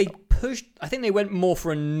because they pushed, I think they went more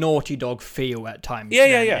for a Naughty Dog feel at times.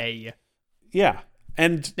 Yeah.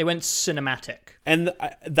 And they went cinematic. And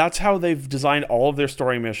that's how they've designed all of their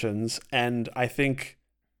story missions. And I think,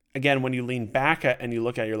 again, when you lean back and you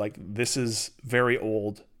look at it, you're like, this is very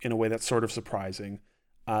old in a way that's sort of surprising.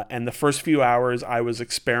 And the first few hours I was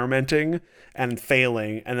experimenting and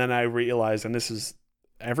failing. And then I realized, and this is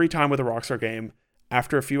every time with a Rockstar game,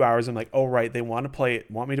 after a few hours, I'm like, oh, right, they want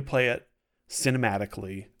me to play it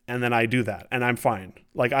cinematically. And then I do that and I'm fine.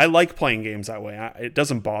 Like, I like playing games that way. It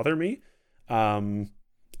doesn't bother me.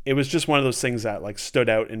 It was just one of those things that like stood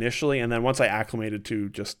out initially. And then once I acclimated to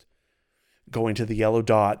just going to the yellow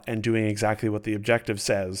dot and doing exactly what the objective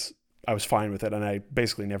says, I was fine with it. And I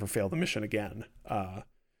basically never failed the mission again.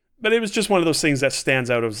 But it was just one of those things that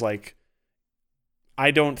stands out as like,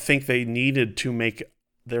 I don't think they needed to make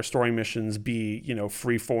their story missions be,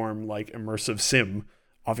 free form, like immersive sim.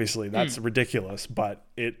 Obviously that's ridiculous, but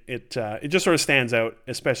it just sort of stands out,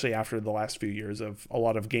 especially after the last few years of a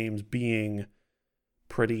lot of games being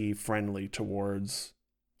pretty friendly towards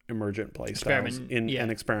emergent play styles and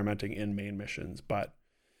experimenting in main missions. But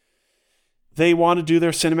they want to do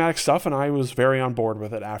their cinematic stuff, and I was very on board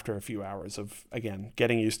with it after a few hours of, again,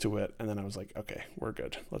 getting used to it. And then I was like, okay, we're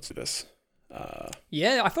good. Let's do this.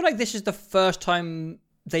 I feel like this is the first time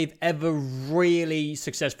they've ever really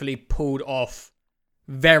successfully pulled off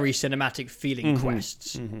very cinematic feeling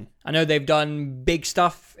quests. I know they've done big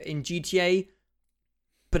stuff in GTA,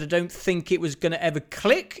 but I don't think it was going to ever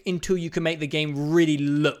click until you can make the game really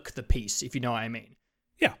look the piece, if you know what I mean.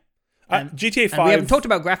 Yeah. GTA 5... And we haven't talked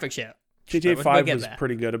about graphics yet. GTA 5 was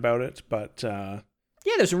pretty good about it, but...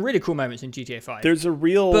 there's some really cool moments in GTA 5. There's a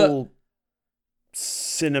real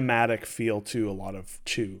cinematic feel to a lot of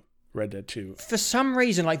Red Dead 2. For some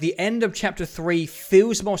reason, like the end of Chapter 3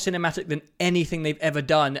 feels more cinematic than anything they've ever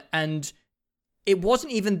done, and it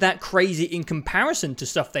wasn't even that crazy in comparison to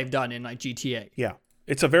stuff they've done in like GTA. Yeah.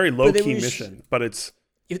 It's a very low-key mission, but it's...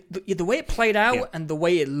 The way it played out and the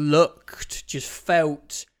way it looked just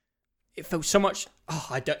felt... It felt so much...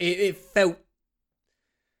 It felt...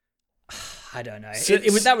 I don't know.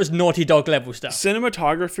 That was Naughty Dog level stuff.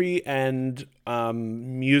 Cinematography and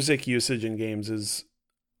music usage in games is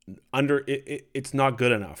it's not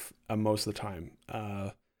good enough most of the time.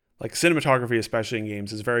 Like cinematography, especially in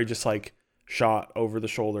games, is very just like shot, over the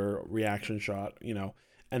shoulder reaction shot,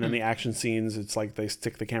 and then the action scenes, it's like they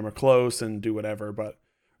stick the camera close and do whatever. But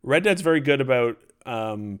Red Dead's very good about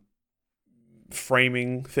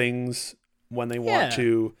framing things when they want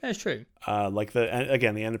to. That's true. Like the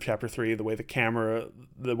end of chapter 3, the way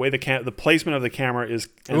the placement of the camera is,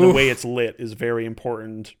 and the way it's lit is very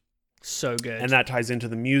important. So good. And that ties into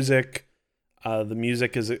the music. The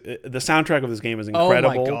music is the soundtrack of this game is incredible.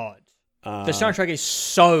 Oh my god. The soundtrack is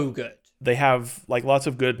so good. They have like lots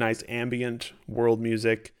of good, nice ambient world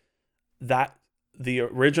music. The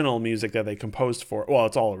original music that they composed for, well,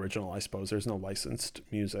 it's all original, I suppose. There's no licensed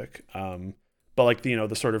music. But like,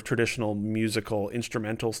 the sort of traditional musical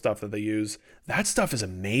instrumental stuff that they use, that stuff is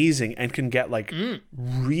amazing and can get like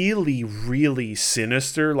really, really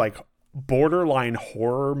sinister, like borderline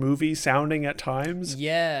horror movie sounding at times.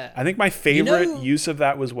 Yeah. I think my favorite use of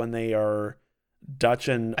that was when they are Dutch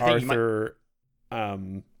and Arthur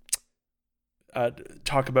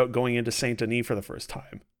talk about going into Saint Denis for the first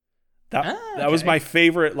time. That was my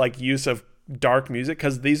favorite like use of dark music,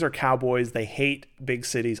 because these are cowboys. They hate big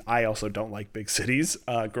cities. I also don't like big cities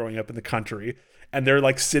growing up in the country. And they're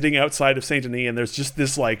like sitting outside of Saint Denis, and there's just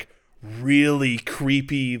this like really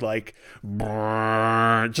creepy like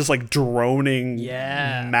just like droning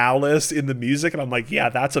malice in the music, and I'm like, yeah,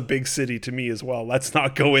 that's a big city to me as well. Let's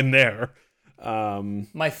not go in there.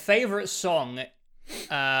 My favorite song,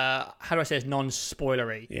 how do I say it's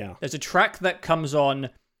non-spoilery? Yeah. There's a track that comes on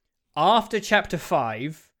after chapter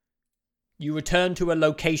 5. You return to a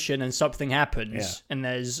location and something happens, and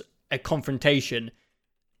there's a confrontation,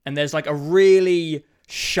 and there's like a really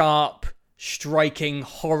sharp, striking,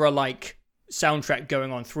 horror-like soundtrack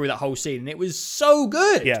going on through that whole scene, and it was so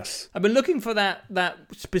good. Yes. I've been looking for that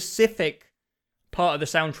specific part of the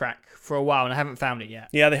soundtrack for a while, and I haven't found it yet.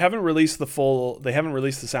 Yeah, they haven't released the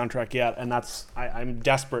soundtrack yet, and I'm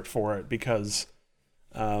desperate for it, because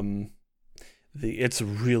it's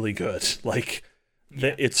really good. Like,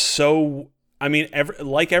 it's so, I mean,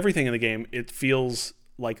 like everything in the game, it feels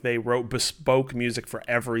like they wrote bespoke music for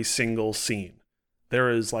every single scene. There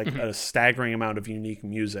is like a staggering amount of unique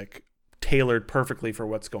music tailored perfectly for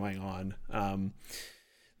what's going on.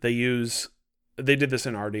 They did this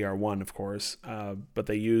in RDR1, of course, but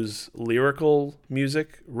they use lyrical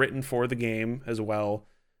music written for the game as well.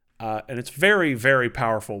 And it's very, very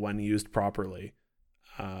powerful when used properly.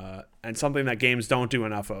 And something that games don't do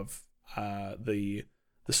enough of. The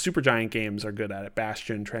Supergiant games are good at it.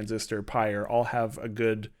 Bastion, Transistor, Pyre all have a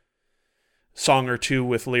good song or two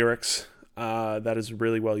with lyrics that is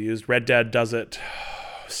really well used. Red Dead does it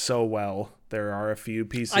so well. There are a few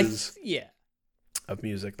pieces of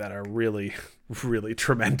music that are really, really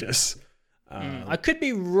tremendous. I could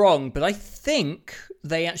be wrong, but I think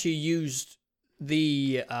they actually used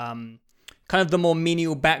the kind of the more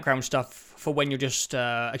menial background stuff for when you're just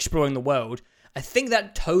exploring the world. I think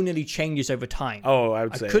that tonally changes over time. Oh, I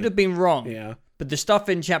would say. I could have been wrong. Yeah. But the stuff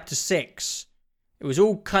in chapter 6, it was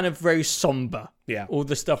all kind of very somber. Yeah. All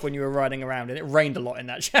the stuff when you were riding around, and it rained a lot in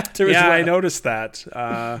that chapter as well. Yeah, I noticed that.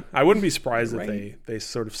 I wouldn't be surprised if they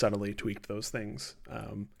sort of subtly tweaked those things.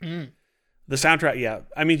 The soundtrack,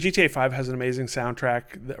 I mean, GTA 5 has an amazing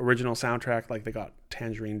soundtrack, the original soundtrack. Like, they got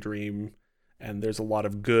Tangerine Dream, and there's a lot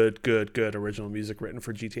of good original music written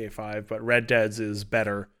for GTA 5, but Red Dead's is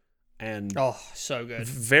better. And so good.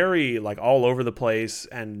 Very like all over the place,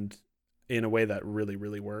 and in a way that really,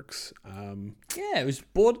 really works. It was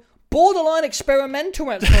borderline experimental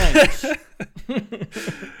at times.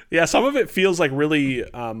 Yeah, some of it feels like really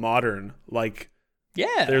modern. Like,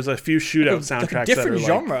 there's a few shootout soundtracks like different that are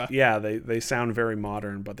genre. Like, they sound very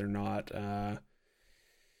modern, but they're not. The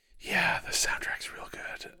soundtrack's real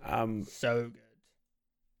good. So good.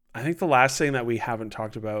 I think the last thing that we haven't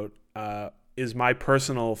talked about is my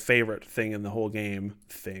personal favorite thing in the whole game.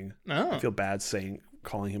 I feel bad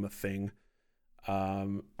calling him a thing.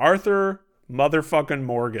 Arthur motherfucking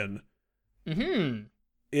Morgan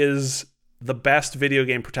is the best video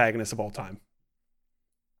game protagonist of all time.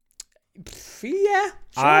 Yeah,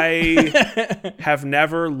 sure. I have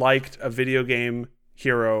never liked a video game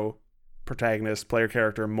hero, protagonist, player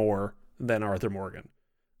character more than Arthur Morgan.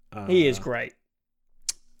 He is great.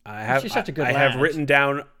 I have written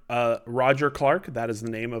down Roger Clark. That is the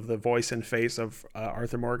name of the voice and face of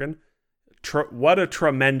Arthur Morgan. What a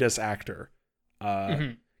tremendous actor.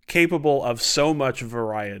 Capable of so much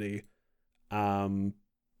variety.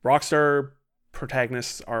 Rockstar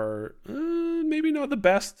protagonists are maybe not the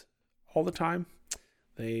best all the time.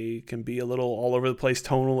 They can be a little all over the place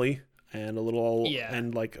tonally, and a little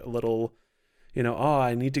and like a little,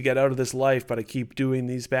 I need to get out of this life, but I keep doing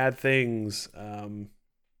these bad things.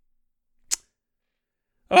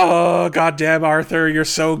 Oh, goddamn, Arthur, you're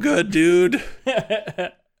so good, dude.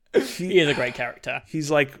 He is a great character. He's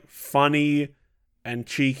like funny and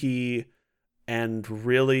cheeky and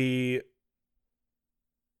really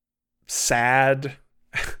sad.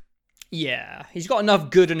 Yeah, he's got enough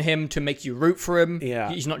good in him to make you root for him.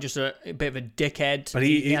 Yeah. He's not just a bit of a dickhead. But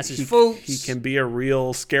he has his faults. He can be a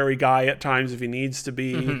real scary guy at times if he needs to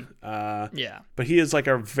be. Yeah. But he is like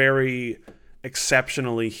a very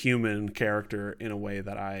exceptionally human character in a way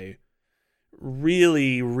that I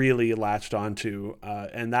really, really latched onto.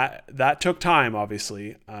 And that took time,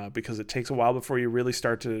 obviously, because it takes a while before you really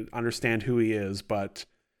start to understand who he is. But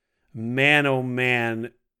man, oh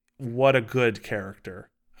man, what a good character.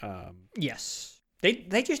 Yes.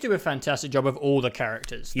 They just do a fantastic job of all the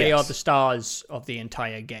characters. They are the stars of the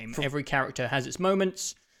entire game. Every character has its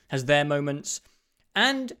moments, has their moments.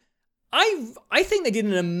 And I think they did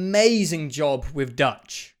an amazing job with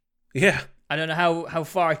Dutch. Yeah. I don't know how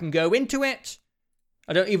far I can go into it.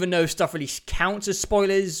 I don't even know if stuff really counts as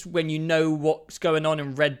spoilers when you know what's going on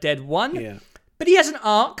in Red Dead 1. Yeah. But he has an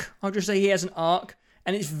arc. I'll just say he has an arc.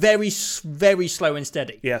 And it's very, very slow and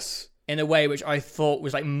steady. Yes. In a way which I thought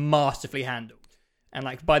was like masterfully handled. And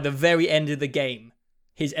like by the very end of the game,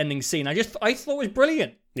 his ending scene, I thought was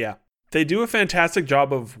brilliant. Yeah. They do a fantastic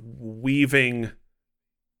job of weaving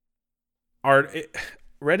art.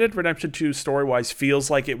 Red Dead Redemption 2 story-wise feels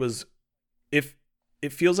like it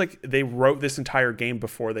feels like they wrote this entire game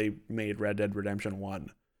before they made Red Dead Redemption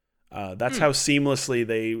 1. That's how seamlessly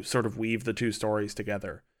they sort of weave the two stories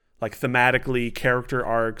together. Like thematically, character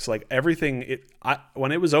arcs, like everything.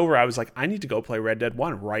 When it was over, I was like, I need to go play Red Dead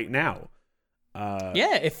 1 right now.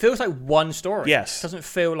 Yeah, it feels like one story. Yes. It doesn't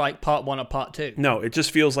feel like part 1 or part 2. No, it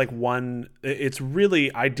just feels like one. It's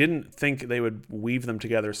really, I didn't think they would weave them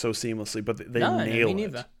together so seamlessly, but they nail me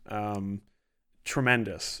neither. it.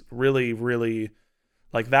 Tremendous. Really, really,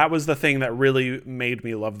 like that was the thing that really made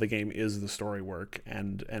me love the game is the story work,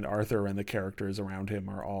 and Arthur and the characters around him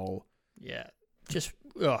are all. Yeah, just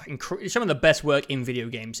some of the best work in video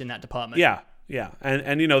games in that department. Yeah.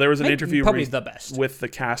 And you know, there was an interview probably the best with the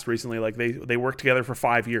cast recently. Like they worked together for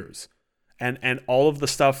 5 years, and all of the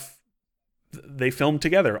stuff they filmed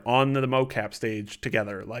together on the mocap stage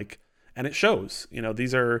together. Like, and it shows. You know,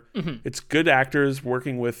 these are it's good actors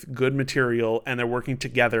working with good material, and they're working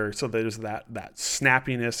together. So there's that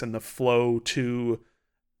snappiness and the flow to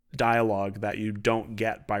dialogue that you don't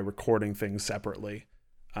get by recording things separately.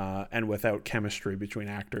 And without chemistry between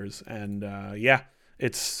actors. And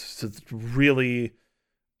it's really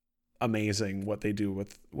amazing what they do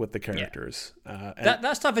with the characters. Yeah.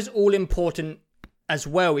 That stuff is all important as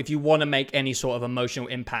well if you want to make any sort of emotional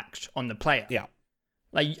impact on the player. Yeah.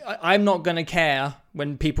 Like, I'm not going to care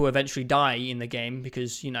when people eventually die in the game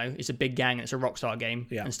because, you know, it's a big gang and it's a Rockstar game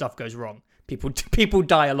and stuff goes wrong. People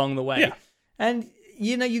die along the way. Yeah. And,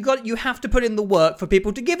 you know, you have to put in the work for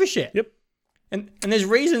people to give a shit. Yep. And there's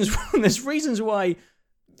reasons why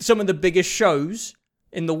some of the biggest shows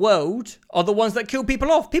in the world are the ones that kill people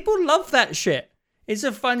off. People love that shit. It's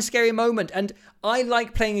a fun, scary moment. And I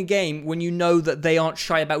like playing a game when you know that they aren't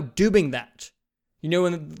shy about doing that. You know,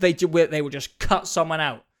 when they will just cut someone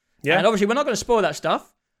out. Yeah. And obviously, we're not going to spoil that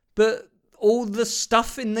stuff. But all the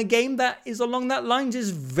stuff in the game that is along that lines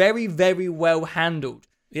is very, very well handled.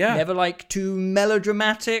 Yeah. Never like too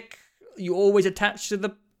melodramatic. You always attach to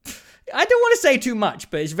the... I don't want to say too much,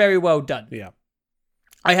 but it's very well done. Yeah.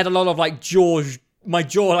 I had a lot of like my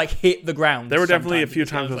jaw like hit the ground. There were definitely a few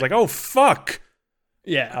times I was like, oh, fuck.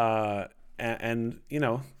 Yeah. And you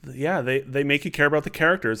know, yeah, they make you care about the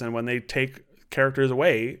characters, and when they take characters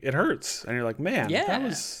away, it hurts. And you're like, man, that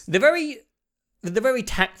was... They're very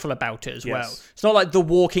tactful about it as well. It's not like The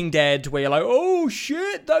Walking Dead where you're like, oh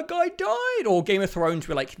shit, that guy died. Or Game of Thrones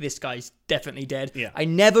where like, this guy's definitely dead. Yeah. I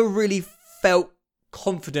never really felt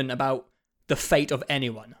confident about the fate of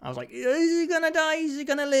anyone. I was like, is he gonna die? Is he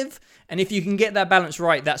gonna live? And if you can get that balance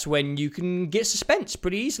right, that's when you can get suspense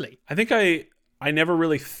pretty easily. I think I never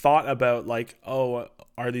really thought about like, oh,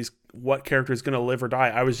 what character is gonna live or die?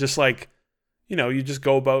 I was just like, you know, you just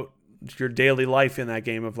go about your daily life in that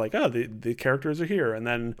game of like, oh, the characters are here, and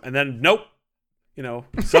then nope, you know,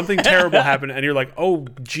 something terrible happened, and you're like, oh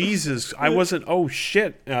Jesus, I wasn't. Oh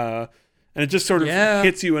shit. And it just sort of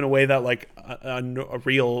hits you in a way that like a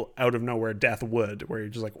real out of nowhere death would, where you're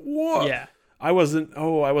just like, whoa, I wasn't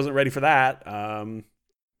ready for that.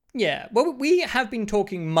 Yeah, well, we have been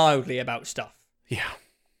talking mildly about stuff. Yeah.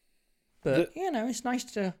 But, you know, it's nice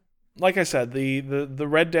to... Like I said, the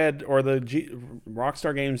Red Dead or the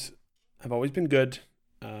Rockstar games have always been good.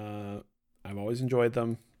 I've always enjoyed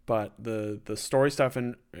them. But the story stuff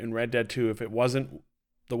in Red Dead 2, if it wasn't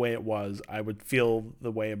the way it was, I would feel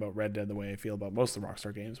the way about Red Dead the way I feel about most of the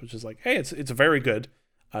Rockstar games, which is like, hey, it's very good,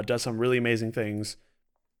 does some really amazing things.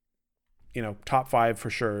 You know, top 5 for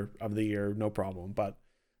sure of the year, no problem. But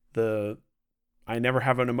I've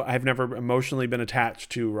never emotionally been attached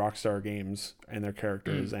to Rockstar games and their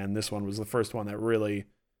characters, and this one was the first one that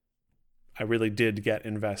I really did get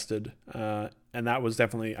invested. And that was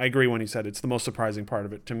definitely, I agree when you said it's the most surprising part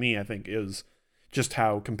of it to me, I think, is just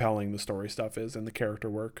how compelling the story stuff is and the character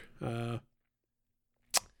work.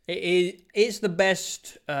 It's the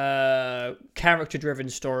best character-driven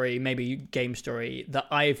story, maybe game story, that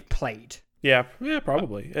I've played. Yeah,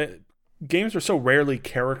 probably. Games are so rarely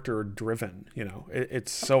character-driven, you know.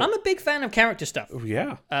 It's so... I'm a big fan of character stuff.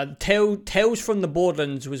 Yeah. Tales from the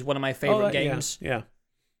Borderlands was one of my favorite games. Yeah.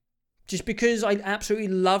 Just because I absolutely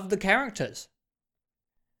love the characters.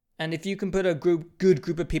 And if you can put a good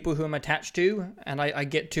group of people who I'm attached to, and I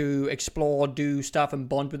get to explore, do stuff, and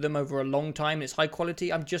bond with them over a long time, and it's high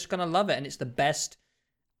quality, I'm just going to love it. And it's the best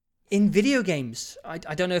in video games. I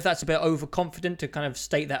don't know if that's a bit overconfident to kind of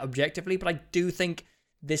state that objectively, but I do think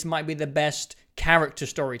this might be the best character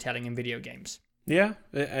storytelling in video games. Yeah,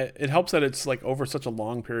 it helps that it's like over such a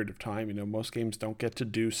long period of time. You know, most games don't get to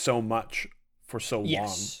do so much for so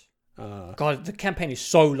long. God, the campaign is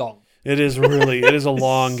so long. It is a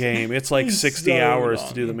long game. It's like 60 hours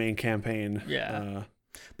to do the main campaign. Yeah.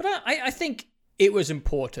 But I think it was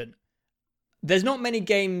important. There's not many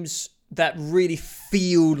games that really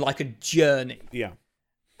feel like a journey. Yeah.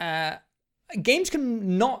 Games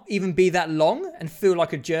can not even be that long and feel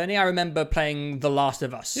like a journey. I remember playing The Last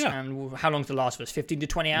of Us. Yeah. And how long's The Last of Us? 15 to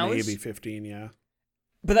 20 hours? Maybe 15, yeah.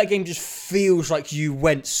 But that game just feels like you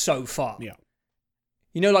went so far. Yeah.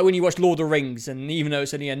 You know, like when you watch Lord of the Rings, and even though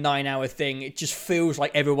it's only a 9-hour thing, it just feels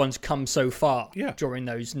like everyone's come so far during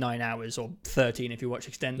those 9 hours, or 13 if you watch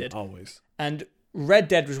Extended. Always. And Red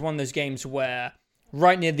Dead was one of those games where,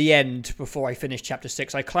 right near the end, before I finished Chapter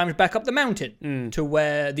 6, I climbed back up the mountain to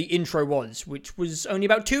where the intro was, which was only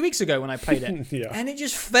about 2 weeks ago when I played it. Yeah. And it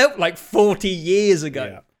just felt like 40 years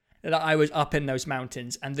ago that I was up in those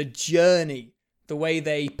mountains. And the journey, the way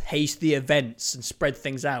they pace the events and spread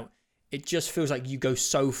things out, it just feels like you go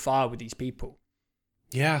so far with these people.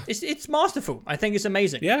 Yeah. It's masterful. I think it's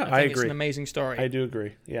amazing. Yeah, I agree. It's an amazing story. I do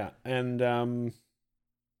agree. Yeah. And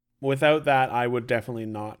without that, I would definitely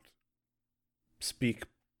not speak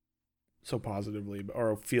so positively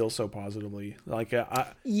or feel so positively. Like,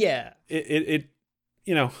 it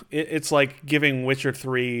you know, it's like giving Witcher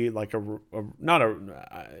 3 like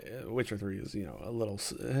Witcher 3 is, you know, a little,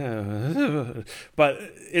 but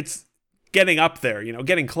it's getting up there, you know,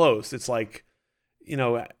 getting close. It's like, you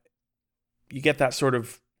know, you get that sort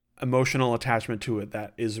of emotional attachment to it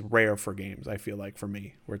that is rare for games, I feel like, for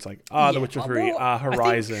me, where it's like, The Witcher 3,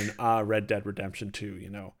 Horizon, Red Dead Redemption 2, you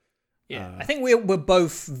know. Yeah, I think we're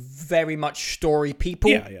both very much story people.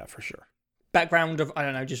 Yeah, for sure. Background of, I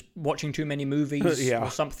don't know, just watching too many movies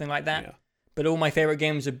or something like that. Yeah. But all my favorite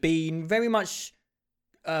games have been very much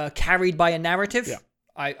carried by a narrative. Yeah.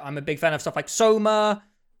 I'm a big fan of stuff like Soma,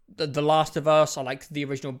 The Last of Us. I like the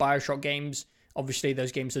original BioShock games. Obviously,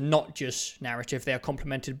 those games are not just narrative. They are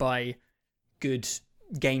complemented by good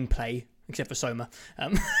gameplay, except for Soma.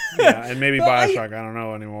 Yeah, and maybe BioShock, I don't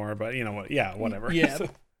know anymore, but you know what? Yeah, whatever. Yeah.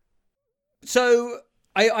 So,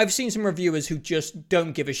 I've seen some reviewers who just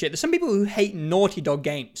don't give a shit. There's some people who hate Naughty Dog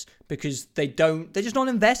games because they're just not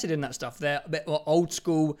invested in that stuff. They're a bit old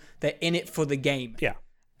school. They're in it for the game. Yeah.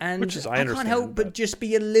 And which is, I can't help but just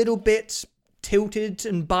be a little bit tilted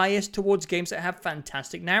and biased towards games that have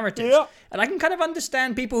fantastic narratives. Yeah. And I can kind of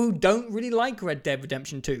understand people who don't really like Red Dead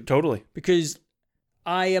Redemption 2. Totally. Because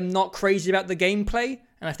I am not crazy about the gameplay,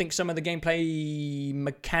 and I think some of the gameplay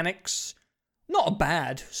mechanics, not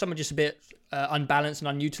bad, some are just a bit unbalanced and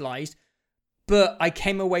unutilized, but I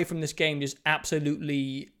came away from this game just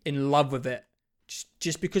absolutely in love with it,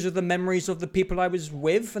 just because of the memories of the people I was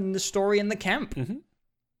with and the story and the camp. Mm-hmm.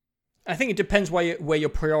 I think it depends where your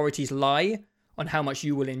priorities lie on how much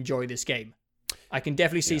you will enjoy this game. I can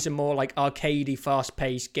definitely see some more like arcadey,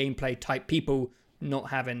 fast-paced gameplay type people not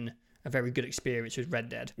having a very good experience with Red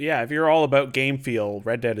Dead. Yeah, if you're all about game feel,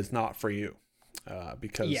 Red Dead is not for you,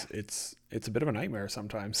 because it's a bit of a nightmare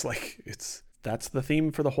sometimes. Like that's the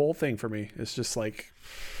theme for the whole thing for me. It's just like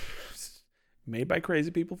made by crazy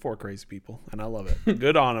people for crazy people, and I love it.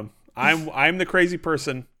 Good on them. I'm the crazy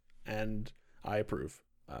person, and I approve.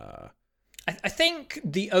 I think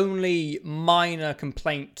the only minor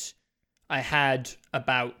complaint I had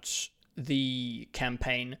about the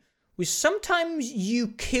campaign was sometimes you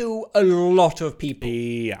kill a lot of people.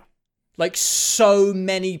 Yeah. Like so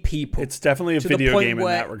many people. It's definitely a video game in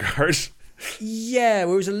that regard. Yeah,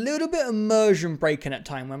 where it was a little bit immersion breaking at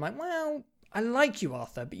time where I'm like, well, I like you,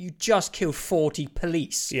 Arthur, but you just killed 40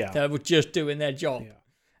 police that were just doing their job. Yeah.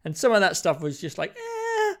 And some of that stuff was just like,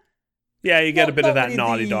 Yeah, you get a bit of that really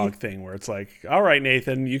Naughty Dog thing where it's like, all right,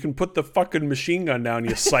 Nathan, you can put the fucking machine gun down,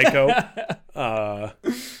 you psycho.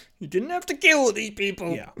 You didn't have to kill these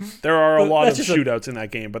people. Yeah. There are a lot of shootouts in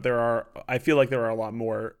that game, but I feel like there are a lot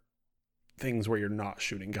more things where you're not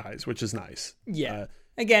shooting guys, which is nice. Yeah.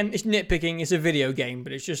 Again, it's nitpicking. It's a video game,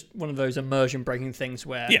 but it's just one of those immersion-breaking things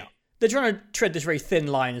where they're trying to tread this very thin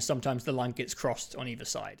line, and sometimes the line gets crossed on either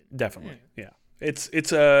side. Definitely, yeah. It's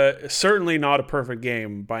certainly not a perfect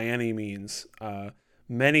game by any means.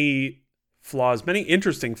 Many flaws, many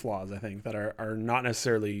interesting flaws, I think, that are not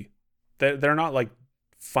necessarily... They're not, like,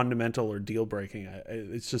 fundamental or deal-breaking.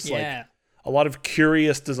 It's just, like, a lot of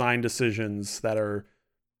curious design decisions that are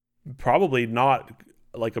probably not,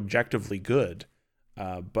 like, objectively good.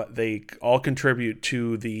 But they all contribute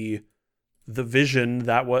to the vision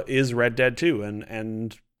that is Red Dead 2,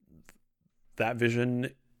 and that vision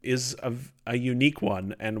is a unique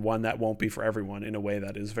one, and one that won't be for everyone in a way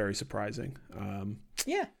that is very surprising.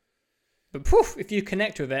 But poof, if you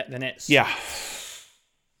connect with it, then it's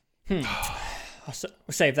I'll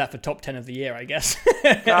save that for top 10 of the year, I guess.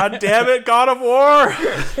 God damn it, God of War!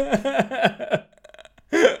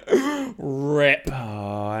 Rip.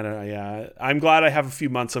 Oh, I don't know. Yeah, I'm glad I have a few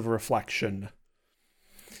months of reflection.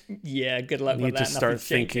 Yeah, good luck with that. Need to start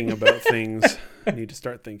thinking about things.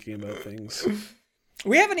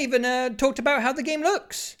 We haven't even talked about how the game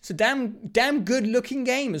looks. It's a damn good looking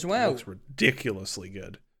game as well. It looks ridiculously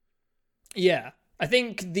good. Yeah, I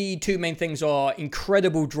think the two main things are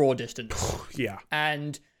incredible draw distance. Yeah,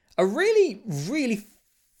 and a really, really,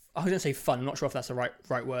 I was gonna say fun. I'm not sure if that's the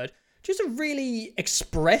right word. Just a really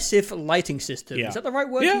expressive lighting system. Yeah. Is that the right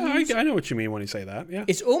word? Yeah, I know what you mean when you say that. Yeah,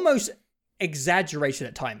 it's almost exaggerated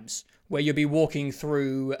at times, where you'll be walking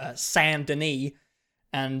through Saint Denis,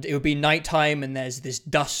 and it would be nighttime, and there's this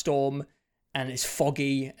dust storm, and it's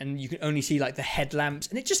foggy, and you can only see like the headlamps,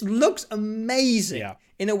 and it just looks amazing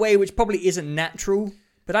in a way which probably isn't natural.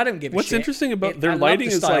 But I don't give a shit. What's interesting about their lighting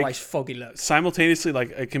is like foggy look. Simultaneously, like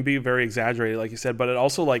it can be very exaggerated, like you said, but it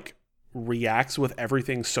also like reacts with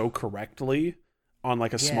everything so correctly on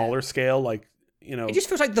like a smaller scale, like, you know, it just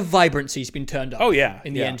feels like the vibrancy's been turned up. Oh yeah,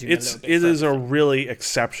 in the engine. It is a really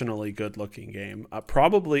exceptionally good looking game.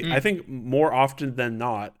 Probably, I think more often than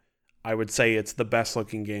not, I would say it's the best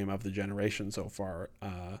looking game of the generation so far.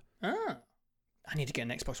 I need to get an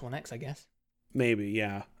Xbox One X, I guess. Maybe,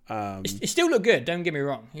 yeah. It still look good. Don't get me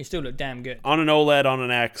wrong. It still look damn good on an OLED on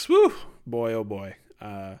an X. Woo, boy, oh boy.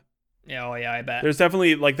 Yeah, I bet. There's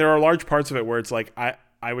definitely, like, there are large parts of it where it's like,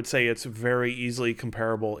 I would say it's very easily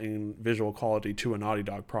comparable in visual quality to a Naughty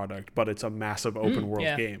Dog product, but it's a massive open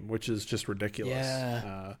world game, which is just ridiculous.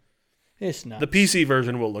 Yeah. It's nuts. The PC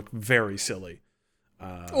version will look very silly.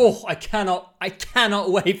 I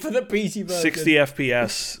cannot wait for the PC version. 60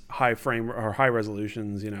 FPS, high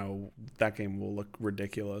resolutions, you know, that game will look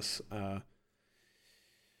ridiculous.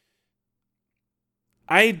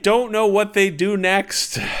 I don't know what they do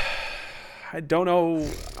next. I don't know.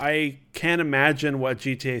 I can't imagine what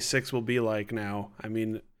GTA 6 will be like now. I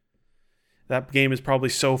mean, that game is probably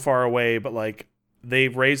so far away, but like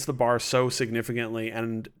they've raised the bar so significantly,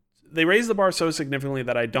 and they raised the bar so significantly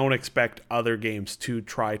that I don't expect other games to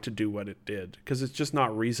try to do what it did, because it's just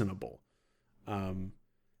not reasonable. And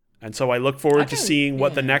so I look forward to seeing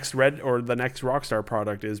what the next the next Rockstar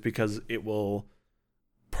product is, because it will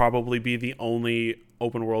probably be the only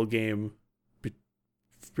open world game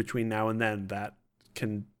between now and then that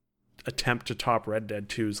can attempt to top Red Dead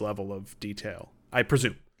 2's level of detail, I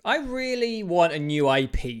presume. I really want a new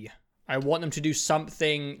IP. I want them to do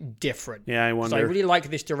something different. Yeah, I wonder. So I really like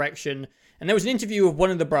this direction. And there was an interview with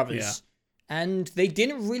one of the brothers, and they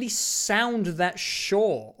didn't really sound that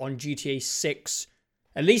sure on GTA 6,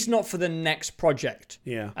 at least not for the next project.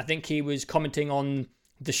 Yeah. I think he was commenting on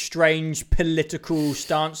the strange political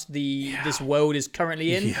stance this world is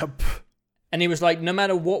currently in. Yep. And he was like, no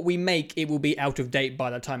matter what we make, it will be out of date by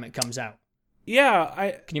the time it comes out.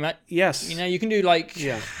 Yeah, Can you imagine? Yes. You know, you can do like,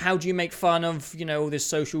 how do you make fun of, you know, this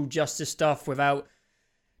social justice stuff without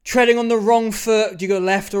treading on the wrong foot? Do you go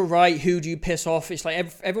left or right? Who do you piss off? It's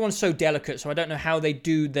like everyone's so delicate, so I don't know how they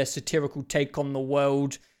do their satirical take on the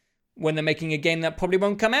world when they're making a game that probably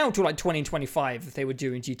won't come out till like 2025 if they were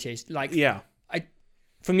doing GTA. Like,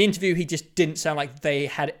 from the interview, he just didn't sound like they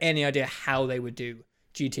had any idea how they would do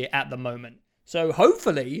GTA at the moment. So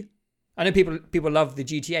hopefully, I know people love the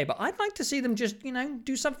GTA, but I'd like to see them just, you know,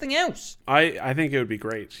 do something else. I think it would be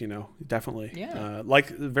great, you know, definitely. Yeah. Like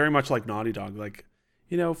very much like Naughty Dog. Like,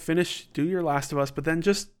 do your Last of Us, but then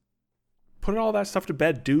just put all that stuff to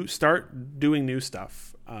bed. Start doing new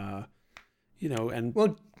stuff. And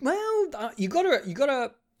you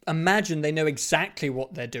gotta imagine they know exactly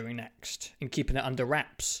what they're doing next and keeping it under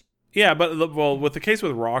wraps. Yeah, but with the case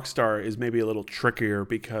with Rockstar is maybe a little trickier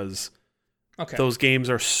because those games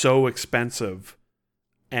are so expensive,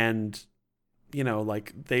 and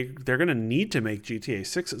they're gonna need to make GTA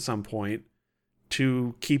 6 at some point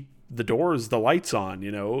to keep the lights on.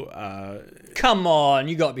 Come on,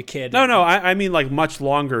 you gotta be kidding. No, I mean like much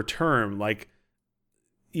longer term. Like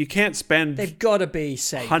you can't spend. They've got to be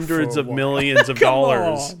safe hundreds of millions of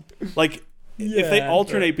dollars. On. Like. Yeah, if they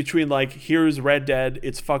alternate between like, here's Red Dead,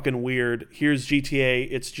 it's fucking weird. Here's GTA,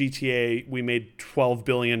 it's GTA. We made $12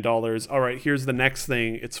 billion. All right, here's the next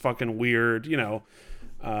thing. It's fucking weird,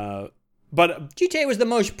 But GTA was the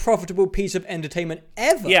most profitable piece of entertainment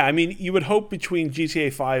ever. Yeah, I mean, you would hope between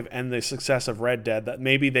GTA 5 and the success of Red Dead that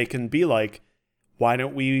maybe they can be like, why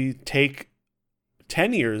don't we take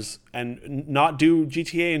 10 years and not do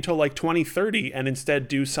GTA until like 2030 and instead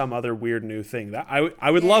do some other weird new thing. That I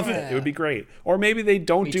would love it. It would be great. Or maybe they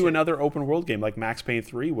don't do another open world game like Max Payne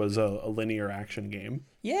 3 was a linear action game.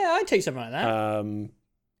 Yeah, I'd take something like that.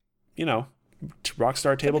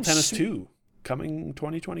 Rockstar Table Tennis 2 coming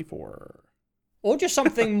 2024. Or just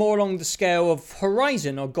something more along the scale of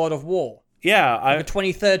Horizon or God of War. Yeah, like a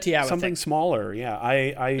 20-30 hour something thing. Smaller. Yeah,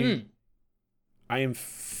 I am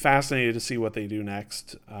fascinated to see what they do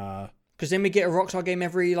next. Because then we get a Rockstar game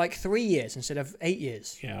every 3 years instead of 8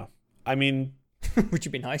 years. Yeah, I mean, which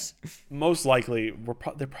would be nice. Most likely,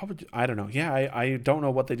 they're probably. I don't know. Yeah, I don't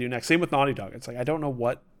know what they do next. Same with Naughty Dog. It's like I don't know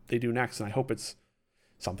what they do next, and I hope it's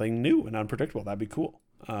something new and unpredictable. That'd be cool.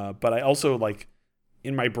 But I also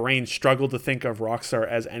in my brain struggle to think of Rockstar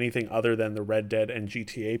as anything other than the Red Dead and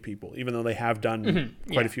GTA people, even though they have done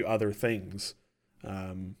quite a few other things.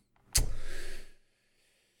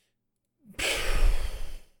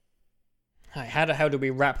 How the hell do we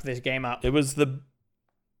wrap this game up? It was the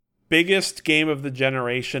biggest game of the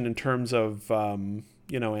generation in terms of, and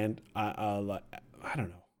I don't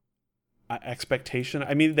know, expectation.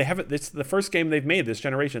 I mean, it's the first game they've made this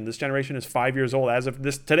generation. This generation is 5 years old as of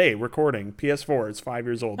today recording. PS4 is 5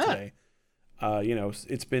 years old today.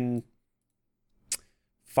 It's been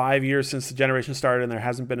 5 years since the generation started, and there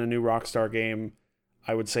hasn't been a new Rockstar game.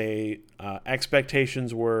 I would say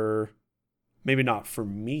expectations were maybe not for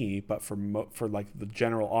me, but for the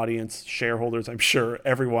general audience, shareholders. I'm sure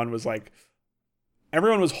everyone was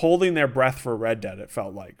holding their breath for Red Dead. It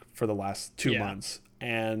felt like for the last 2 months,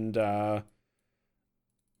 and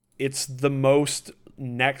it's the most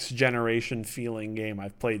next generation feeling game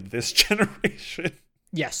I've played this generation.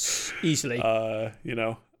 Yes, easily.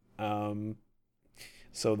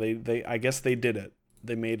 So they I guess they did it.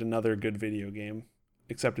 They made another good video game.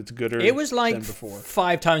 Except it's gooder. It was than before.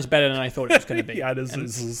 5 times better than I thought it was going to be. Yeah, it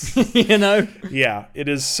is. Yeah, it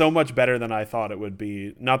is so much better than I thought it would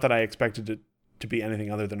be. Not that I expected it to be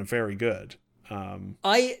anything other than very good.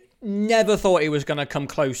 I never thought it was going to come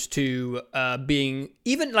close to being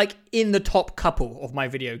even in the top couple of my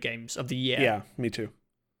video games of the year. Yeah, me too.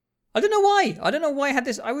 I don't know why. I had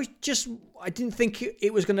this. I didn't think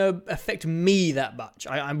it was going to affect me that much.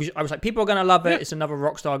 I was like, people are going to love it. Yeah. It's another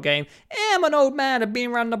Rockstar game. I'm an old man. I've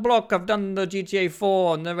been around the block. I've done the GTA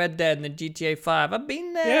 4 and the Red Dead and the GTA 5. I've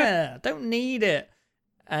been there. Yeah. Don't need it.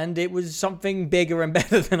 And it was something bigger and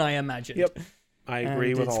better than I imagined. Yep. I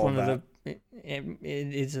agree with all of that.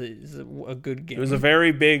 It's a good game. It was a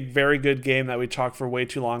very big, very good game that we talked for way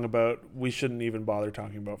too long about. We shouldn't even bother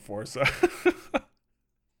talking about Forza.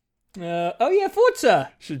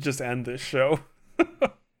 Forza. Should just end this show.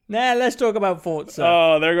 Nah, let's talk about Forza.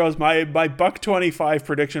 Oh, there goes my $1.25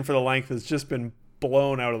 prediction for the length has just been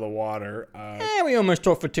blown out of the water. We almost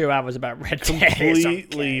talked for 2 hours about Red Dead.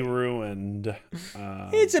 Completely ruined.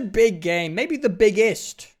 It's a big game, maybe the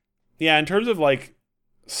biggest. Yeah, in terms of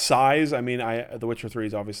size, I mean, The Witcher 3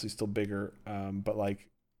 is obviously still bigger, but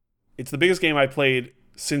it's the biggest game I played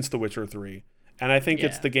since The Witcher 3, and I think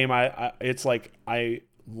it's the game I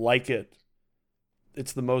like it.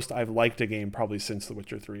 It's the most I've liked a game probably since The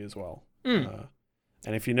Witcher 3 as well. And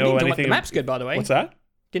if you know anything, the map's good, by the way. What's that?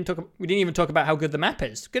 We didn't even talk about how good the map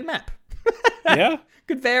is. Good map. Yeah.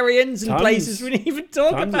 Good variants and places. We didn't even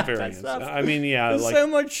talk about of variants. That stuff. I mean, yeah, there's so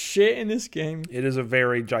much shit in this game. It is a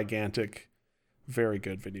very gigantic, very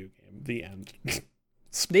good video game. The end. The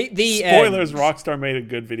spoilers. End. Rockstar made a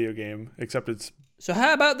good video game, except it's. So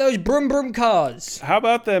how about those brum brum cars? How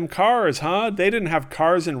about them cars, huh? They didn't have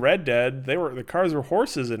cars in Red Dead. The cars were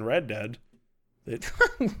horses in Red Dead.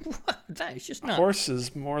 That is just not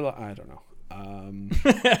horses. More like I don't know.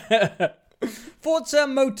 Forza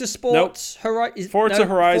Motorsport. Nope. Forza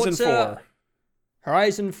Horizon 4.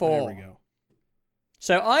 Horizon 4. There we go.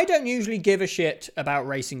 So I don't usually give a shit about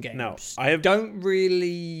racing games. No, don't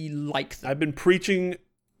really like them. I've been preaching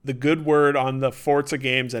the good word on the Forza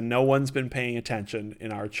games, and no one's been paying attention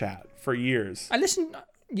in our chat for years. I listened.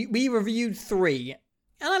 We reviewed 3,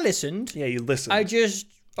 and I listened. Yeah, you listened. I just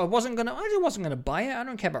wasn't gonna buy it. I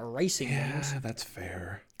don't care about racing games. Yeah, that's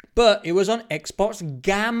fair. But it was on Xbox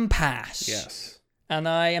Game Pass. Yes. And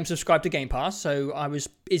I am subscribed to Game Pass, so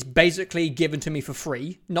it's basically given to me for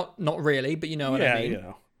free. Not really, but you know what I mean.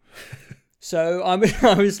 Yeah. So I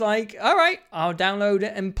was like, all right, I'll download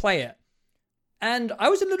it and play it. And I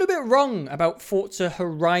was a little bit wrong about Forza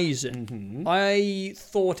Horizon. Mm-hmm. I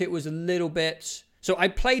thought it was a little bit... So I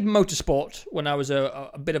played Motorsport when I was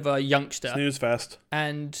a bit of a youngster. Snooze fest.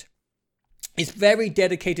 And it's very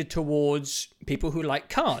dedicated towards people who like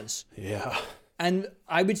cars. Yeah. And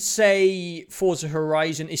I would say Forza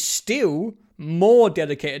Horizon is still more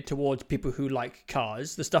dedicated towards people who like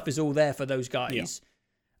cars. The stuff is all there for those guys.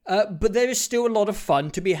 Yeah. But there is still a lot of fun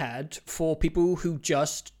to be had for people who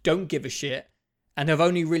just don't give a shit and have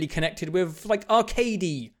only really connected with like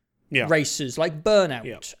arcadey races like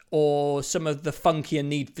Burnout or some of the funkier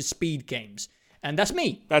Need for Speed games. And that's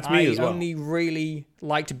me. That's me as well. I only really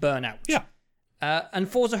liked Burnout. Yeah. And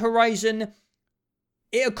Forza Horizon...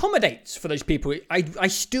 It accommodates for those people. I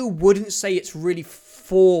still wouldn't say it's really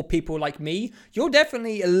for people like me. You're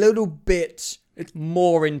definitely a little bit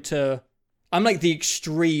more into... I'm like the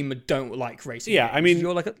extreme don't like racing games. I mean...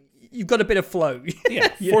 You've got a bit of flow. Yeah,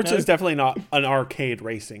 Forza is definitely not an arcade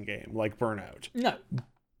racing game like Burnout. No.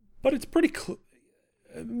 But it's pretty...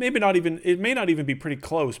 It may not even be pretty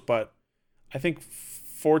close, but I think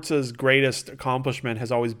Forza's greatest accomplishment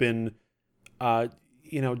has always been,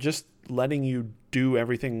 just letting you do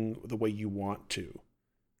everything the way you want to.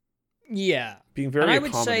 Yeah. Being very accommodating.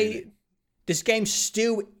 And I would say this game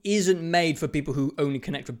still isn't made for people who only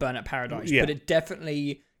connect with Burnout Paradise, but it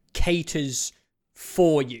definitely caters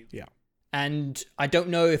for you. Yeah. And I don't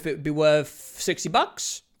know if it would be worth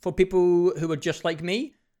 $60 for people who are just like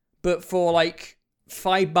me, but for like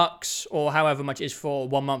 $5 or however much it is for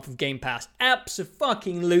 1 month of Game Pass,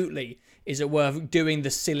 abso-fucking-lutely is it worth doing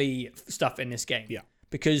the silly stuff in this game. Yeah.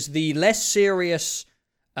 Because the less serious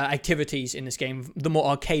activities in this game, the more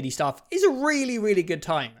arcadey stuff, is a really, really good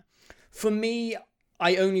time. For me,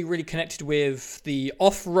 I only really connected with the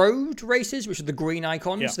off-road races, which are the green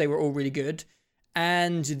icons. Yeah. They were all really good.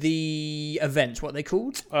 And the events, what are they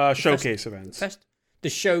called? Showcase events. The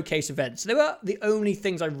showcase events. They were the only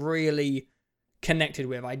things I really connected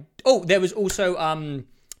with. There was also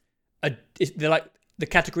the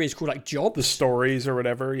category is called like jobs. The stories or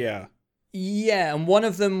whatever, yeah. Yeah, and one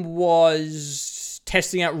of them was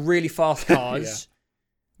testing out really fast cars,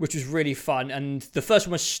 which was really fun. And the first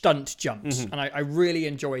one was stunt jumps, and I really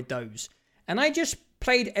enjoyed those. And I just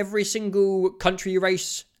played every single country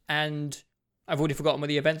race, and I've already forgotten what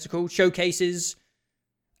the events are called. Showcases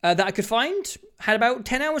that I could find. Had about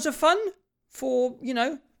 10 hours of fun for,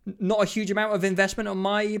 not a huge amount of investment on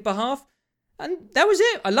my behalf. And that was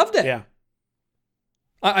it. I loved it. Yeah.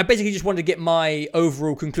 I basically just wanted to get my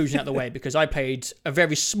overall conclusion out of the way because I played a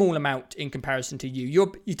very small amount in comparison to you.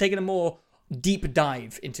 You've taken a more deep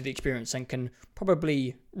dive into the experience and can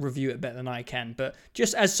probably review it better than I can. But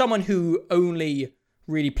just as someone who only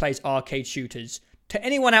really plays arcade shooters, to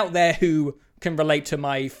anyone out there who can relate to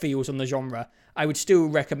my feels on the genre, I would still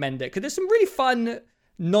recommend it because there's some really fun,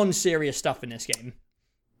 non-serious stuff in this game.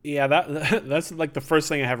 Yeah, that's like the first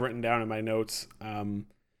thing I have written down in my notes.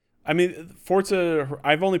 I mean, Forza,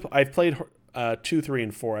 I've played 2, 3,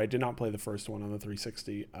 and 4. I did not play the first one on the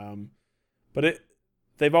 360. But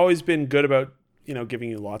they've always been good about,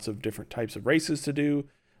 giving you lots of different types of races to do.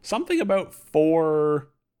 Something about 4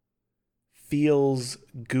 feels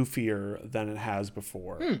goofier than it has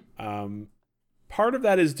before. Part of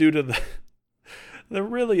that is due to the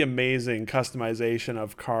really amazing customization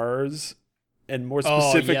of cars, and more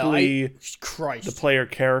specifically, the player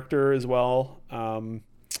character as well.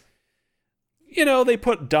 They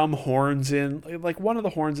put dumb horns in. Like one of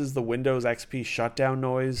the horns is the Windows XP shutdown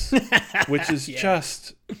noise, which is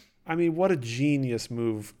just, what a genius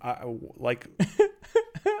move.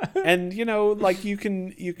 And you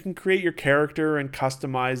can create your character and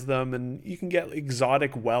customize them, and you can get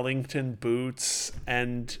exotic Wellington boots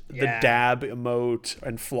and the dab emote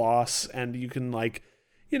and floss, and you can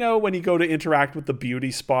when you go to interact with the beauty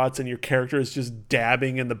spots and your character is just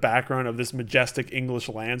dabbing in the background of this majestic English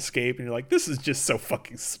landscape, and you're like, this is just so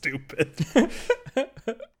fucking stupid.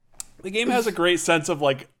 The game has a great sense of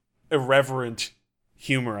irreverent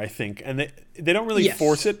humor, I think, and they don't really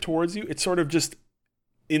force it towards you. It's sort of just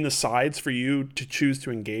in the sides for you to choose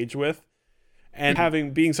to engage with.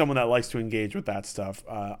 And being someone that likes to engage with that stuff,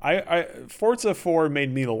 Forza 4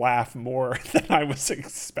 made me laugh more than I was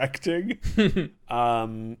expecting.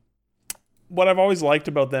 What I've always liked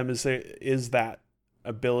about them is that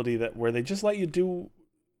ability that where they just let you do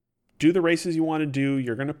the races you want to do.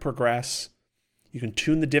 You're going to progress. You can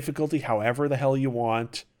tune the difficulty however the hell you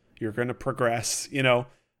want. You're going to progress.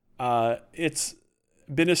 It's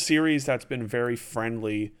been a series that's been very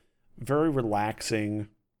friendly, very relaxing.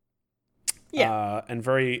 And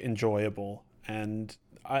very enjoyable. And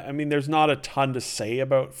I mean, there's not a ton to say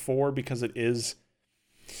about 4 because it is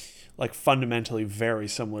like fundamentally very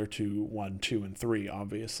similar to 1, 2, and 3,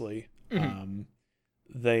 obviously. I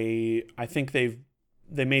think they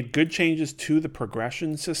made good changes to the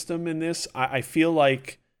progression system in this. I feel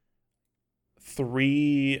like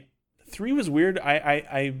 3 was weird.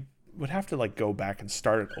 I would have to like go back and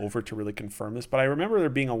start it over to really confirm this, but I remember there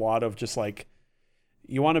being a lot of just like,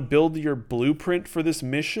 you want to build your blueprint for this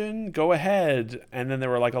mission? Go ahead. And then there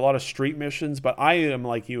were like a lot of street missions, but I am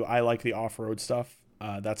like you. I like the off-road stuff.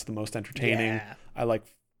 That's the most entertaining. Yeah. I like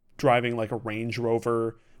driving like a Range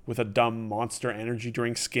Rover with a dumb Monster energy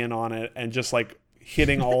drink skin on it and just like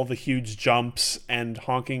hitting all the huge jumps and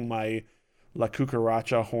honking my La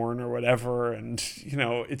Cucaracha horn or whatever. And,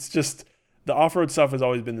 it's just the off-road stuff has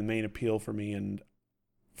always been the main appeal for me. And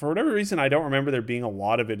for whatever reason, I don't remember there being a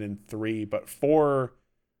lot of it in 3, but 4,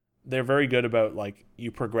 they're very good about like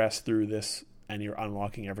you progress through this and you're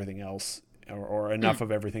unlocking everything else or enough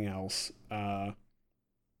of everything else.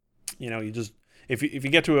 You just if you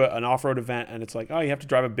get to an off-road event and it's like, oh, you have to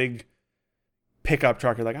drive a big pickup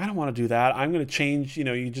truck, you're like, I don't want to do that. I'm going to change.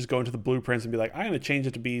 You just go into the blueprints and be like, I'm going to change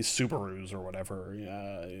it to be Subarus or whatever,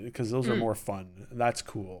 because those are more fun. That's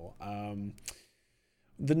cool.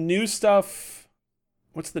 The new stuff.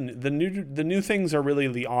 What's the new things are really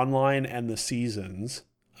the online and the seasons.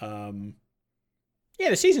 The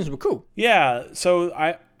seasons were cool. Yeah,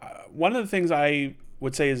 so one of the things I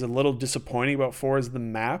would say is a little disappointing about 4 is the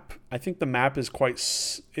map. I think the map is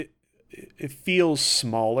it feels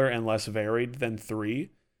smaller and less varied than 3.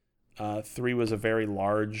 3 was a very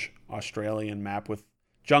large Australian map with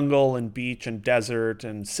jungle and beach and desert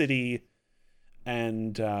and city,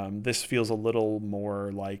 and this feels a little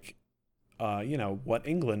more like what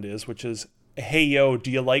England is, which is, hey, yo, do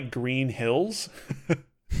you like green hills?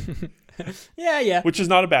 Yeah. Which is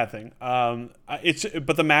not a bad thing.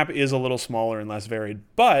 But the map is a little smaller and less varied.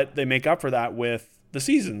 But they make up for that with the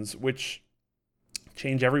seasons, which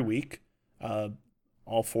change every week,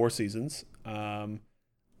 all 4 seasons. And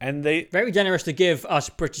they very generous to give us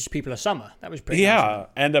British people a summer. That was pretty nice.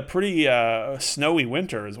 And a pretty snowy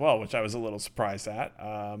winter as well, which I was a little surprised at.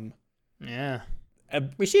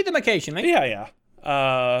 We see them occasionally. Yeah.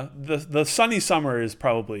 The sunny summer is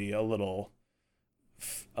probably a little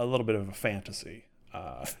bit of a fantasy.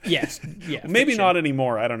 Yes. Yeah. Maybe not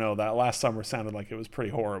anymore. I don't know. That last summer sounded like it was pretty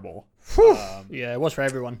horrible. Yeah, it was for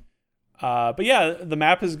everyone. But yeah, the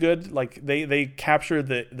map is good. Like they capture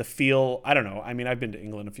the feel. I don't know. I mean, I've been to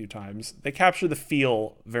England a few times. They capture the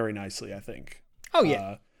feel very nicely, I think. Oh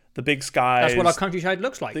yeah. The big skies. That's what our countryside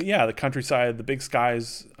looks like. The countryside, the big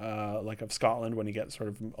skies, like of Scotland when you get sort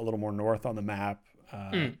of a little more north on the map.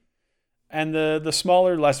 And the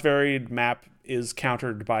smaller, less varied map is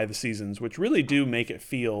countered by the seasons, which really do make it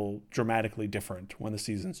feel dramatically different when the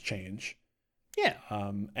seasons change. Yeah.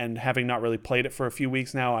 And having not really played it for a few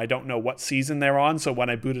weeks now, I don't know what season they're on. So when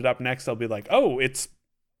I boot it up next, I'll be like, oh, it's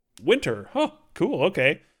winter. Huh, cool.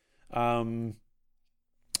 Okay.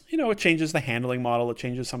 It changes the handling model. It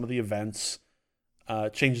changes some of the events.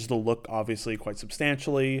 It changes the look, obviously, quite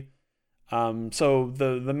substantially. So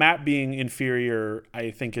the map being inferior,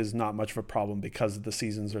 I think, is not much of a problem because the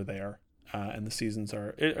seasons are there. And the seasons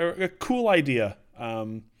are a cool idea.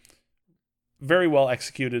 Very well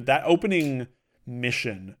executed. That opening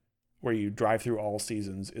mission where you drive through all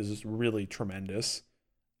seasons is really tremendous.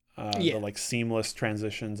 The like seamless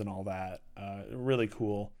transitions and all that. Really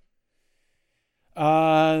cool. The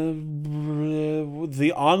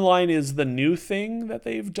online is the new thing that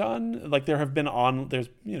they've done. Like there's been a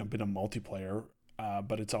multiplayer,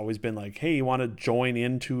 but it's always been like, hey, you want to join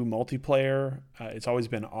into multiplayer? It's always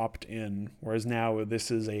been opt-in, whereas now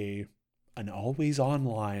this is an always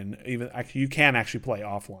online. Even you can actually play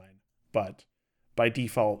offline, but by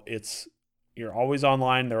default, you're always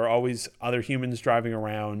online. There are always other humans driving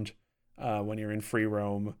around when you're in free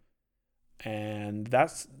roam. And that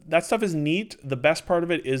stuff is neat. The best part of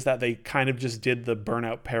it is that they kind of just did the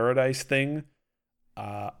Burnout Paradise thing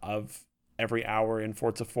of every hour in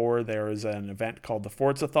Forza 4, there is an event called the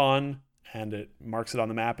Forzathon, and it marks it on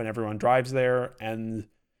the map, and everyone drives there. And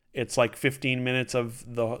it's like 15 minutes of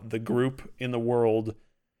the group in the world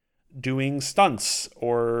doing stunts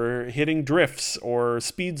or hitting drifts or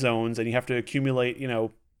speed zones, and you have to accumulate,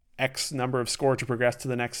 X number of score to progress to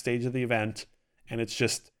the next stage of the event. And it's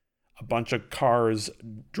just a bunch of cars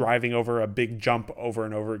driving over a big jump over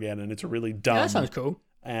and over again, and it's really dumb. Yeah, that sounds cool.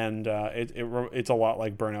 And it's a lot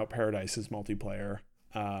like Burnout Paradise's multiplayer.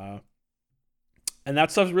 And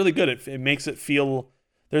that stuff's really good. It makes it feel...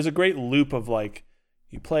 There's a great loop of like,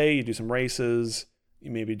 you play, you do some races,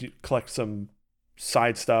 you maybe collect some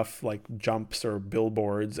side stuff like jumps or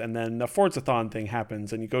billboards, and then the Forzathon thing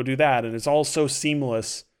happens and you go do that, and it's all so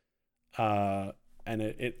seamless. And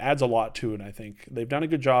it adds a lot to it, I think. They've done a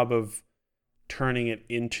good job of turning it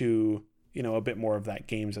into, a bit more of that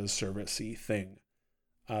games as service-y thing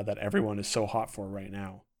that everyone is so hot for right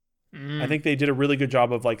now. I think they did a really good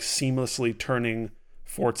job of like seamlessly turning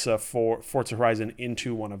Forza Horizon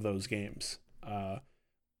into one of those games.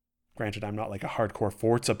 Granted, I'm not like a hardcore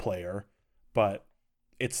Forza player, but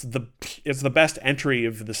it's the best entry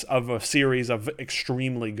of a series of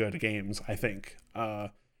extremely good games, I think.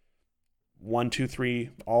 1, 2, 3,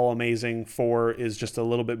 all amazing. 4 is just a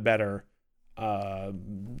little bit better. I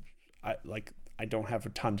don't have a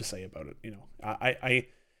ton to say about it.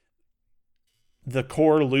 The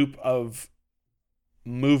core loop of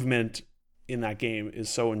movement in that game is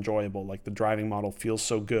so enjoyable. Like, the driving model feels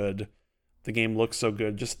so good. The game looks so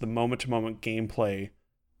good. Just the moment-to-moment gameplay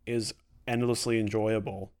is endlessly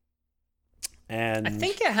enjoyable. And I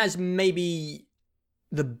think it has maybe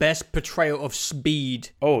the best portrayal of speed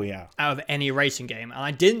out of any racing game. And I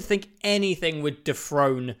didn't think anything would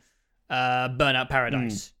dethrone Burnout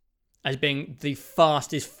Paradise as being the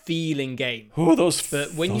fastest feeling game. Oh, those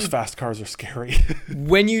fast cars are scary.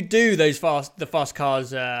 When you do the fast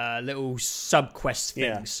cars little sub-quest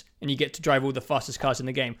things, and you get to drive all the fastest cars in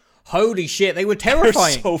the game, holy shit, they were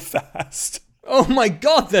terrifying. They're so fast. Oh my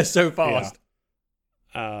god, they're so fast.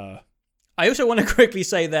 Yeah. I also want to quickly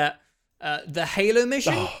say that the Halo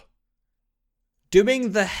mission,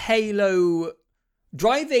 doing the Halo,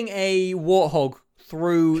 driving a Warthog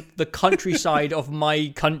through the countryside of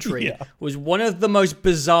my country was one of the most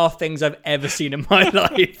bizarre things I've ever seen in my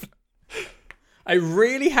life. I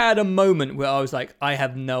really had a moment where I was like, I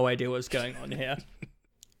have no idea what's going on here.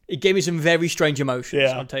 It gave me some very strange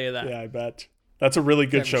emotions, I'll tell you that. Yeah, I bet. That's a really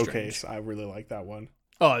good showcase. Strange. I really like that one.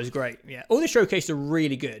 Oh, it was great. Yeah. All the showcases are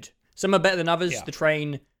really good. Some are better than others. Yeah. The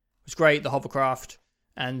train was great. The hovercraft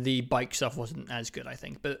and the bike stuff wasn't as good, I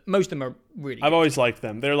think. But most of them are really good. I've always liked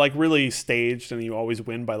them. They're like really staged, and you always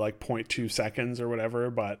win by like 0.2 seconds or whatever.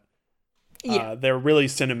 But they're really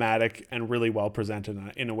cinematic and really well presented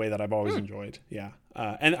in a way that I've always enjoyed. Yeah.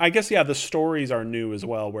 And I guess, the stories are new as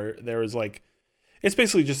well, where there is like... It's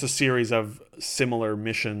basically just a series of similar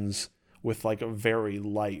missions with like a very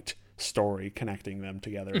light story connecting them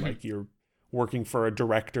together. Like, you're working for a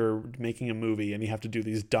director making a movie, and you have to do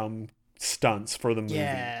these dumb stunts for the movie.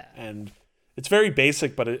 Yeah. And it's very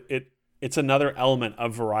basic, but it's another element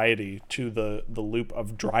of variety to the loop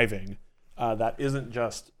of driving that isn't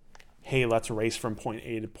just, hey, let's race from point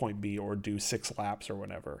A to point B or do 6 laps or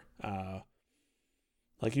whatever.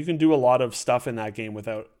 Like, you can do a lot of stuff in that game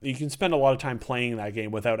you can spend a lot of time playing that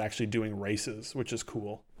game without actually doing races, which is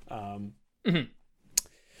cool.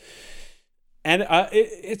 And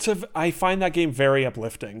I find that game very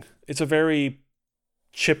uplifting. It's a very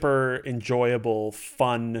chipper, enjoyable,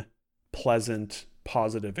 fun, pleasant,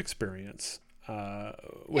 positive experience,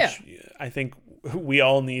 which I think we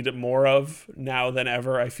all need more of now than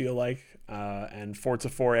ever, I feel like. And Forza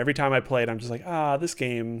 4, every time I play it, I'm just like, this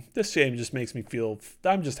game just makes me feel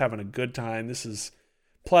I'm just having a good time. This is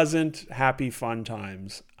pleasant, happy, fun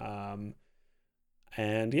times.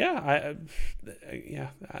 And there's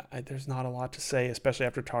not a lot to say, especially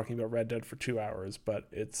after talking about Red Dead for 2 hours, but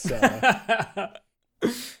it's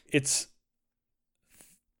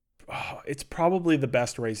it's probably the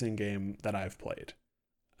best racing game that I've played.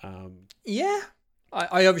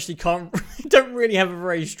 I obviously don't really have a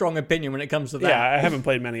very strong opinion when it comes to that. Yeah, I haven't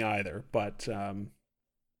played many either, but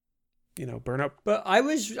Burnout. But I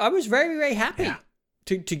was very, very happy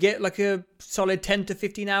to get like a solid 10 to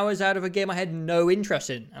 15 hours out of a game I had no interest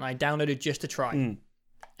in, and I downloaded just to try. And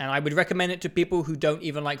I would recommend it to people who don't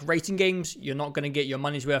even like racing games. You're not going to get your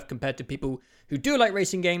money's worth compared to people who do like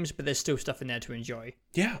racing games, but there's still stuff in there to enjoy.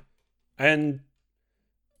 Yeah, and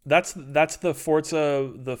that's the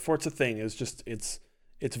Forza thing is just it's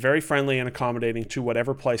very friendly and accommodating to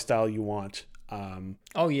whatever play style you want. I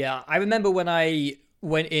remember when I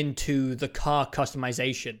went into the car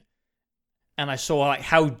customization, and I saw like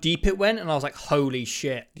how deep it went, and I was like, holy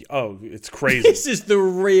shit. Oh, it's crazy. This is the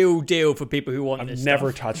real deal for people who want this I've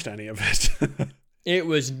never stuff. touched any of it. It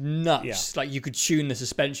was nuts. Like, you could tune the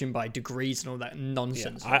suspension by degrees and all that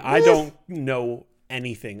nonsense. Yeah. I don't know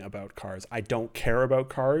anything about cars. I don't care about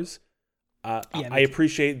cars. I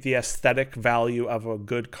appreciate the aesthetic value of a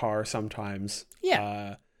good car sometimes.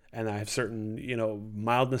 Yeah. And I have certain,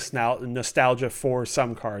 mild nostalgia for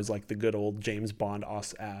some cars, like the good old James Bond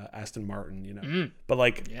Aston Martin, But,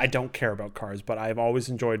 I don't care about cars, but I've always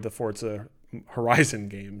enjoyed the Forza Horizon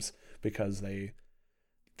games because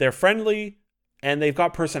they're friendly and they've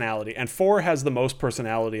got personality. And 4 has the most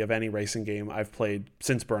personality of any racing game I've played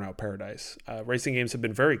since Burnout Paradise. Racing games have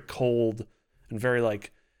been very cold and very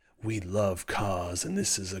we love cars, and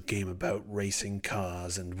this is a game about racing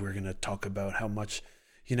cars, and we're going to talk about how much...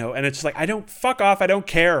 and it's just fuck off, I don't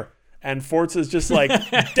care. And Forza's just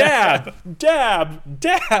dab, dab,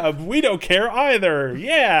 dab, we don't care either,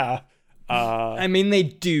 yeah. I mean, they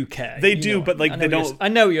do care. They do, but they don't... I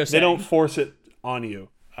know what you're saying. They don't force it on you.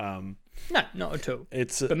 No, not at all.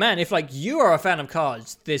 But man, if you are a fan of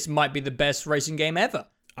cars, this might be the best racing game ever.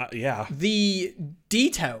 Yeah. The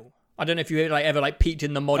detail, I don't know if you ever peeked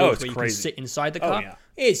in the models where you can sit inside the car. Oh, yeah.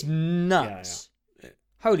 It's nuts. Yeah.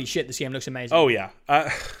 Holy shit, this game looks amazing. Oh, yeah.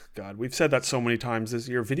 God, we've said that so many times this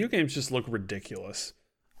year. Video games just look ridiculous.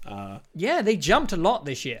 Yeah, they jumped a lot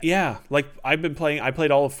this year. Yeah, I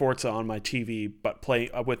played all of Forza on my TV, but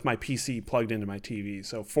with my PC plugged into my TV.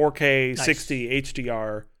 So 4K, nice. 60,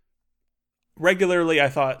 HDR. Regularly, I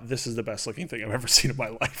thought this is the best looking thing I've ever seen in my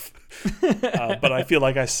life. But I feel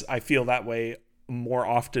like I feel that way more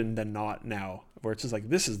often than not now, where it's just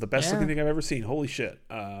this is the best looking thing I've ever seen. Holy shit.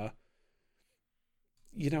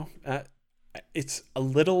 It's a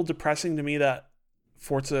little depressing to me that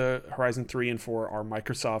Forza Horizon 3 and 4 are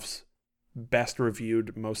Microsoft's best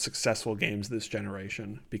reviewed, most successful games this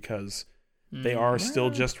generation, because they are still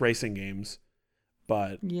just racing games.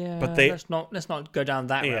 But let's not go down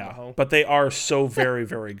that rabbit hole. But they are so very,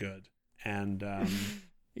 very good. And I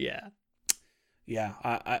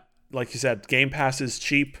like you said, Game Pass is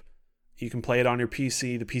cheap. You can play it on your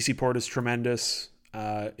PC. The PC port is tremendous.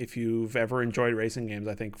 If you've ever enjoyed racing games,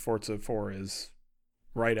 I think Forza 4 is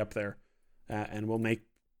right up there, and will make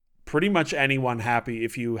pretty much anyone happy.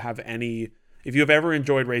 If you have ever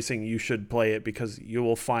enjoyed racing, you should play it, because you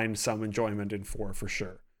will find some enjoyment in 4 for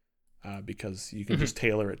sure. Because you can just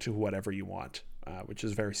tailor it to whatever you want, which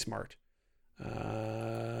is very smart.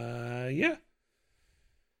 Yeah.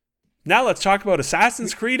 Now let's talk about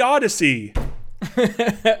Assassin's Creed Odyssey.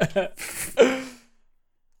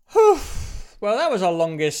 Well, that was our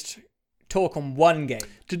longest talk on one game,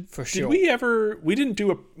 for sure. We didn't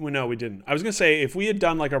do no, we didn't. I was going to say, if we had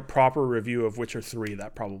done a proper review of Witcher 3,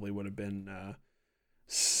 that probably would have been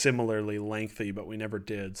similarly lengthy, but we never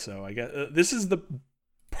did. So I guess this is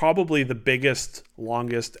probably the biggest,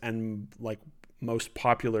 longest, and most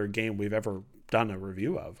popular game we've ever done a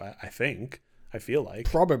review of, I think. I feel like.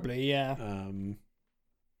 Probably, yeah.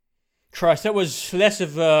 Christ, that was less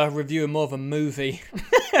of a review and more of a movie.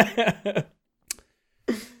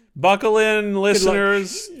 Buckle in,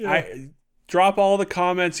 listeners. Yeah. Drop all the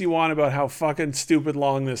comments you want about how fucking stupid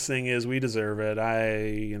long this thing is. We deserve it.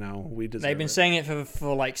 We deserve it. They've been saying it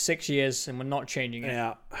for 6 years, and we're not changing it.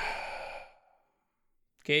 Yeah.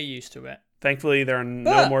 Get used to it. Thankfully, there are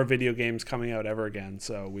no more video games coming out ever again,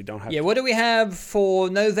 so we don't have. Yeah, what do we have for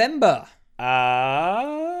November? We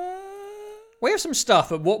have some stuff,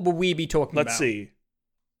 but what will we be talking about? Let's see.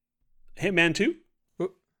 Hitman 2?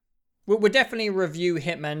 We'll definitely review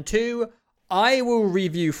Hitman 2. I will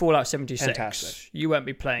review Fallout 76. Fantastic. You won't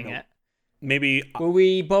be playing it. Maybe. Will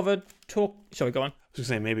we bother talk? Sorry, go on. I was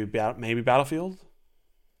going to say maybe Battlefield?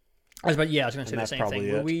 I was going to say the same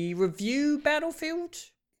thing. Will we review Battlefield?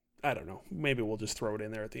 I don't know. Maybe we'll just throw it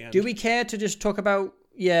in there at the end. Do we care to just talk about...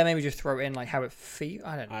 Yeah, maybe just throw it in how it feels.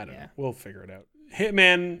 I don't know. We'll figure it out.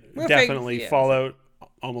 Hitman, definitely. Fallout,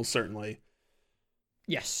 almost certainly.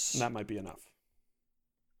 Yes. And that might be enough.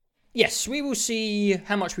 Yes, we will see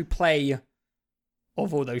how much we play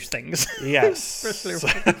of all those things. Yes.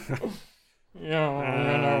 You know what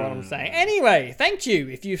I'm saying. Anyway, thank you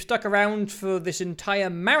if you've stuck around for this entire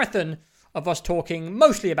marathon of us talking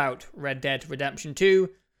mostly about Red Dead Redemption 2.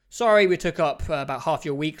 Sorry we took up about half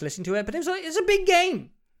your week listening to it, but it's a big game.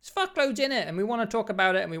 There's fuckloads in it, and we want to talk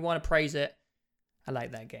about it, and we want to praise it. I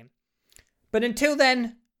like that game. But until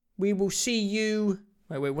then, we will see you...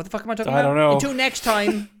 Wait, what the fuck am I talking about? I don't know. Until next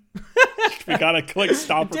time... We gotta click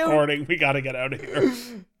stop recording. We gotta get out of here.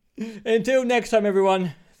 Until next time,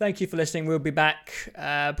 everyone. Thank you for listening. We'll be back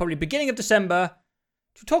probably beginning of December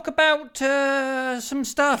to talk about some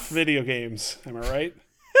stuff. Video games, am I right?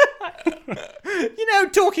 You know,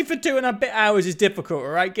 talking for 2.5 hours is difficult, all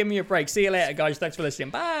right? Give me a break. See you later, guys. Thanks for listening.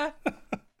 Bye.